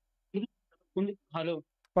 hello,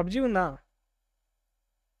 PUBG ఉందా?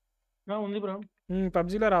 ఉంది బ్రో.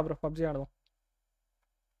 పబ్జీలో రా బ్రో, పబ్జీ ఆడదాం.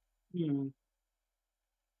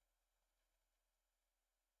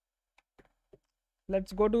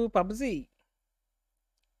 Let's go to PUBG.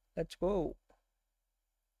 Let's go.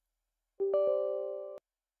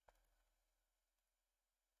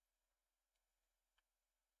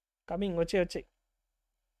 Coming, వచ్చాయి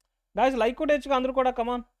గాయ్స్. లైక్ కూడా తెచ్చుకో అందరూ కూడా,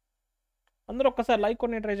 కమాన్. అందరూ ఒక్కసారి లైక్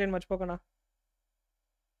కూడా ట్రై చేయండి మర్చిపోకుండా.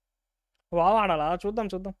 వావ్ ఆడాలా?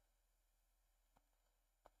 చూద్దాం.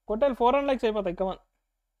 కొట్టాలి, 400 లైక్స్ అయిపోతాయి. కమాన్.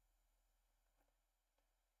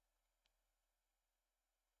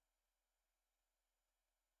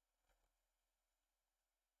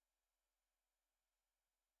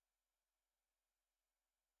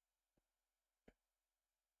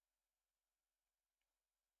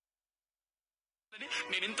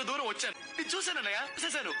 నేను ఇంత దూరం వచ్చాను, నేను చూశానన్నయ్య,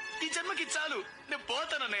 చూసేశాను. ఈ జన్మకి చాలు, నేను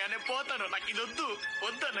పోతానన్నయ్య, నాకు ఇది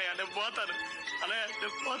వద్దన్నయ్య, నేను పోతాను అన్నయ్య,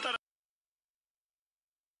 నేను పోతాను.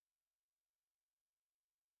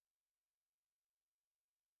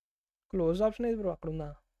 క్లోజ్ ఆప్షన్ ఏది బ్రో, అక్కడ ఉందా?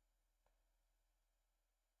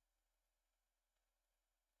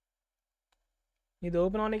 ఇది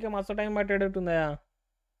ఓపెన్ అవడానికి మస్తు టైం పట్టేటట్టుందా?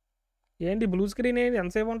 ఏంటి బ్లూ స్క్రీన్, ఏంటి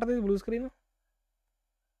ఎంతసేపు ఉంటుంది బ్లూ స్క్రీన్?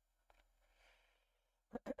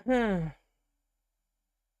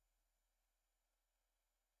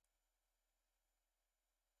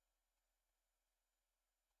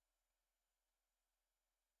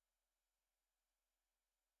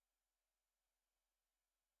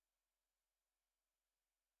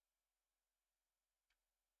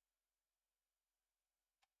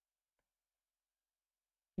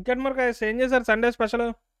 ఇంకేంటి మరి ఏం చేశారు సండే స్పెషల్?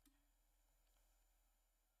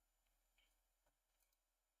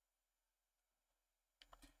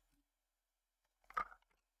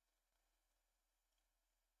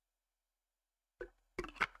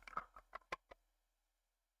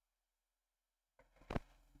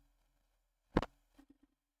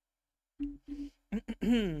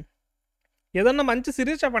 ఏదన్నా మంచి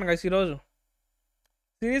సిరీస్ చెప్పండి guys ఈరోజు.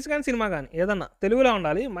 సిరీస్ కానీ సినిమా కానీ ఏదన్నా తెలుగులో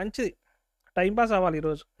ఉండాలి, మంచిది, టైంపాస్ అవ్వాలి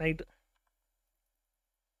ఈరోజు నైట్.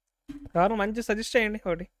 ఎవరు మంచి సజెస్ట్ చేయండి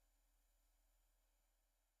ఒకటి.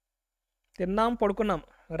 తిన్నాం, పడుకున్నాం,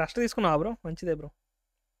 రెస్ట్ తీసుకున్నావా బ్రో? మంచిదే బ్రో.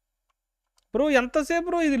 ఎంతసేపు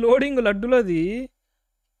బ్రో ఇది లోడింగ్ లడ్డులోది?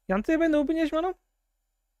 ఎంతసేపు అయింది ఓపెన్ చేసి మనం?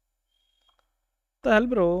 హెల్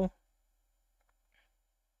బ్రో,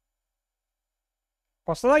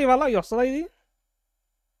 వస్తుందా ఇవాళ? వస్తుందా ఇది?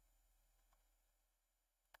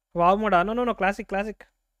 వావ్ మోడా నో క్లాసిక్ క్లాసిక్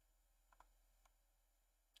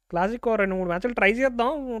 2-3 మ్యాచ్లు ట్రై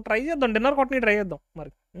చేద్దాం డిన్నర్ కొట్టని ట్రై చేద్దాం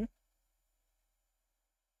మరి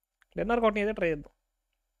డిన్నర్ కొట్టని అయితే ట్రై చేద్దాం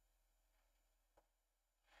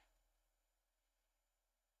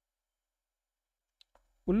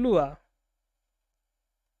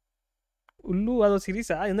ఉల్లు అదో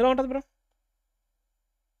సిరీసా ఎందులో ఉంటుంది బ్రో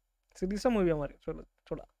సిరీసా మూవీ మరి చూడ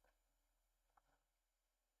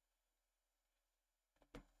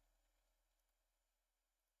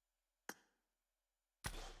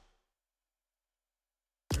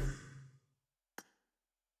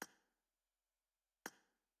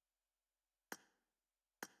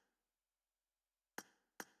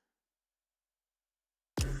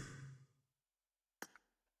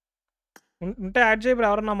ఉంటే యాడ్ చేయి బ్రో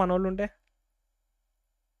ఎవరన్నా మన వాళ్ళు ఉంటే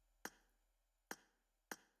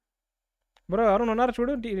బ్రో ఎవరైనా ఉన్నారు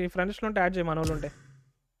చూడు ఫ్రెండ్స్లో ఉంటే యాడ్ చేయి మన వాళ్ళు ఉంటే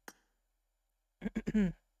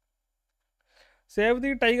సేవ్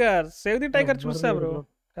ది టైగర్ చూసా బ్రో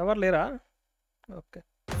ఎవరు లేరా ఓకే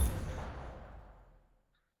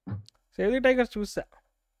సేవ్ ది టైగర్ చూసా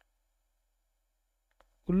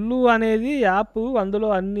ఉల్లు అనేది యాప్ అందులో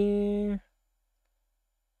అన్ని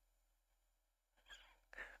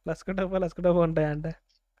లస్కటప్ప ఉంటాయంట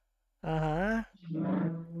ఆహా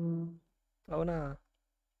అవునా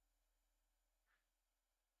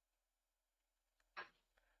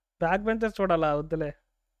బ్యాక్ బెంచర్స్ చూడాలా వద్దులే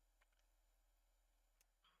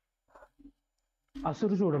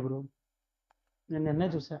అసురు చూడ బ్రో నేను నిన్నే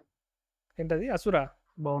చూసా ఏంటది అసురా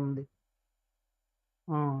బాగుంది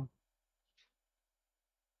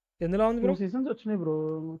ఎందులో ఉంది బ్రో సీజన్స్ వచ్చినాయి బ్రో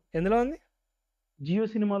ఎందులో ఉంది జియో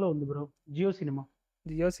సినిమాలో ఉంది బ్రో జియో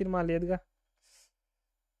సినిమా లేదుగా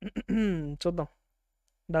చూద్దాం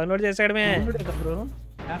డౌన్లోడ్ చేసాడమే బ్రో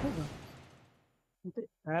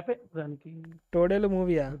యాపే దానికి టోడేలు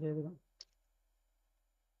మూవీయా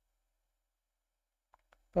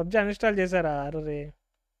పబ్జి అన్ఇన్స్టాల్ చేశారా అరే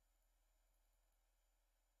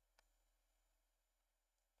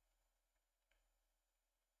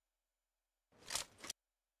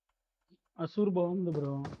అసూర్ బాగుంది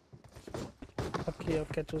బ్రో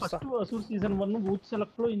ఓకే చూస్తా అసూర్ సీజన్ 1 బూత్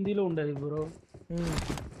సెలెక్ట్ లో హిందీలో ఉండేది బ్రో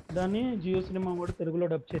దాన్ని జియో సినిమా కూడా తెలుగులో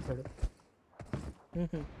డబ్ చేశాడు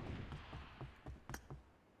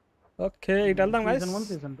ఓకే ఇటు వెళ్దాం guys season 1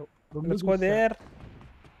 season 2 let's go there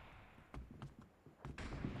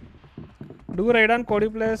do ride on కోడి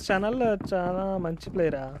ప్లేయర్స్ ఛానల్ చాలా మంచి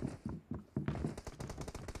ప్లేయరా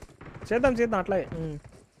చేద్దాం అట్లాగే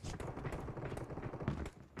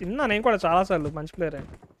తిన్నా నేను కూడా చాలాసార్లు మంచి ప్లేయరే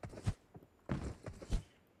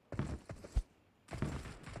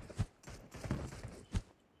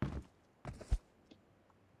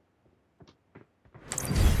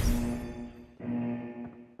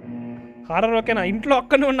హారర్ ఓకేనా ఇంట్లో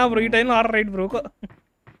ఒక్కనే ఉన్నా బ్రో ఈ టైంలో హారర్ రైట్ బ్రో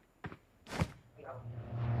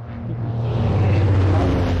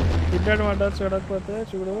ఇడ్డాడు మడ్డారు చూడకపోతే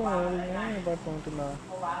చూడు పట్టుకుంటున్నా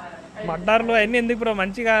మడ్డార్లు అవన్నీ ఎందుకు బ్రో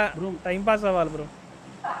మంచిగా టైం పాస్ అవ్వాలి బ్రో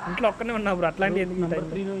ఇంట్లో ఒక్కనే ఉన్నా బ్రో అట్లాంటివి ఎందుకు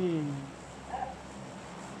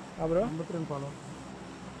బ్రో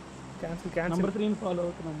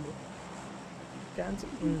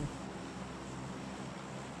క్యాన్సిల్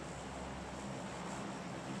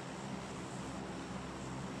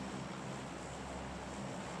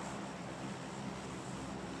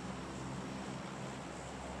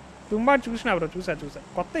తుంబా చూసినా బ్రో చూసా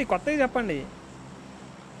కొత్తవి చెప్పండి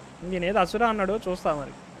నేనేదో అసురా అన్నాడు చూస్తా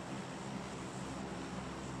మరి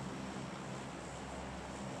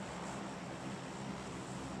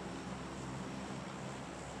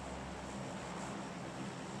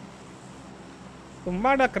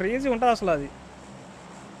తుంబాడ క్రేజీ ఉంటుంది అసలు అది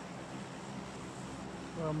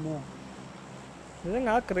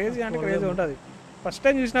నిజంగా క్రేజీ అంటే క్రేజీ ఉంటుంది ఫస్ట్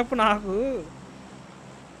టైం చూసినప్పుడు నాకు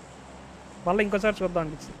మళ్ళీ ఇంకోసారి చూద్దాం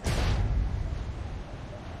అనిపించింది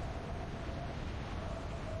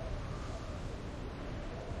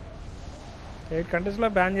 8 కంట్రీస్లో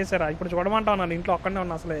బ్యాన్ చేశారా ఇప్పుడు చూడమంటా ఉన్నాను ఇంట్లో ఒక్కడనే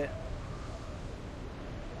ఉన్నా అసలే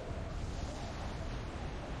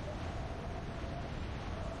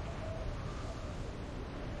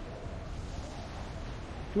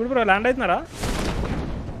చూడు బ్రో ల్యాండ్ అవుతున్నారా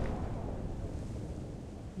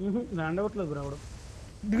ల్యాండ్ అవ్వట్లేదు బ్రో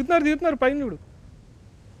దిగుతున్నారు పైన చూడు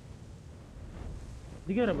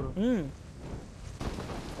దిగారా బ్రో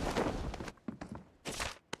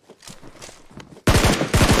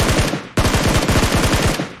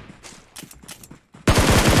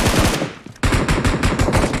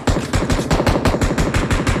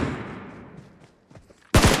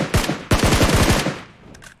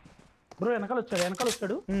బ్రో వెనకాల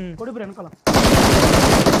వచ్చాడు కొడి బ్రో వెనకాల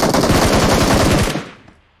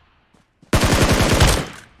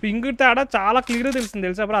పింగ్ తేడా చాలా క్లియర్గా తెలిసింది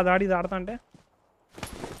తెలుసా బ్రో, అది ఇది ఆడుతా అంటే.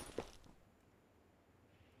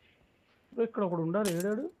 ఇక్కడ ఒకడు ఉండాలి,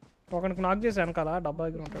 ఏడాడు ఒకనికి నాక్ చేసి వెనకాల డబ్బా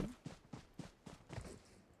దగ్గర ఉంటాడు.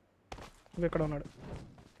 ఇక్కడ ఉన్నాడు.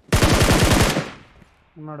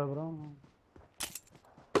 ఉన్నాడు బ్రో.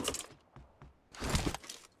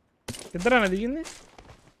 ఇద్దరేనా దిగింది?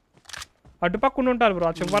 అటుపక్క ఉండి ఉంటారు బ్రో,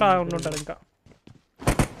 ఆ చివర ఉండి ఉంటారు ఇంకా.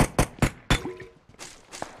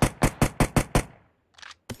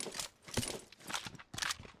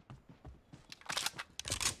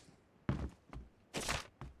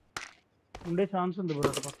 ఉండే ఛాన్స్ ఉంది బ్రో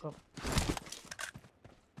అటు పక్క.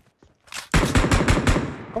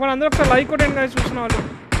 అందరూ ఒకసారి లైక్ కొట్టండి guys చూసిన వాళ్ళు.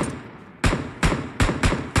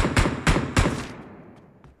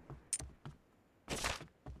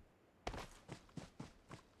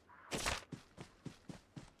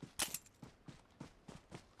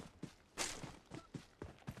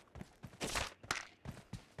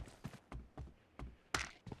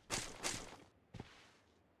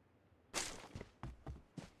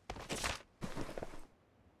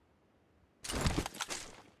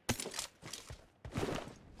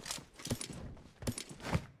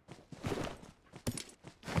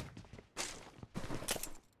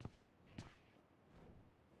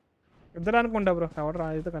 ఇద్దరు అనుకుంటా బ్రో, ఎవరు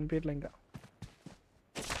రాయితే కనిపించట్లే ఇంకా.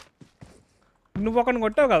 నువ్వు ఒకరిని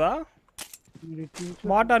కొట్టావు కదా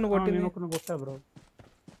మాట, నువ్వు కొట్టింది. ఒకరిని కొట్టా బ్రో.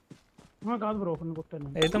 కాదు బ్రో, ఒకరిని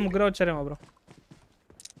కొట్టాను. అయితే ముగ్గురు వచ్చారేమో బ్రో.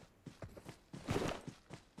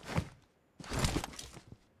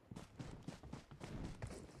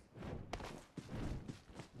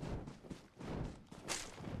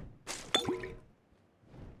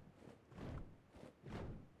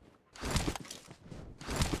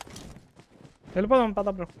 వెళ్ళిపోదాం పద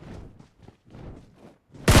బ్రో.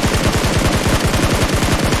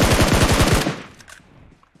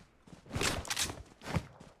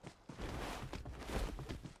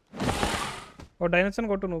 ఓ డైనోసార్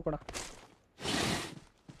కొట్టు నువ్వు కూడా.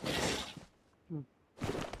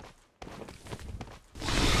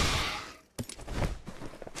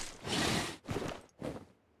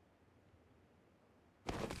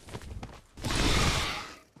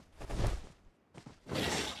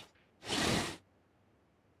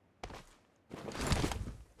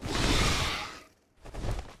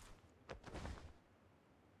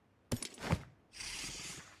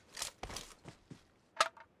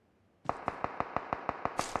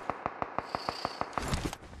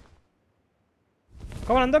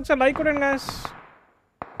 అందరూ ఒకసారి లైక్ కొట్టండి guys.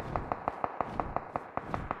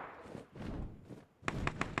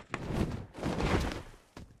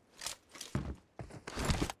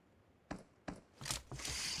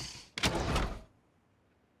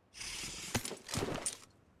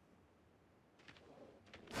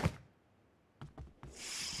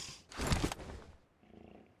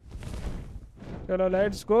 చలో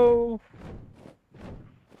లెట్స్ గో.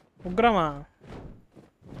 ఉగ్రమా?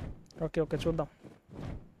 ఓకే ఓకే చూద్దాం,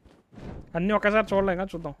 అన్నీ ఒకసారి చూడలేక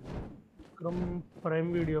చూద్దాం. Prime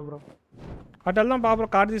video bro. అటు వెళ్దాం బాబు,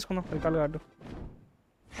 కార్డు తీసుకుందాం, రికాల్ కార్డు.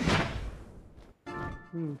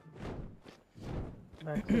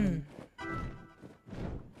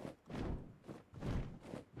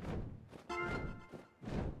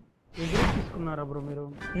 తీసుకున్నారా బ్రో మీరు?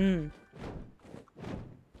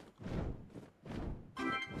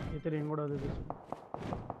 అయితే నేను కూడా అదే తీసుకున్నా.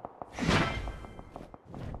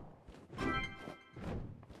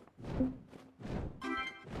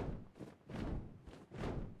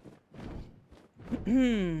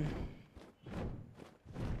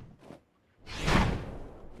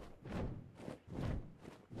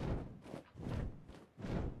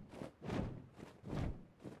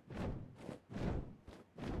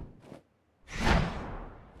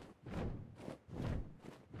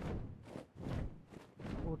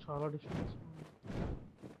 చాలా డిస్టెన్స్.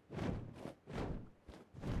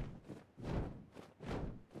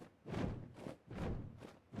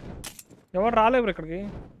 ఎవరు రాలేరు ఇక్కడికి,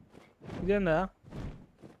 ఇదేందా?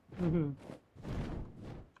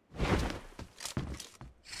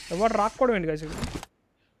 ఎవరు రాకపోవడం ఏంటి కాసి?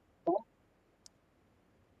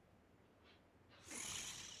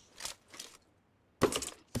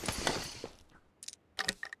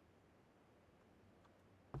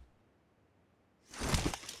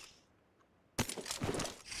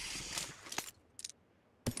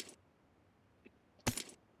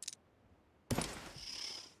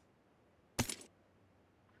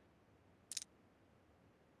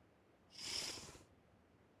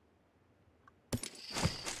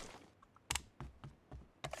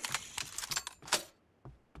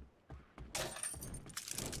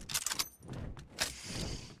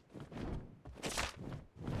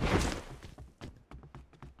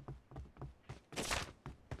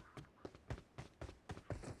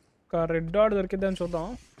 ఒక రెడ్ డాట్ దొరికిద్దని చూద్దాం.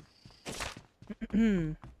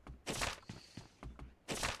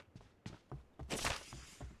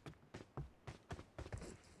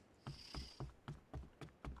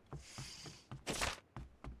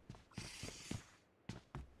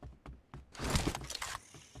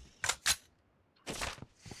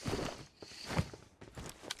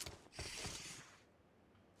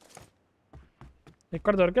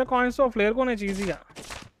 ఇక్కడ దొరికే కాయిన్స్ ఫ్లేర్ కొనేచ్చు ఈజీగా.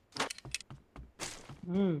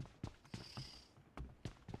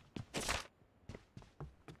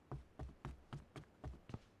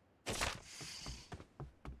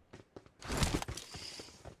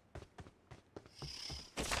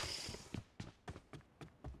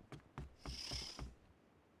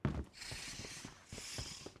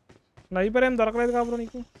 నైపర్ ఏం దొరకలేదు కాబట్టి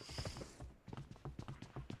నీకు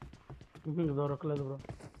దొరకలేదు బ్రో.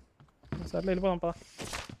 సర్లే వెళ్ళిపోదాం పద.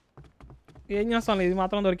 ఏం చేస్తాను, ఇది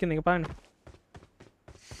మాత్రం దొరికింది. ఇక పదండి,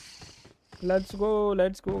 లెట్స్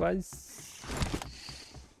గో గైస్.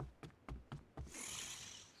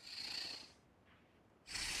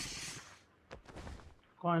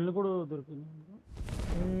 కాయిన్లు కూడా దొరికింది.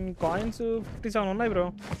 కాయిన్స్ 57 ఉన్నాయి బ్రో.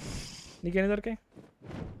 నీకెన్ని దొరికాయి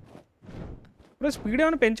బ్రో? స్పీడ్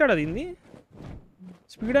ఏమైనా పెంచాడు అది? ఇంది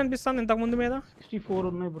స్పీడ్ అనిపిస్తుంది ఇంతకుముందు మీద. 64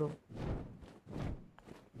 ఉన్నాయి బ్రో.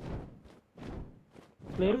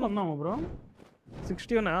 ప్లేయర్ కొందామా బ్రో?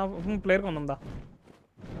 60 ఉన్నా. ప్లేయర్ కొందా?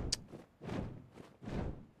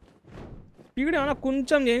 స్పీడ్ ఏమైనా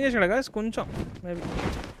కొంచెం చేంజ్ చేశాడు కదా, కొంచెం మేబీ.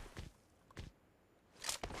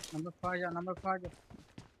 నంబర్ 5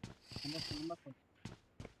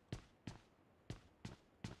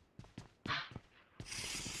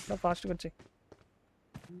 ఫాస్ట్గా వచ్చాయి.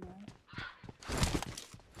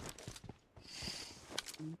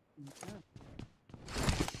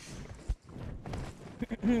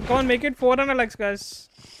 Come on, make it 400 likes, guys.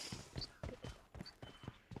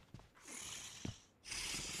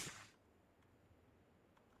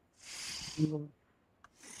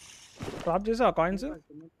 Drop చేసా కాయిన్స్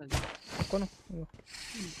కొను.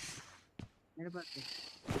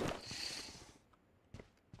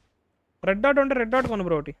 రెడ్ డాట్ ఉంటే రెడ్ డాట్ కొను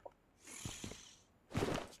బ్రో. ఒకటి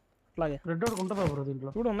అట్లాగే రెడ్ డాట్ ఉంటుందా బ్రో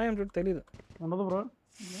దీంట్లో? చూడు ఉన్నాయేం చూడు, తెలీదు. ఉండదు బ్రో.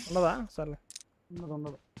 ఉండదా? సర్లే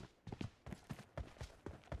ఉండదు.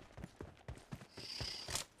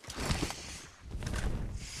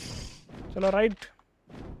 చలో రైట్.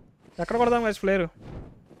 ఎక్కడ కొడదాం గైస్ ఫ్లేర్?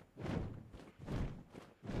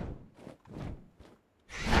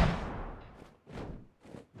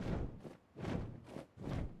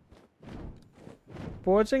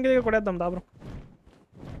 పోచింగ్ దగ్గర కొడేద్దాం దా బ్రో.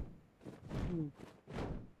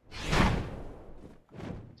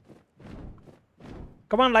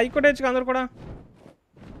 కమాన్ లైక్ కొట్టేచ్చు అందరు కూడా.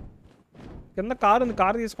 కింద కారు ఉంది,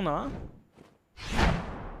 కారు తీసుకున్నావా?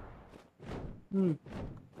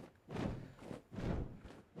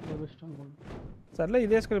 సర్లే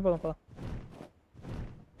ఇది వేసుకెళ్ళిపోదాం పద.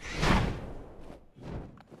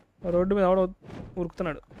 రోడ్డు మీద ఎవడో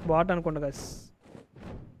ఉరుకుతున్నాడు, బాట్ అనుకోండి గైస్.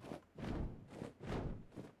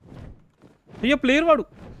 అయ్యో ప్లేయర్ వాడు.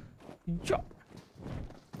 అయ్యో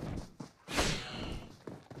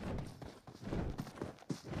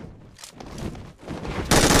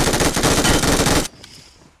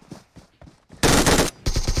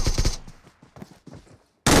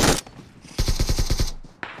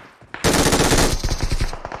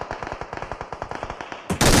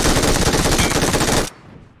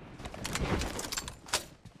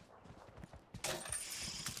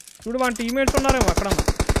చూడు, మన టీమ్మేట్స్ ఉన్నారేమో అక్కడ.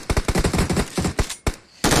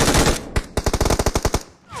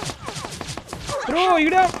 బ్రో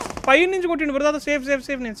ఈడ పై నుంచి కొట్టిండు బ్రో. సేఫ్ సేఫ్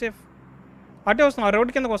సేఫ్, నేను సేఫ్. అటే వస్తున్నా,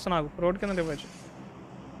 రోడ్ కిందకి వస్తున్నా. రోడ్ కింద రేపచ్చు.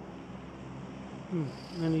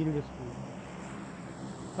 నేను హీల్ చేసుకున్నాను.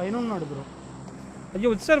 పైన ఉన్నాడు బ్రో.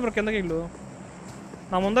 అయ్యో వచ్చారు బ్రో కిందకి. ఇల్లు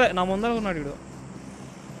నా ముందర ఉన్నాడు. వీడు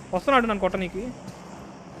వస్తున్నాడు నన్ను కొట్టనీకి.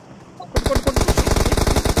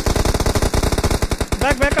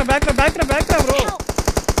 Back bro.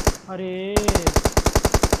 అరే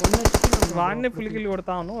వాడిని ఫుల్ కిల్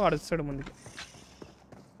కొడతాను, వాడు వచ్చాడు ముందుకి.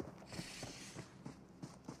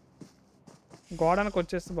 గోడానికి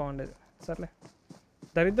వచ్చేస్తే బాగుండేది. సర్లే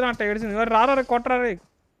దరిద్రం అట్ట ఏడిసింది. రారా కొట్టరా రే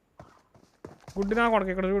గుడ్డినా కొడక.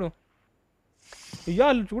 ఇక్కడ చూడు, అయ్యో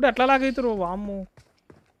వాళ్ళు చూడు ఎట్లా లాగైతారు. వామ్ము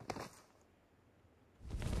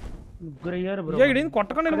ఇదేం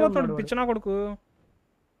కొట్టకుండా వెళ్ళిపోతాడు పిచ్చినా కొడుకు.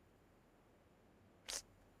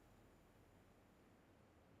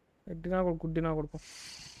 ఎడ్డినా కొడుకు, గుడ్డినా కొడుకు.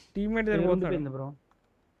 టీమ్మేట్ వెళ్ళిపోతున్నాడు బ్రో.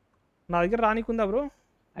 నా దగ్గర రానికుందా బ్రో?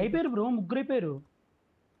 అయిపోయారు బ్రో, ముగ్గురు అయిపోయారు.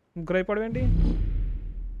 ముగ్గురు అయిపోవడం ఏంటి?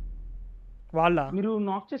 వాళ్ళ మీరు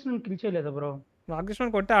నాక్ చేసి కిల్ చేయలేదా బ్రో?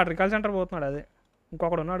 నాగేశ్వరం కొట్టి ఆ రికాల్ సెంటర్ పోతున్నాడు. అదే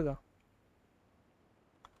ఇంకొకడు ఉన్నాడుగా.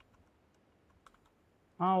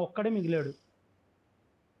 ఒక్కడే మిగిలాడు.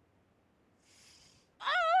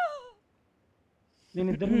 నేను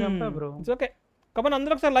ఇద్దరిని చంపా బ్రో. It's okay. కాబట్టి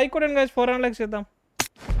అందరూ ఒకసారి లైక్ కొట్టండి గైస్. 400 లైక్స్ చేద్దాం.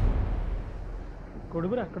 కొడు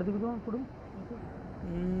బ్రో అక్కడ దిగుదాం ఇప్పుడు.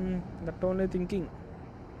 That only thinking.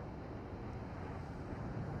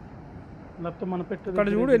 లేకపోతే మన పెట్టు ఇక్కడ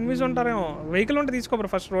చూడు ఎనిమిస్ ఉంటారేమో. వెహికల్ ఉంటే తీసుకో బ్రో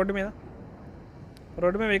ఫస్ట్. రోడ్డు మీద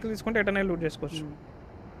వెహికల్ తీసుకుంటే ఎటనే లూట్ చేసుకోవచ్చు.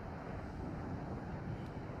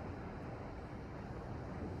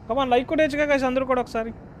 కమాన్ లైక్ కొట్టేచ్చుగా గైస్ అందరూ కూడా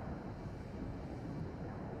ఒకసారి.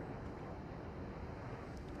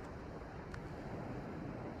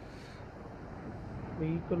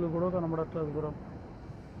 వెహికల్ కూడా కనబడట్లేదు బ్రో.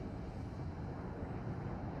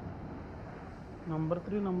 నంబర్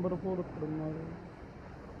 3 నంబర్ 4 ఇక్కడ ఉన్నారు.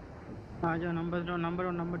 नंबर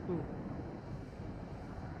 1 नंबर 2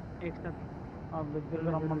 एक साथ ఆ దగ్గర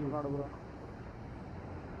రమ్మంటున్నాడు బ్రో.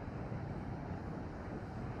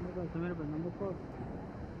 मेरे पास नंबर 4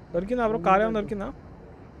 దొరికిందా బ్రో? కార్ ఏమైనా దొరికిందా?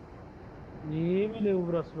 ఏమీ లేవు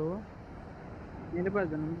బ్రో అసలు. मेरे पास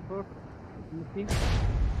नंबर 4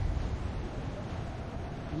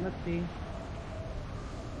 नमस्ते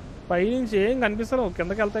పై నుంచి ఏం కనిపిస్తలేవు.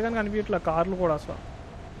 కిందకి వెళ్తే కానీ కనిపించట్లే కార్లు కూడా అసలు.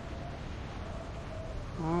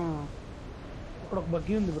 ఇక్కడ ఒక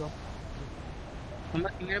బగ్గీ ఉంది బ్రో.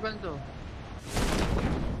 नंबर मेरे पास दो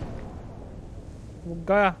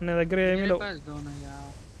ముగ్గా నీ దగ్గర ఏమీ मेरे లేవు. पास दो ना यार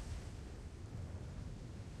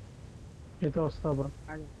అయితే వస్తా బ్రో.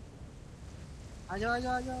 आ जाओ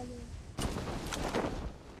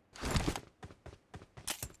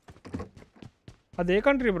అదే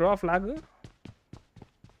కంట్రీ బ్రో ఆ ఫ్లాగ్?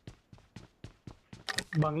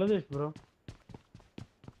 బంగ్లాదేశ్ బ్రో.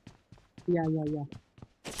 या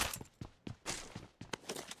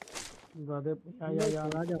అదే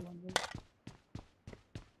आ जाओ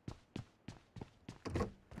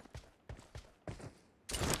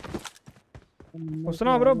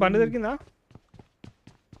వస్తున్నావా బ్రో? బండి దొరికిందా?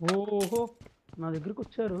 ఓహో నా దగ్గరికి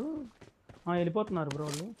వచ్చారు. వెళ్ళిపోతున్నారు బ్రో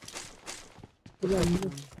వాళ్ళు.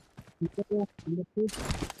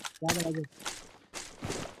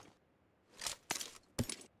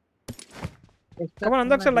 కమాన్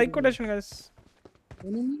అందరూ ఒకసారి లైక్ కొట్టేషన్ గైస్.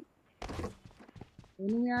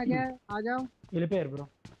 एनिमी आ गया आ जाओ వెళ్ళిపోయారు బ్రో.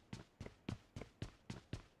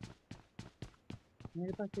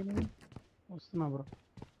 मेरे पास एनिमी వస్తున్నా బ్రో.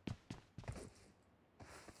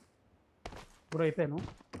 బ్రో అయిపోయాను.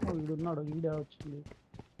 వీడు ఉన్నాడు. వీడే వచ్చింది.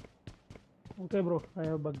 Okay bro I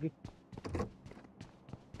have buggy.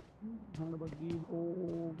 Buggy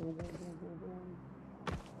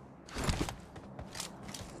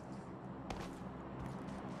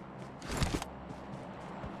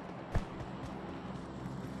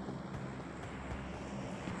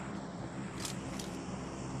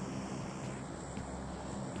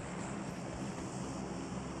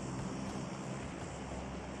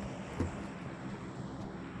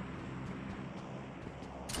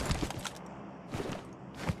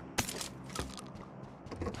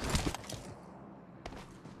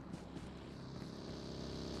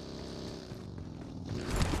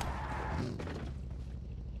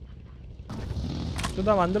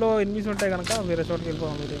చూద్దాం. అందులో ఎనిమిస్ ఉంటాయి కనుక వేరే చోటుకి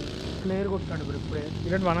వెళ్ళిపోదాం. మీరు ప్లేయర్ కొట్టాడు బ్రో ఇప్పుడే.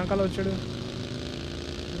 ఇలాంటి వనకాల వచ్చాడు.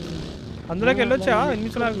 అందులోకి వెళ్ళొచ్చా?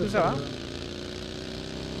 ఎనిమిస్ లాగా చూసావా?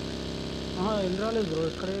 వెళ్ళి రాలేదు బ్రో.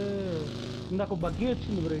 ఇక్కడే ఇందాక బగ్గీ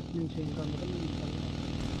వచ్చింది బ్రో ఇటు నుంచి. ఇంకా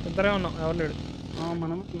ఇద్దరే ఉన్నాం. ఎవరు లేడు.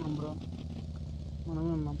 మనం ఉన్నాం బ్రో.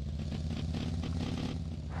 మనమే ఉన్నాం.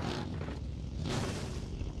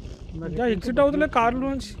 ఇంకా ఎగ్జిట్ అవుతులే కార్ల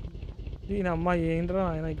నుంచి. ఈయన అమ్మ ఏంట్రా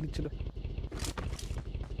ఆయన ఎగ్జిచ్చుడు.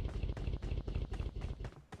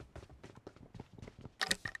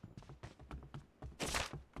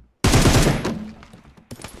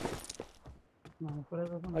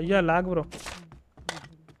 అయ్యా లాగ్ బ్రో.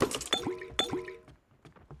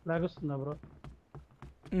 లాగ్ వస్తుందా బ్రో?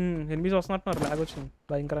 ఎనిమిది వస్తున్నట్టున్నారు. లాగ్ వచ్చింది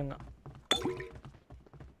భయంకరంగా.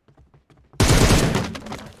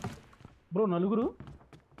 బ్రో నలుగురు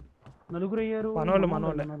అయ్యారు.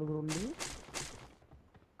 మనోళ్ళే నలుగురు ఉంది.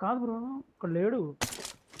 కాదు బ్రో ఇక్కడ లేడు.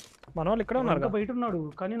 మనోళ్ళు ఇక్కడ ఉన్నారు. బయట ఉన్నాడు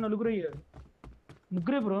కానీ నలుగురు అయ్యారు.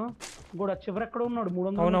 ముగ్గురే బ్రో. కూడా చివరి ఎక్కడ ఉన్నాడు?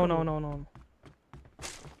 300. అవునవునవునవును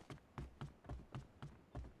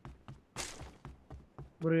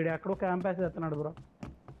బ్రో. ఈడు ఎక్కడో క్యాంప్ వేసేస్తున్నాడు బ్రో.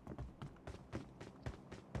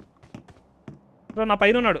 బ్రో నా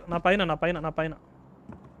పైన ఉన్నాడు. నా పైన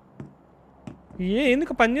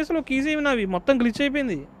ఎందుకు పని చేసేలో కీజ్ ఏమి నావి మొత్తం గ్లిచ్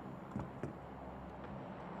అయిపోయింది.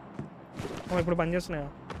 ఇప్పుడు పని చేస్తున్నాయా?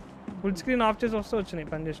 ఫుల్ స్క్రీన్ ఆఫ్ చేసి వస్తే వచ్చినాయి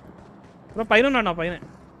పని చేసి. బ్రో పైన ఉన్నాడు. నా పైన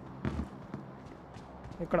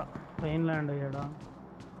ఇక్కడ పైన ల్యాండ్ అయ్యాడా?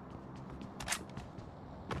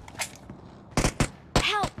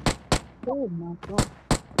 Oh my god.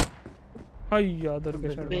 అయ్యా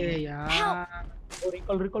దొరికేశాడు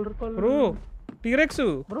రికాల్ బ్రో. టీరెక్స్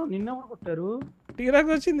బ్రో నిన్న ఎవరు కొట్టారు?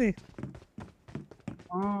 టీరెక్స్ వచ్చింది.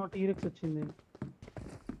 టీరెక్స్ వచ్చింది.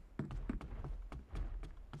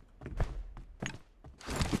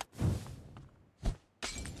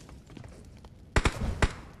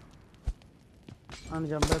 అని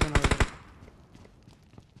చంపేద్దాం.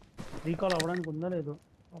 రీకాల్ అవ్వడానికి ఉందా లేదు?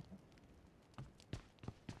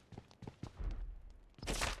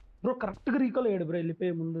 బ్రో కరెక్ట్ గా రీకాల్ అయ్యాడు బ్రో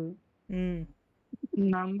వెళ్ళిపోయే ముందు.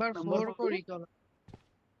 నంబర్ 4 को रिकॉल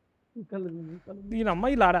ఈ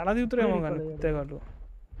అమ్మాయి ఇలా ఎలా దిగుతారేమో కానీ తెగలు.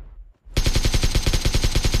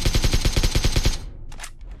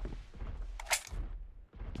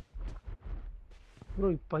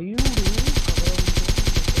 బ్రో ఈ పయ్యుడు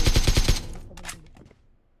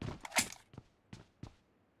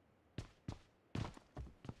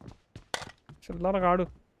చిల్లర కాడు.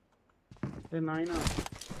 నాయన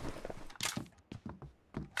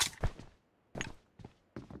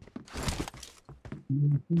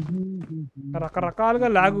రకరకాలుగా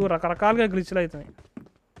లాగు, రకరకాలుగా గ్లిచ్లు అవుతాయి.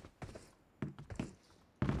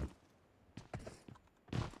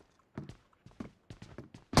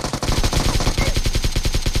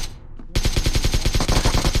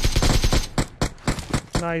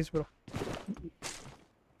 Nice bro.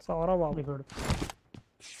 సవరా బాబు.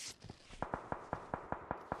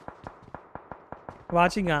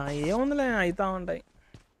 వాచింగ్ ఏముందిలే అవుతా ఉంటాయి.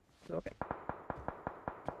 ఓకే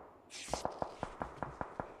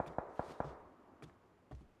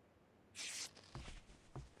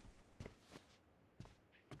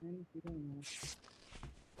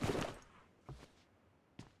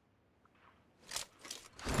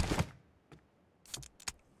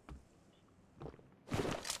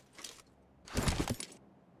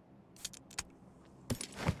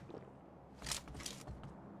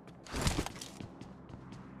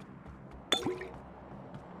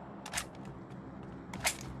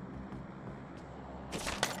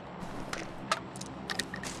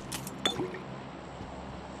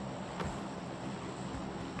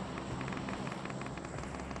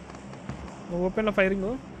ఓపెన్లో ఫైరింగ్.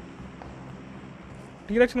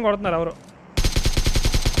 టీరెక్షన్ కొడుతున్నారు ఎవరు.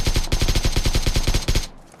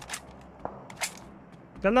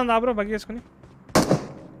 వెళ్దాం దాబ్రో బగ్గి వేసుకుని.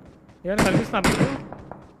 ఏమైనా కనిపిస్తున్నారు?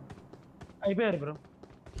 అయిపోయారు బ్రో.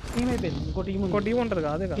 టీం అయిపోయింది. ఇంకో టీం ఉంటుంది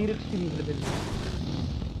కదా, అదే కదా. టీరెక్స్ టీం అయిపోయింది.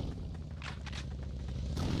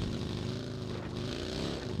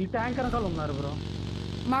 ఈ ట్యాంక్ వెనకాల ఉన్నారు బ్రో.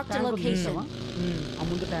 Marked a location. ఆ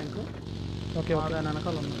ముందు ట్యాంక్. Okay okay. దాని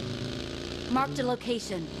వెనకాల ఉన్నారు. Marked a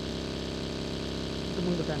location. ఇటు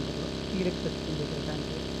ముందు ట్యాంక్ బ్రో. టీరెక్స్ వచ్చింది ఇక్కడ ట్యాంక్.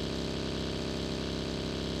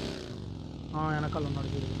 వెనకాల ఉన్నాడు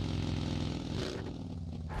చూడు.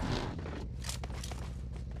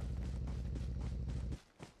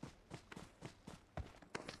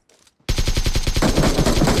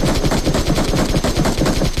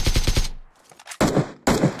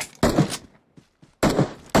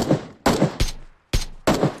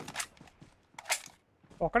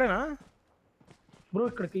 ఒక్కడేనా బ్రో?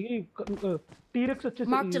 ఇక్కడికి టీరెక్స్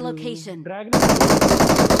Marked a వచ్చేసి location. డ్రాగన్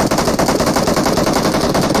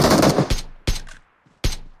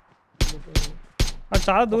అది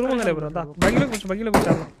చాలా దూరం ఉంది బ్రో. బగిలో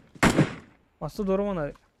కూర్చో. మస్తు దూరం ఉంది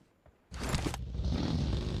అది.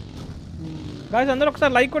 గాయ్స్ అందరూ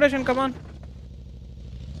ఒకసారి లైక్ కొటేషన్ కమాన్.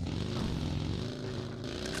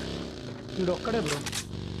 వీడు ఒక్కడే బ్రో.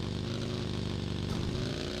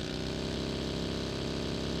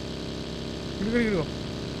 ఇదిగో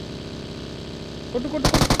కొట్టు.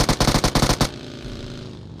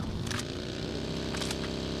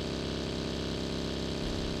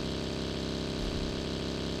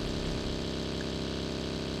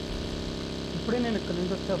 ఇప్పుడే నేను ఇక్కడ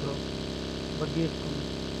నుంచి వచ్చా బ్రో. బగ్గి వేసుకుని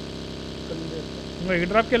ఇక్కడ నుంచి వచ్చా. ఇంకా ఈ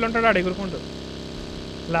డ్రాప్కి వెళ్ళి ఉంటాడు ఆడు ఎగురుకుంటూ.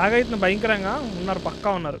 లాగ్ అవుతుంది భయంకరంగా. ఉన్నారు,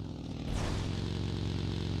 పక్కా ఉన్నారు.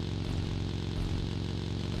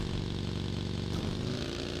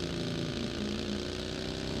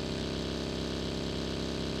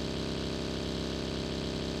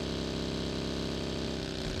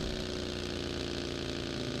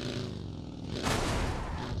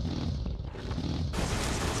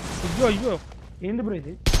 అయ్యో ఏంది బ్రో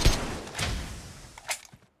ఇది?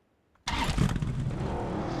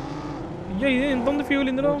 అయ్యో ఇది ఎంత ఉంది ఫ్యూల్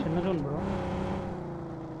ఇందులో? చిన్న జోన్ బ్రో.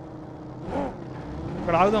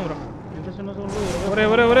 ఇక్కడ ఆగుదాం బ్రో. ఎంత చిన్న జోన్?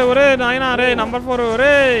 ఒరే నాయన. అరే నంబర్ 4.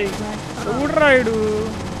 ఒరే ఊడ్రాయుడు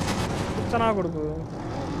కూర్చనా కొడుకు.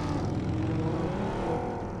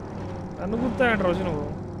 నన్ను గుర్తాయంట రోజు నువ్వు.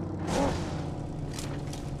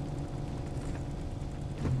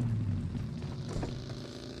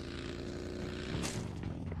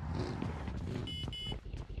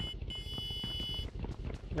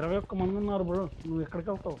 21 మంది ఉన్నారు బ్రో. నువ్వు ఎక్కడికి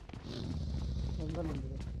వెళ్తావు? వెళ్తానండి.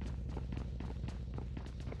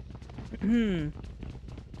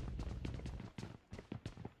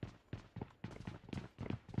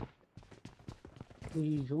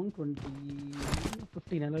 ఈ జూన్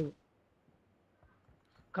 15 అలాగే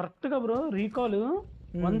కరెక్ట్గా bro. Recall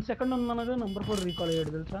 1 second ఉందనగా number 4 recall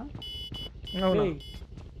అయ్యాడు తెలుసా?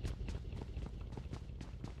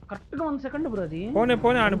 కరెక్ట్గా 1 సెకండ్ బ్రో. అది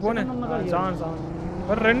పోనే ఆడు పోనే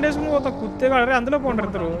రెండేసుకుని పోతా కుత్తేగా అందులో పోంటారు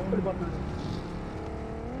ఇద్దరు.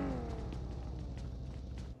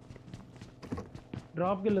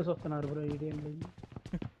 డ్రాప్కి వెళ్ళేసి వస్తున్నారు బ్రో. ఇది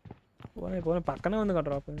పోనే పక్కనే ఉంది కదా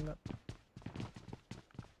డ్రాప్. ఇంకా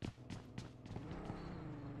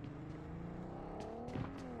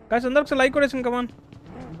guys అందరూ ఒకసారి లైక్ కొట్టేసింది. Come on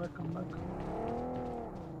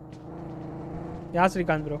yeah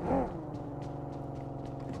Srikanth bro.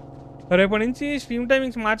 రేపటి నుంచి స్ట్రీమ్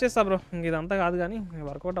టైమింగ్స్ మార్చేస్తా బ్రో. ఇంక ఇదంతా కాదు కానీ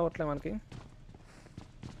వర్కౌట్ అవ్వట్లే మనకి.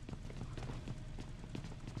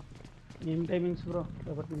 ఏం టైమింగ్స్ బ్రో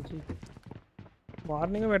రేపటి నుంచి?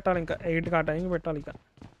 మార్నింగ్ పెట్టాలి, ఇంకా 8కి ఆ టైంకి పెట్టాలి. ఇక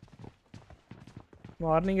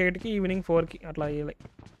మార్నింగ్ 8కి ఈవినింగ్ 4కి అట్లా వేయాలి.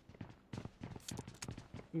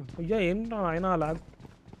 అయ్యా ఏంటో ఆయన అలా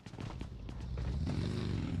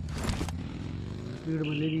వీడు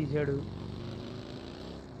మళ్ళీ తీసాడు.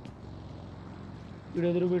 వీడు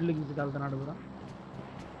ఎదురు వీడికి తీసుకెళ్తున్నాడు కూడా.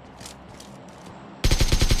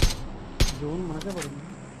 జోన్ మనకే పడింది.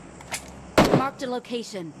 Marked a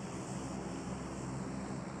location.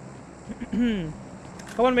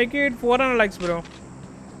 Come on, make it 400 likes bro.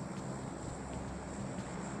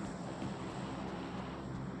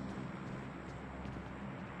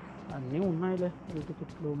 అన్నీ ఉన్నాయిలే.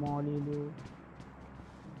 టికెట్లు, మాలీలు.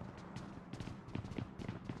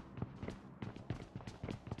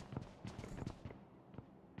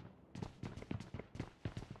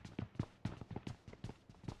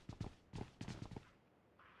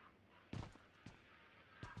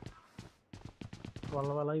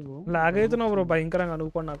 లాగ్ అవుతున్నావు బ్రో భయంకరంగా.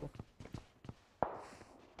 నువ్వు కూడా నాకు.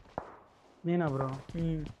 నేనా బ్రో?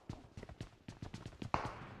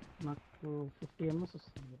 నాకు 50 ms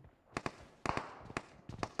వస్తుంది.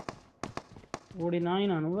 ఓడి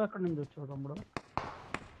నాయన నువ్వు అక్కడి నుంచి వచ్చావు తమ్ముడు.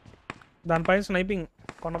 దానిపైన స్నైపింగ్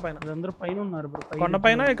కొండపైన. అందరూ పైన ఉన్నారు బ్రో.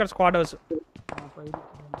 కొండపైన ఇక్కడ స్క్వాడ్ హౌస్.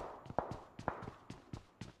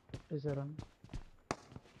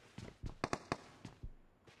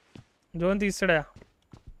 జోన్ తీస్తాడా?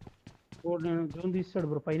 నేను జోన్ తీస్తాడు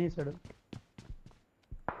బ్రో. పైన వేసాడు.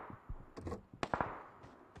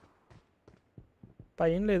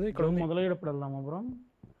 పైన లేదు ఇక్కడ. మొదలయ్యేటప్పుడు వెళ్దామా బ్రో?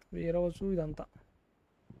 వేరే వచ్చు ఇదంతా.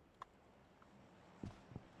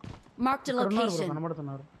 Marked a location.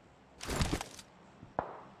 కనబడుతున్నారు.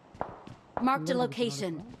 Marked a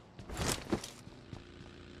location.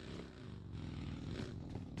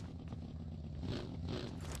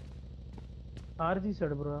 కారు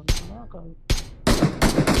తీసాడు బ్రో. కాదు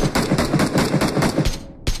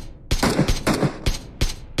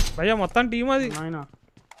భయ్యా మొత్తం టీం అది. ఆయన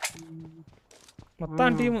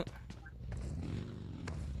మొత్తం టీం.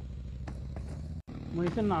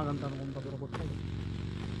 మిషన్ నాగంత అనుకుంటా బ్రో. కొట్టాడు.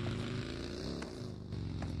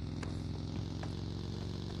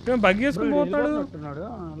 బగ్గి వేసుకుని పోతున్నాడు. వెళ్తున్నాడు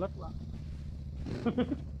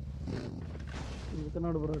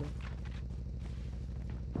బ్రో.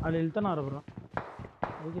 వాళ్ళు వెళ్తున్నారు బ్రో.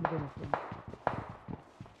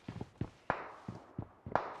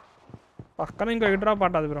 పక్కన ఇంకో డ్రాప్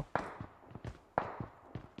పడ్డది బ్రో.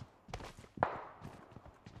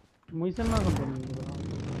 Machine నాగుంటుంది bro.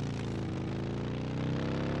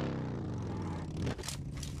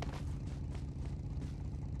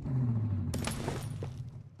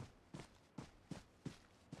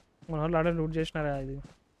 మన వాళ్ళు ఆడే లూట్ చేసినారా ఇది?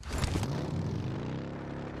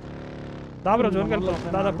 దా బ్రో జోన్కి వెళ్తాం.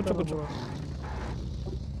 దాదా కూర్చో.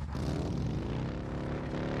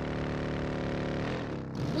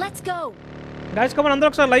 Let's go. గైస్ కమన్ అందరూ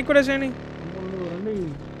ఒకసారి లైక్ కొట్టేసేయండి.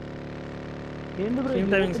 ఏంది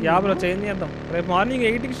టైమింగ్స్ బ్రో చేంజ్ చేద్దాం. రేపు మార్నింగ్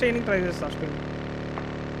 8కి ట్రైనింగ్ ట్రై చేస్తా. స్క్రీన్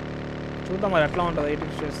చూద్దాం మరి ఎట్లా ఉంటుంది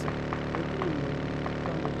 8కి చేస్తే.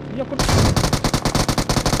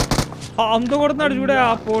 అంత కొడుతున్నాడు చూడే ఆ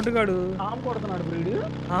పోటుగాడు. కొడుతున్నాడు బ్రీడ్.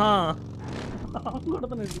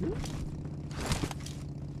 కొడుతున్నాడు.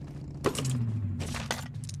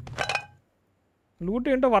 లూట్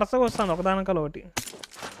ఏంటో వరుసగా వస్తుంది ఒకదానికల్ ఒకటి.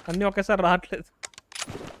 అన్నీ ఒకేసారి రావట్లేదు.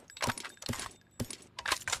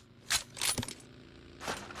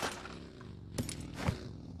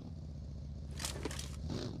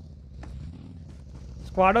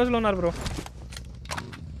 స్క్వాడ్ హౌస్లో ఉన్నారు బ్రో.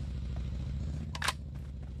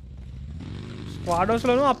 స్క్వాడ్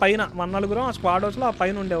హౌస్లోనూ ఆ పైన మన నలుగురు ఆ స్క్వాడ్ హౌస్లో ఆ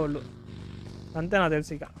పైన ఉండేవాళ్ళు. అంతే నాకు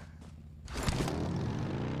తెలిసి ఇక.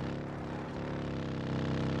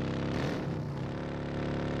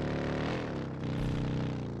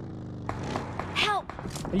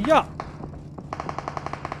 అయ్యా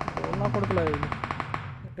నా కొడుకులా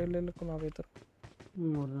వెళ్ళుకున్నా అవుతారు.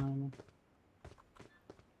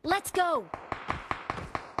 Let's go.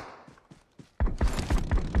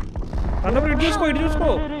 అన్నప్పుడు ఇటు చూసుకో, ఇటు చూసుకో.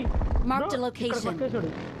 Marked a location.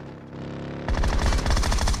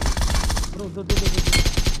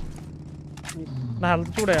 నా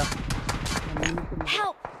health చూడయా.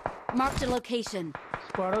 Help. Marked a location.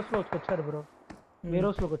 Squad house లోకి వచ్చారు బ్రో, వేర్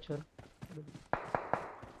హౌస్ లోకి వచ్చారు.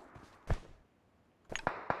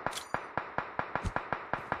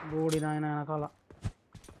 బోడి నాయన వెనకాల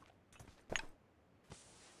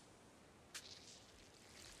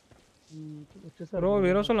బ్రో.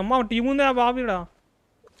 వేర్ హౌస్ లో అమ్మా టీం ఉంది ఆ బాబు ఇక్కడ.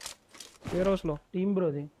 వేర్ హౌస్ లో టీం బ్రో.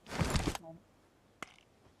 అది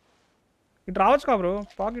ఇటు రావచ్చు కా బ్రో,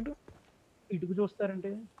 పాకెట్ ఇటుకు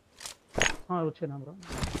చూస్తారంటే వచ్చానా బ్రో.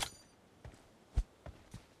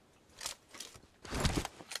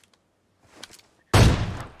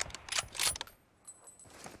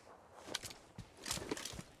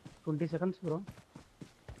 Twenty seconds bro.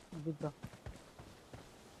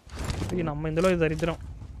 ఈ నమ్మ ఇందులో దరిద్రం.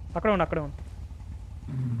 అక్కడే ఉండి, అక్కడే ఉండి.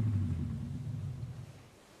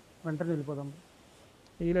 వెంటనే వెళ్ళిపోదాం.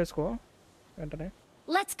 హీలేసుకో వెంటనే.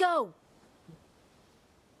 Let's go.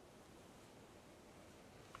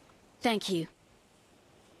 Thank you.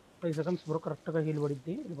 5 seconds bro, కరెక్ట్గా హీల్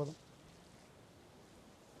పడిద్ది. వెళ్ళిపోదాం.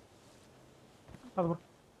 బ్రో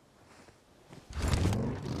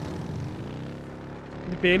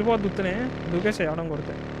ఇది పేలిపోద్దు, దుత్తనే దూకేసి అవడం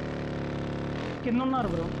కొడితే. కింద ఉన్నారు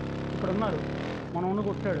బ్రో, ఇక్కడ ఉన్నారు. మనోడు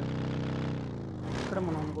కొట్టాడు ఇక్కడ,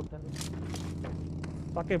 మనోడు కొట్టాడు.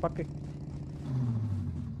 పక్కే పక్కే.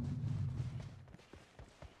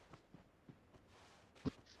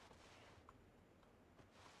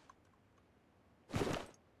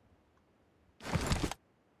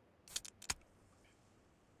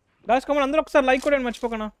 గాయ్స్ కమన్ అందరూ ఒకసారి లైక్ కొట్టండి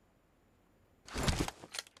మర్చిపోకనా.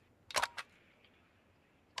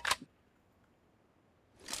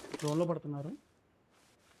 జోన్లో పడుతున్నారు.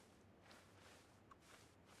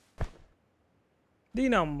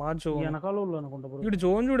 దీనమ్మా జోన్ వెనకాల వాళ్ళు అనుకుంటా బ్రో. వీడు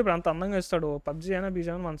జోన్ చూడు ఇప్పుడు అంత అందంగా ఇస్తాడు. పబ్జీ అయినా బీజీ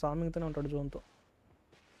అయినా మన సామింగ్తోనే ఉంటాడు జోన్తో.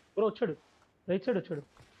 బ్రో వచ్చాడు, రైట్ సైడ్ వచ్చాడు.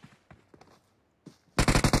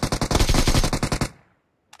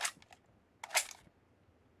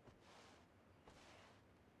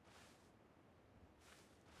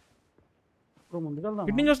 బ్రో ముందుకెళ్దాం.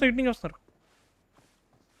 ఇటు నుంచి వస్తారు, ఇటు నుంచి వస్తారు.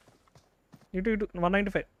 ఇటు ఇటు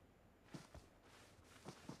 195.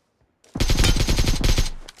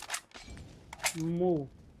 మూవ్.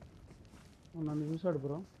 నన్ను చూసాడు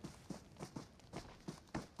బ్రో.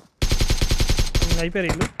 అయిపోయారు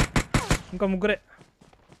వీళ్ళు, ఇంకా ముగ్గురే.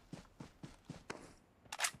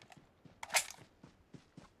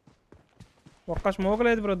 ఒక్క స్మోక్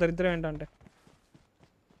లేదు బ్రో, దరిద్రం ఏంటంటే.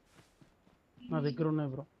 నా దగ్గర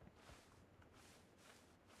ఉన్నాయి బ్రో.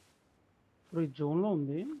 బ్రో ఈ జోన్లో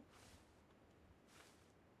ఉంది.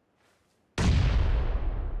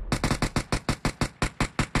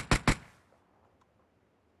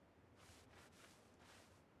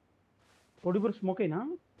 పొడి బ్రో స్మోక్ అయినా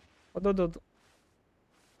వద్దు వద్దు వద్దు.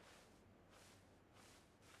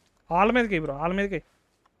 వాళ్ళ మీదకి బ్రో, వాళ్ళ మీదకి.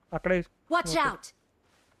 అక్కడే Watch out.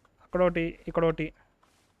 అక్కడోటి, ఇక్కడోటి.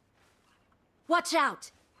 Watch out.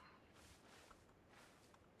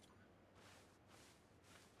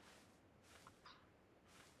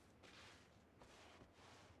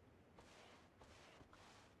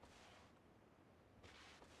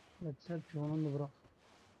 Left side zone ఉంది బ్రో.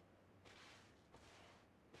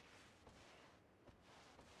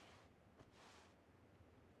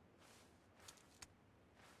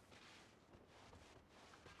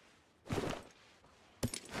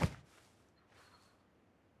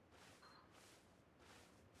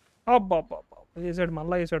 అబ్బా అబ్బా అబ్బా వేసాడు,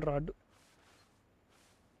 మళ్ళీ వేసాడు రాడ్డు.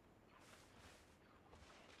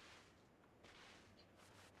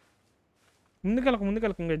 ముందుకెళ్ళక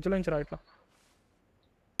ముందుకెళ్ళక ఇంక ఎడ్జ్లో నుంచి రా ఇట్లా.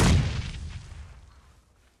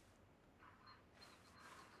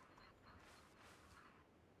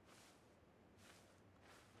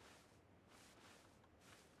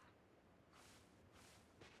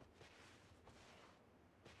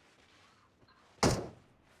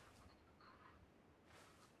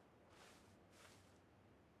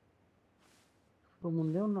 ఇప్పుడు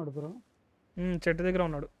ముందే ఉన్నాడు బ్రో. చెట్టు దగ్గర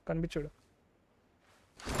ఉన్నాడు, కనిపించాడు.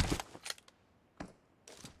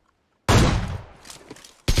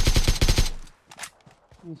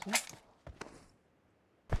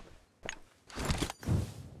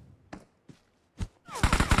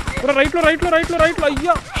 బ్రో రైట్లో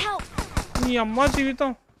అయ్యా Help! నీ అమ్మ జీవితం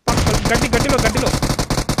గడ్డిలో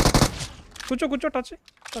కూర్చో టచ్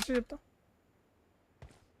చెప్తా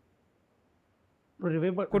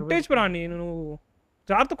కొట్టేసి బ్రా నేను నువ్వు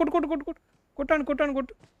జాగ్రత్త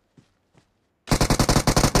కొట్టు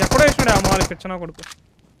ఎక్కడో వేసినాడు ఆ మాల్ పిచ్చనా కొడుకు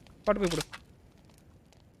పట్టుకు ఇప్పుడు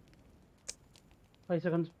 5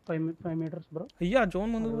 seconds 5 meters బ్రో అయ్యా జోన్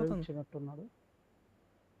ముందుకు పోతుంది చిన్నట్టున్నాడు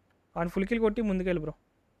ఆయన ఫుల్ కిల్ కొట్టి ముందుకెళ్ళి బ్రో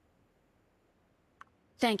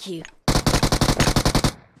Thank you.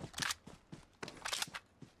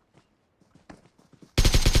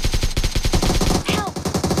 Help!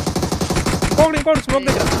 ఇంకోటి స్మోక్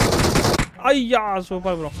దగ్గర అయ్యా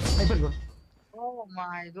సూపర్ బ్రో అయిపోయింది bro Oh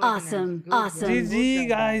my Awesome. GG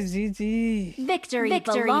guys GG Victory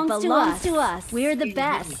belongs to us. We're the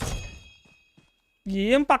best.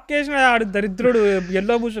 ఏం పక్కేసిన ఆడు దరిద్రుడు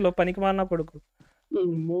ఎల్లో బుషులో పనికి మారిన కొడుకు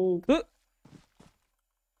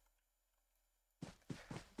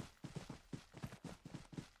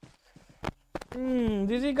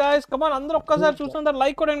జీజీ గాయ్స్ కమాన్ అందరూ ఒక్కసారి చూస్తున్నారు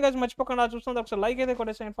లైక్ కొట్టండి గాయ్స్ మర్చిపోకుండా చూస్తున్నారు ఒకసారి లైక్ అయితే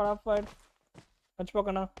కొట్టేసేయండి ఫటాఫట్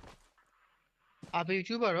మర్చిపోకుండా आप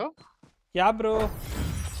यूट्यूबर हो యా బ్రో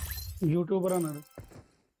యూట్యూబర్ అన్నాడు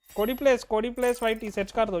कोडी प्लेस वाइट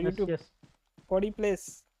सर्च कर दो यूट्यूब कोडी प्लेस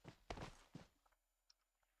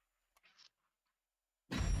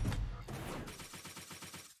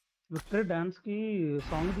విక్టరీ డాన్స్ కి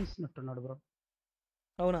సాంగ్ తీసినట్టున్నాడు బ్రో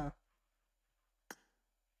అవునా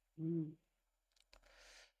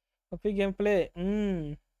ఓపీ గేమ్ ప్లే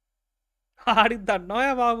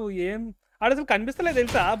ఆడిద్దన్నోయా బాబు ఏం ఆడు అసలు కనిపిస్తలేదు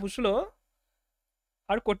తెలుసా బుష్లో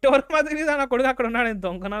ఆడు కొట్టే వరకు మాత్రం నా కొడుకు అక్కడ ఉన్నాడు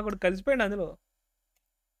దొంగ నా కొడుకు కలిసిపోయాడు అందులో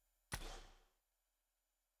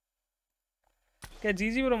ఓకే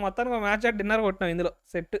జీజీ బ్రో మొత్తానికి ఒక మ్యాచ్ డిన్నర్ కొట్టినాం ఇందులో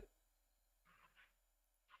సెట్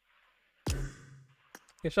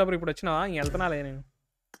యశా బ్రో ఇప్పుడు వచ్చినావా ఇంక వెళ్తున్నాలే నేను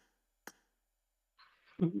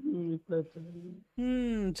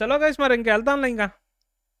చలో గైస్ మరి ఇంక వెళ్తాంలే ఇంకా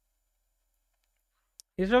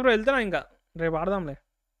యశా బ్రో వెళ్తున్నా ఇంకా రేపు ఆడదాంలే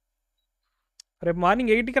రేపు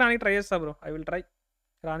మార్నింగ్ 8కి రానికి ట్రై చేస్తా బ్రో ఐ విల్ ట్రై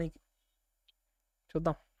రానికి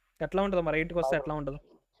చూద్దాం ఎట్లా ఉంటుందో మరి 8కి వస్తే ఎట్లా ఉంటుందో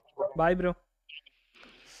బాయ్ బ్రో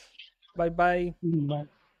బాయ్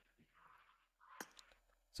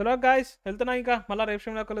చలో గాయస్ వెళ్తున్నా ఇంకా మళ్ళీ రేపు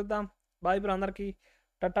షోలో కలుద్దాం బాయ్ బ్రో అందరికి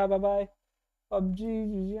Tata bye PUBG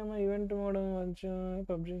BGMI event mode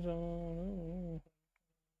PUBG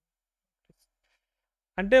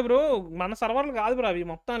అంటే బ్రో మన సర్వర్లు కాదు బ్రో అవి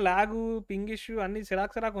మొత్తం ల్యాగు పింగ్ ఇష్యూ అన్ని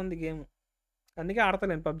సిరాక్ ఉంది గేమ్ అందుకే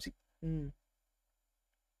ఆడతలేను పబ్జీ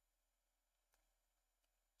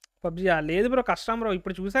లేదు బ్రో కష్టం బ్రో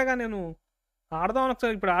ఇప్పుడు చూసాగా నేను ఆడదామని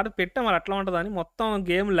ఒకసారి ఇప్పుడు పెట్టా మరి అట్లా ఉంటుందని మొత్తం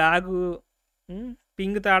గేమ్ ల్యాగు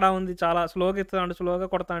పింగ్ తేడా ఉంది చాలా స్లోగా ఎత్తుతాడు స్లోగా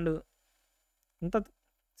కొడతాడు అంత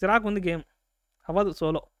చిరాకు ఉంది గేమ్ అవ్వదు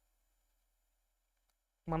సోలో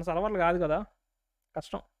మన సర్వర్లు కాదు కదా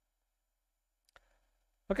కష్టం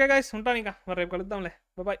ఓకే గైస్ ఉంటాను ఇంకా మరి రేపు కలుద్దాంలే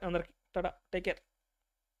బాయ్ అందరికి టాటా టేక్ కేర్